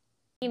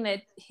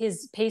 That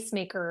his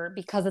pacemaker,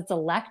 because it's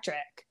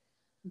electric,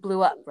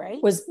 Blew up,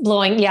 right? was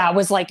blowing. Yeah,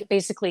 was like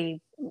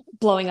basically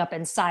blowing up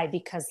inside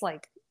because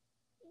like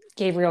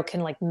Gabriel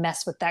can like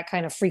mess with that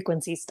kind of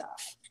frequency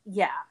stuff.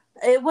 Yeah.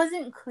 It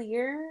wasn't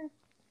clear.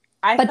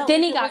 But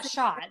then he got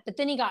shot. But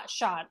then he got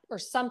shot or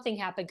something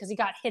happened because he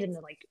got hit in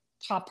the like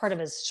top part of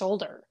his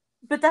shoulder.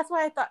 But that's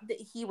why I thought that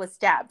he was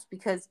stabbed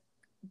because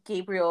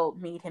Gabriel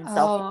made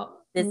himself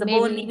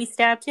visible and maybe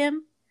stabbed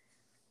him.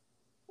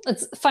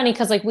 It's funny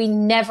because like we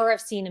never have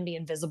seen him be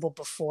invisible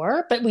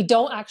before, but we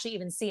don't actually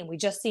even see him. We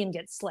just see him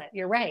get slit.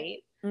 You're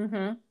right.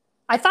 Mm-hmm.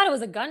 I thought it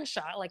was a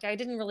gunshot. Like I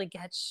didn't really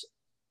catch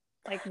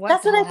like what.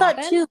 That's what I thought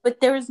happened. too. But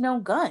there was no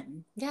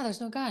gun. Yeah,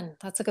 there's no gun.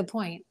 That's a good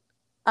point.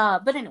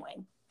 But anyway.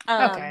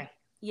 Okay.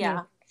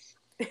 Yeah.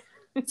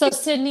 So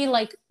Sydney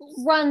like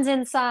runs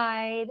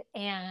inside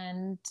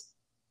and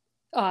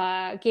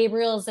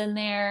Gabriel's in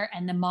there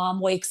and the mom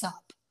wakes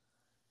up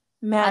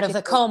out of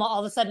the coma all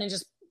of a sudden and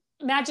just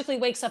magically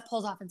wakes up,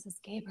 pulls off and says,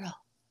 Gabriel,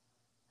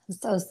 I'm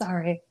so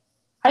sorry.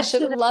 I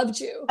should have loved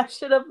you. I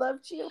should have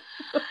loved you.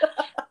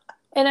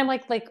 And I'm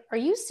like, are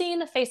you seeing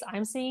the face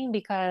I'm seeing?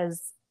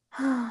 Because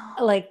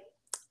like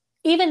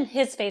even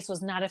his face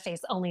was not a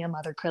face only a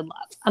mother could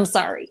love. I'm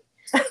sorry.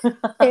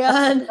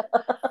 And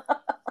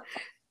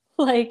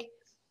like,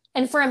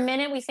 and for a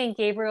minute we think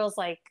Gabriel's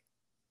like,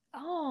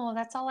 oh,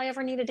 that's all I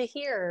ever needed to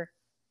hear.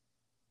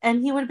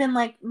 And he would have been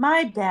like,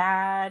 my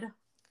bad.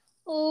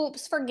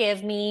 Oops,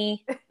 forgive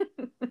me.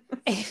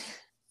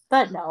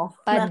 But no.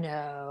 But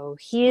no.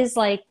 He is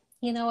like,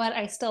 you know what?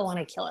 I still want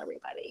to kill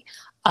everybody.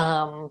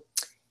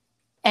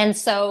 And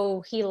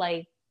so he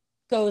like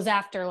goes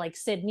after like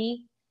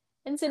Sydney.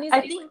 And Sydney's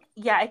I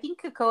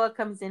think Krakoa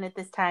comes in at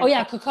this time. Oh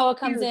yeah, Krakoa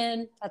comes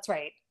in. That's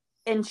right.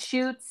 And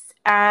shoots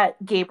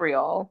at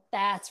Gabriel.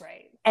 That's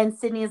right. And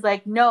Sydney's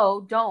like,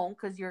 no, don't,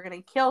 because you're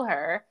going to kill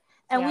her.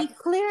 And we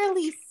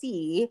clearly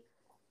see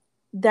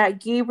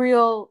that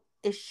Gabriel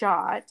is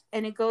shot.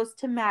 And it goes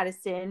to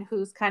Madison,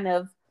 who's kind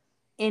of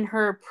in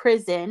her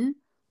prison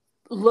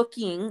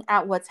looking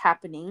at what's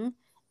happening.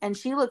 And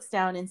she looks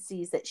down and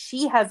sees that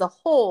she has a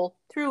hole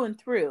through and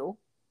through.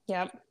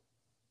 Yep.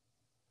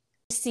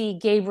 You see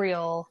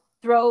Gabriel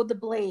throw the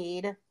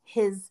blade,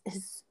 his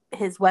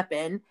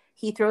weapon.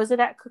 He throws it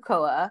at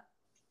Krakoa.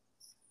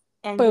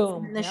 And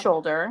boom in the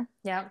shoulder.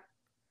 Yeah.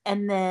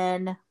 And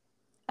then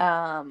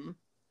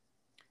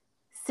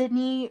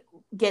Sydney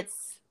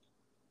gets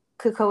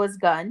Krakoa's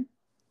gun.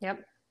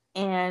 Yep.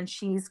 And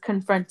she's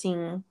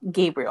confronting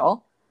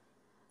Gabriel.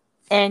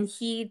 And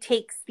he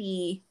takes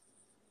the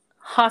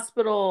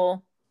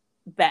hospital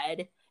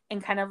bed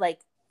and kind of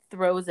like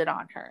throws it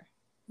on her.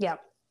 Yep.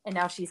 And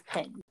now she's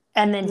pinned.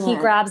 And then he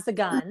grabs the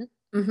gun.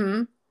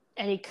 Mm-hmm.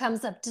 And he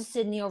comes up to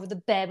Sydney over the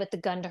bed with the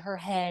gun to her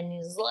head. And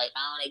he's like,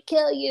 I want to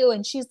kill you.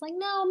 And she's like,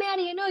 no,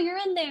 Maddie, I know you're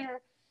in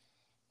there.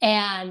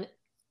 And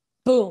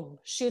boom,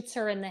 shoots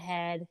her in the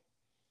head.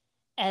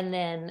 And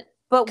then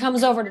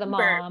comes over to the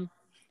mom.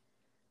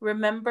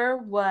 Remember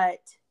what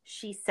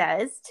she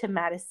says to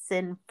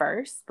Madison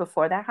first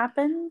before that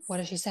happens? What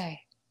does she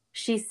say?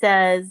 She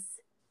says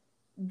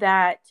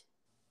that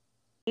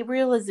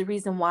Gabriel is the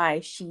reason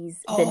why she's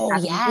been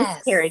having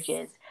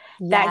miscarriages.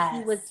 That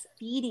he was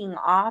feeding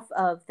off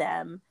of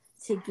them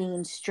to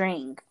gain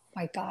strength.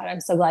 My God, I'm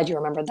so glad you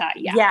remembered that.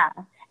 Yeah. Yeah.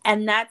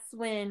 And that's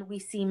when we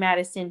see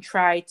Madison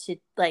try to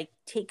like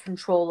take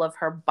control of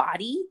her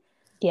body.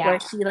 Yeah. Where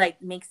she like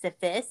makes a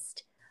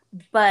fist.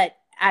 But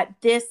at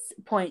this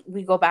point,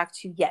 we go back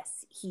to,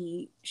 yes,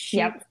 he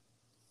shoots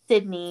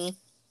Sydney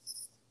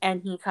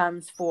and he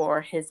comes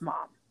for his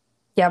mom.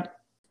 Yep.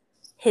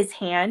 His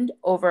hand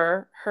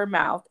over her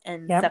mouth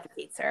and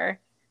suffocates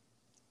her.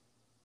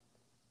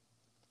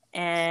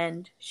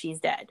 And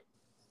she's dead.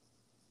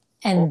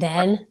 And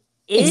then,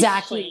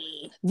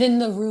 exactly, then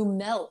the room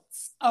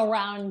melts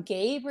around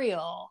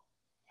Gabriel.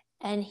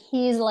 And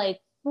he's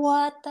like,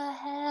 what the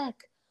heck?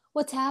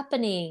 What's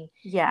happening?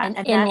 Yeah.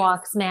 And in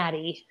walks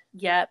Maddie.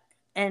 Yep.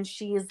 And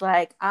she's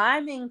like,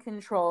 I'm in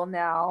control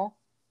now.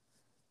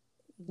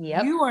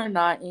 Yep. You are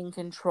not in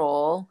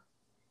control.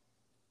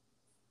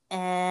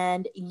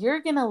 And you're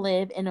going to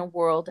live in a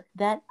world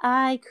that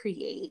I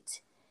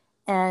create.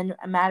 And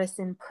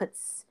Madison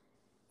puts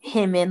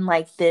him in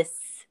like this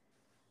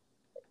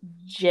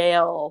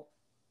jail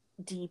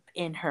deep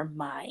in her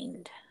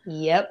mind.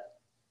 Yep.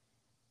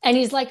 And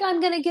he's like,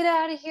 I'm going to get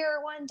out of here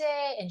one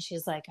day. And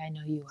she's like, I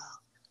know you will,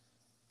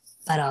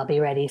 but I'll be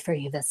ready for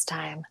you this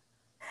time.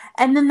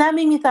 And then that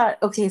made me thought,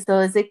 okay, so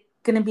is it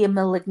going to be a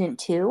Malignant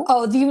 2?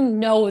 Oh, you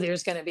know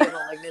there's going to be a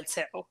Malignant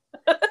 2.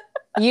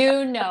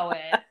 You know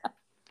it.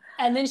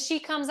 And then she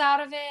comes out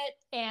of it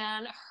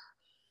and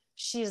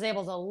she's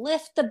able to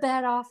lift the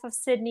bed off of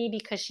Sydney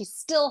because she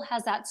still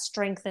has that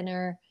strength in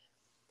her.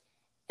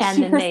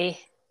 And then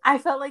I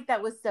felt like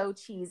that was so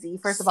cheesy.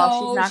 First of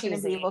all, she's not going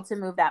to be able to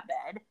move that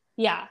bed.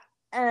 Yeah.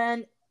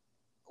 And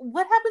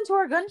what happened to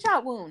her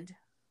gunshot wound?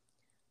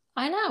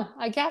 I know.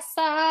 I guess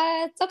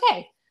it's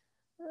okay.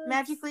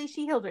 Magically,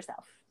 she healed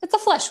herself. It's a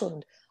flesh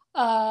wound.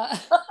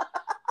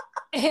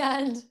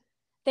 And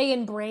they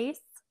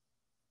embrace.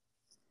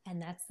 And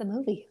that's the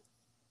movie.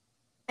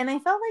 And I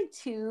felt like,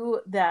 too,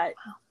 that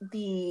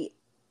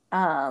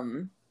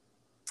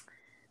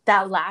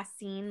that last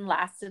scene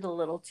lasted a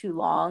little too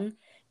long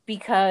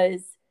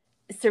because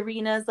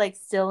Serena's, like,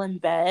 still in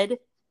bed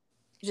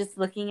just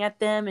looking at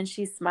them and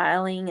she's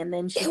smiling and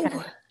then she kind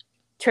of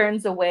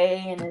turns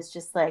away and is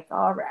just like,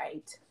 all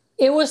right.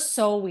 It was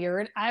so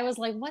weird. I was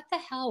like, what the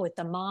hell with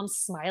the mom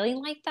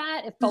smiling like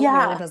that? It felt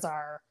really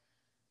bizarre.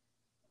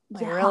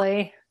 Like,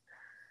 really?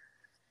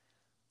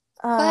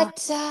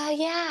 But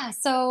yeah,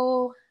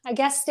 so I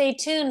guess stay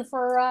tuned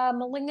for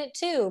Malignant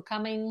 2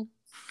 coming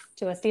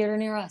to a theater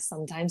near us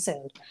sometime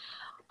soon.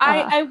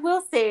 I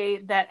will say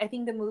that I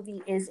think the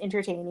movie is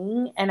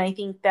entertaining and I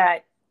think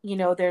that, you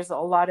know, there's a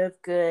lot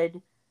of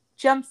good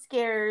jump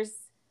scares.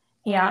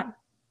 Yeah.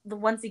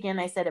 Once again,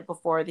 I said it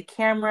before, the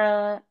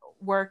camera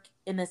work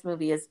in this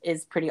movie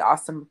is pretty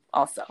awesome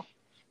also.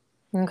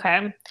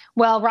 Okay.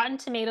 Well, Rotten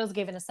Tomatoes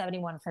gave it a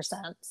 71%.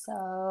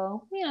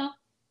 So, you know.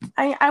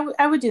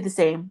 I would do the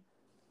same.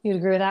 You'd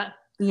agree with that?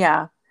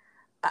 Yeah.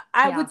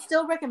 I would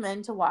still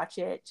recommend to watch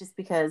it just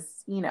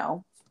because, you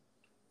know,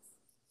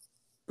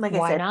 like I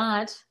said. Why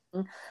not?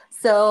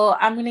 So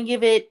I'm going to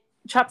give it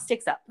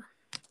chopsticks up.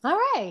 All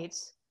right.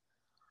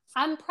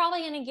 I'm probably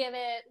going to give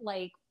it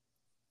like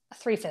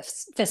 3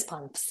 fist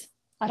pumps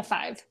out of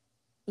 5.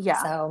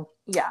 Yeah. So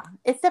yeah,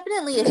 it's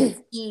definitely a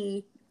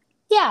ski.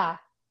 Yeah.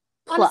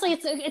 Plus.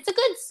 Honestly, it's a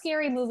good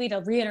scary movie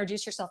to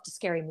reintroduce yourself to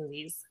scary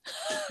movies.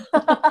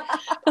 Because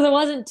it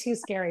wasn't too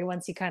scary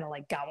once you kind of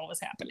like got what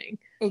was happening.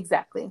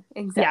 Exactly.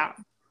 Yeah.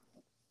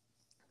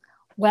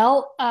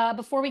 Well,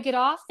 before we get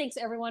off, thanks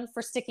everyone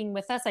for sticking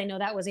with us. I know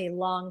that was a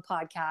long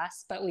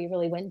podcast, but we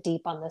really went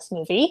deep on this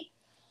movie.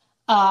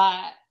 What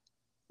are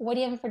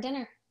you having for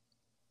dinner?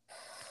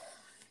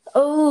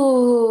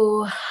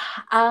 Oh,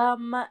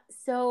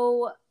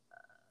 so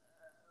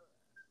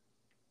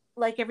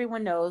like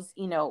everyone knows,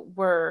 you know,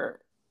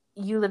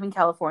 you live in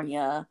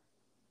California.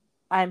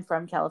 I'm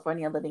from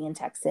California, living in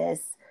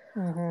Texas.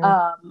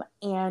 Mm-hmm.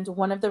 And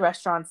one of the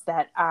restaurants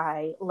that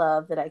I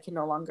love that I can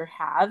no longer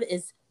have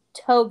is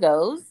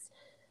Togo's.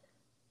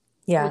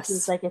 Yes. Which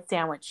is like a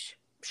sandwich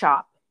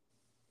shop.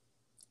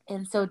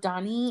 And so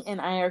Donnie and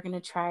I are going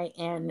to try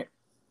and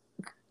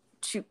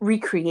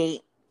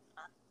recreate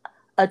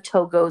a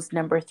Togo's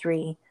number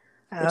 3,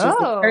 which is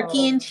the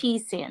turkey and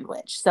cheese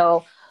sandwich.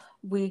 So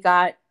we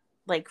got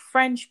like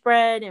French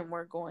bread and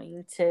we're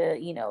going to,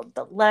 you know,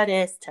 the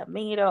lettuce,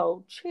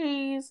 tomato,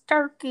 cheese,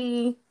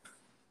 turkey.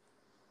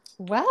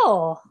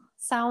 Well,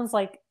 sounds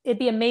like it'd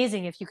be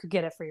amazing if you could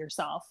get it for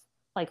yourself,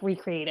 like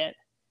recreate it.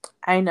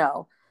 I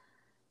know.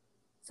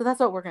 So that's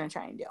what we're going to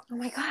try and do. Oh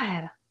my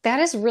God. That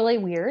is really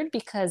weird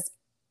because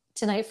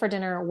tonight for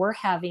dinner, we're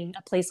having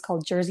a place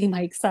called Jersey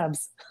Mike's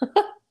Subs.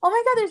 Oh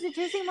my God, there's a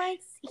Jersey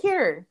Mike's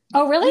here.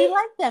 Oh, really? We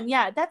like them.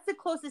 Yeah, that's the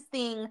closest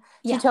thing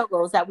to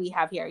Togo's that we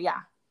have here.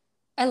 Yeah.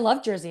 I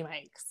love Jersey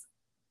Mike's.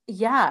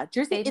 Yeah,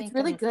 it's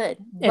really good.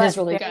 It is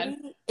really good.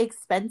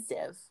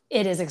 Expensive.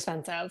 It is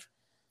expensive.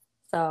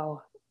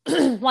 So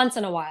once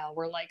in a while,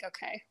 we're like,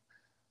 okay,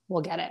 we'll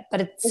get it.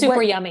 But it's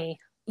super yummy.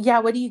 Yeah,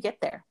 what do you get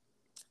there?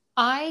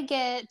 I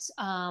get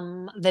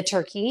the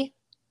turkey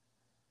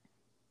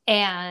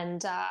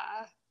and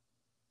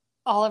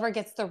Oliver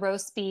gets the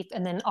roast beef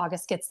and then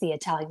August gets the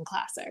Italian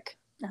classic.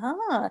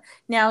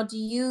 Now do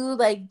you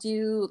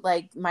do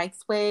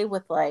Mike's Way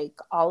with like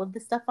all of the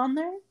stuff on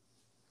there?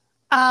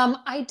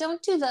 I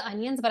don't do the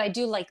onions, but I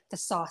do like the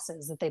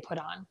sauces that they put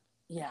on.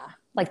 Yeah.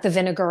 Like the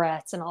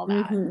vinaigrettes and all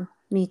that. Mm-hmm.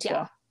 Me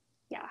too.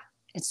 Yeah.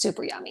 It's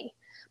super yummy.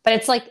 But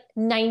it's like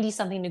 90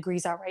 something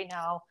degrees out right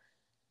now.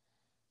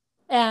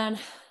 And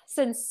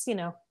since, you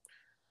know,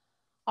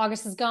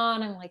 August is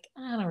gone, I'm like,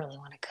 I don't really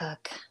want to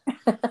cook.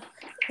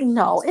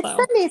 No, it's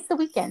Sunday. It's the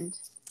weekend.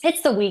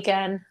 It's the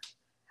weekend.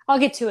 I'll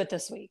get to it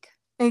this week.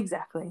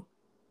 Exactly.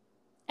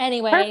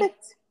 Anyway,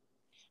 perfect.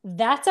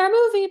 That's our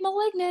movie,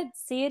 Malignant.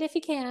 See it if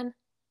you can.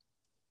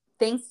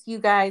 Thanks, you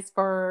guys,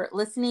 for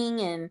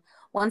listening. And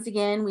once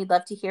again, we'd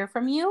love to hear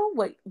from you.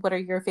 What are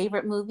your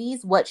favorite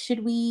movies? What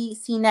should we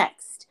see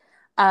next?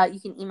 You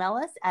can email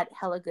us at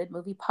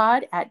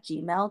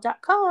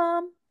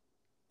hellagoodmoviepod@gmail.com.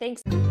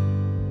 Thanks.